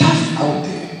is tough out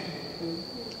there.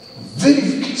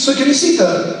 Very. So can you see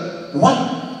what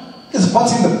is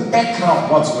what's in the background,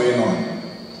 what's going on?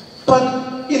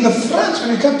 But in the front, when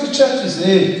you come to church, you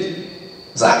say,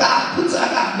 Zaga, put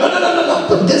Zaga, no,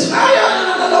 put this, no,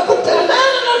 put that,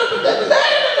 no, put that,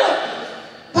 no.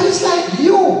 But it's like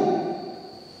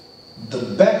the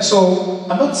back. So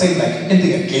I'm not saying like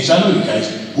anything against. I know you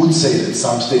guys would say that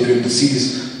some stage when the seed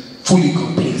is fully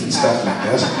complete and stuff like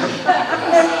that.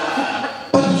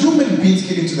 But human beings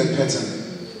get into that pattern.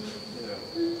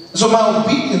 So my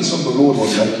obedience on the Lord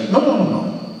was like, no.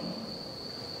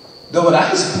 Then what I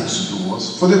was supposed to do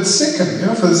was, for the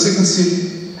second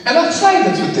CD, and I tried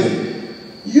it with them.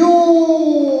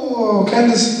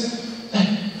 Candace,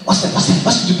 what's that?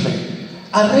 What did you play?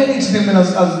 I ran into them when I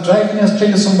was driving, I was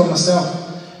playing the song by myself.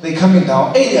 They coming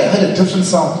down, hey, I heard a different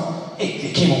sound. Hey,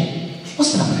 they came on.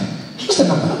 What's the number?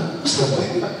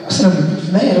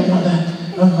 Man, I don't know that.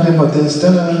 I don't know about this.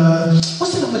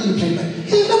 What's the number you play, man?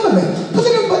 Hey, the number, man. What's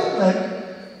the number? Like,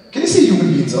 can you see human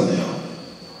beings out there?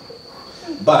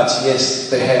 But yes,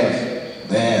 they have,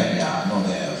 yeah, I know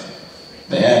they have.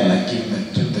 They have like giving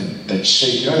that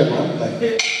shake, you know what I mean? Like,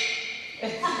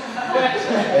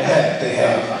 they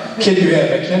have. Can you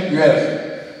have?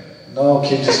 No,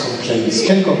 Ken just complains.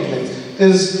 Ken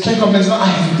complains, no, I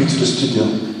haven't been to the studio.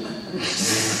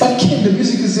 But Ken, the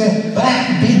music is there, but I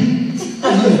haven't been.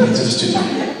 I've never been to the studio. I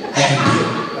haven't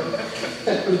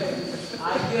been. I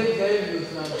did David,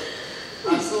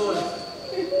 I saw it.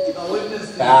 I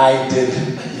witnessed it. I did.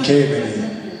 He came and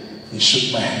he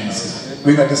shook my hand and said,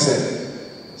 we're going to say,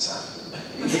 son.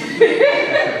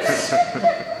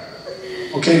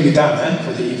 Okay, we're done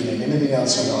for the evening. Anything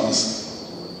else you want to ask?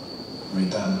 We're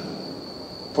done.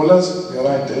 Pullers, you're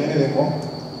right there. Anything more?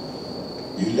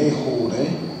 You lay hold,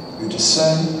 You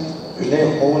discern. You lay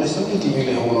hold. It's the only thing you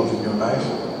lay hold of in your life.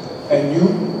 And you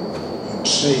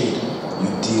trade. You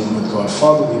deal with God.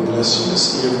 Father, we bless you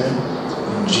this evening.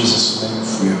 In Jesus' name,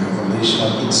 for your revelation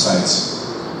and insights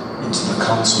into the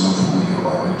counsel of who you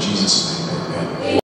are. In Jesus' name, amen.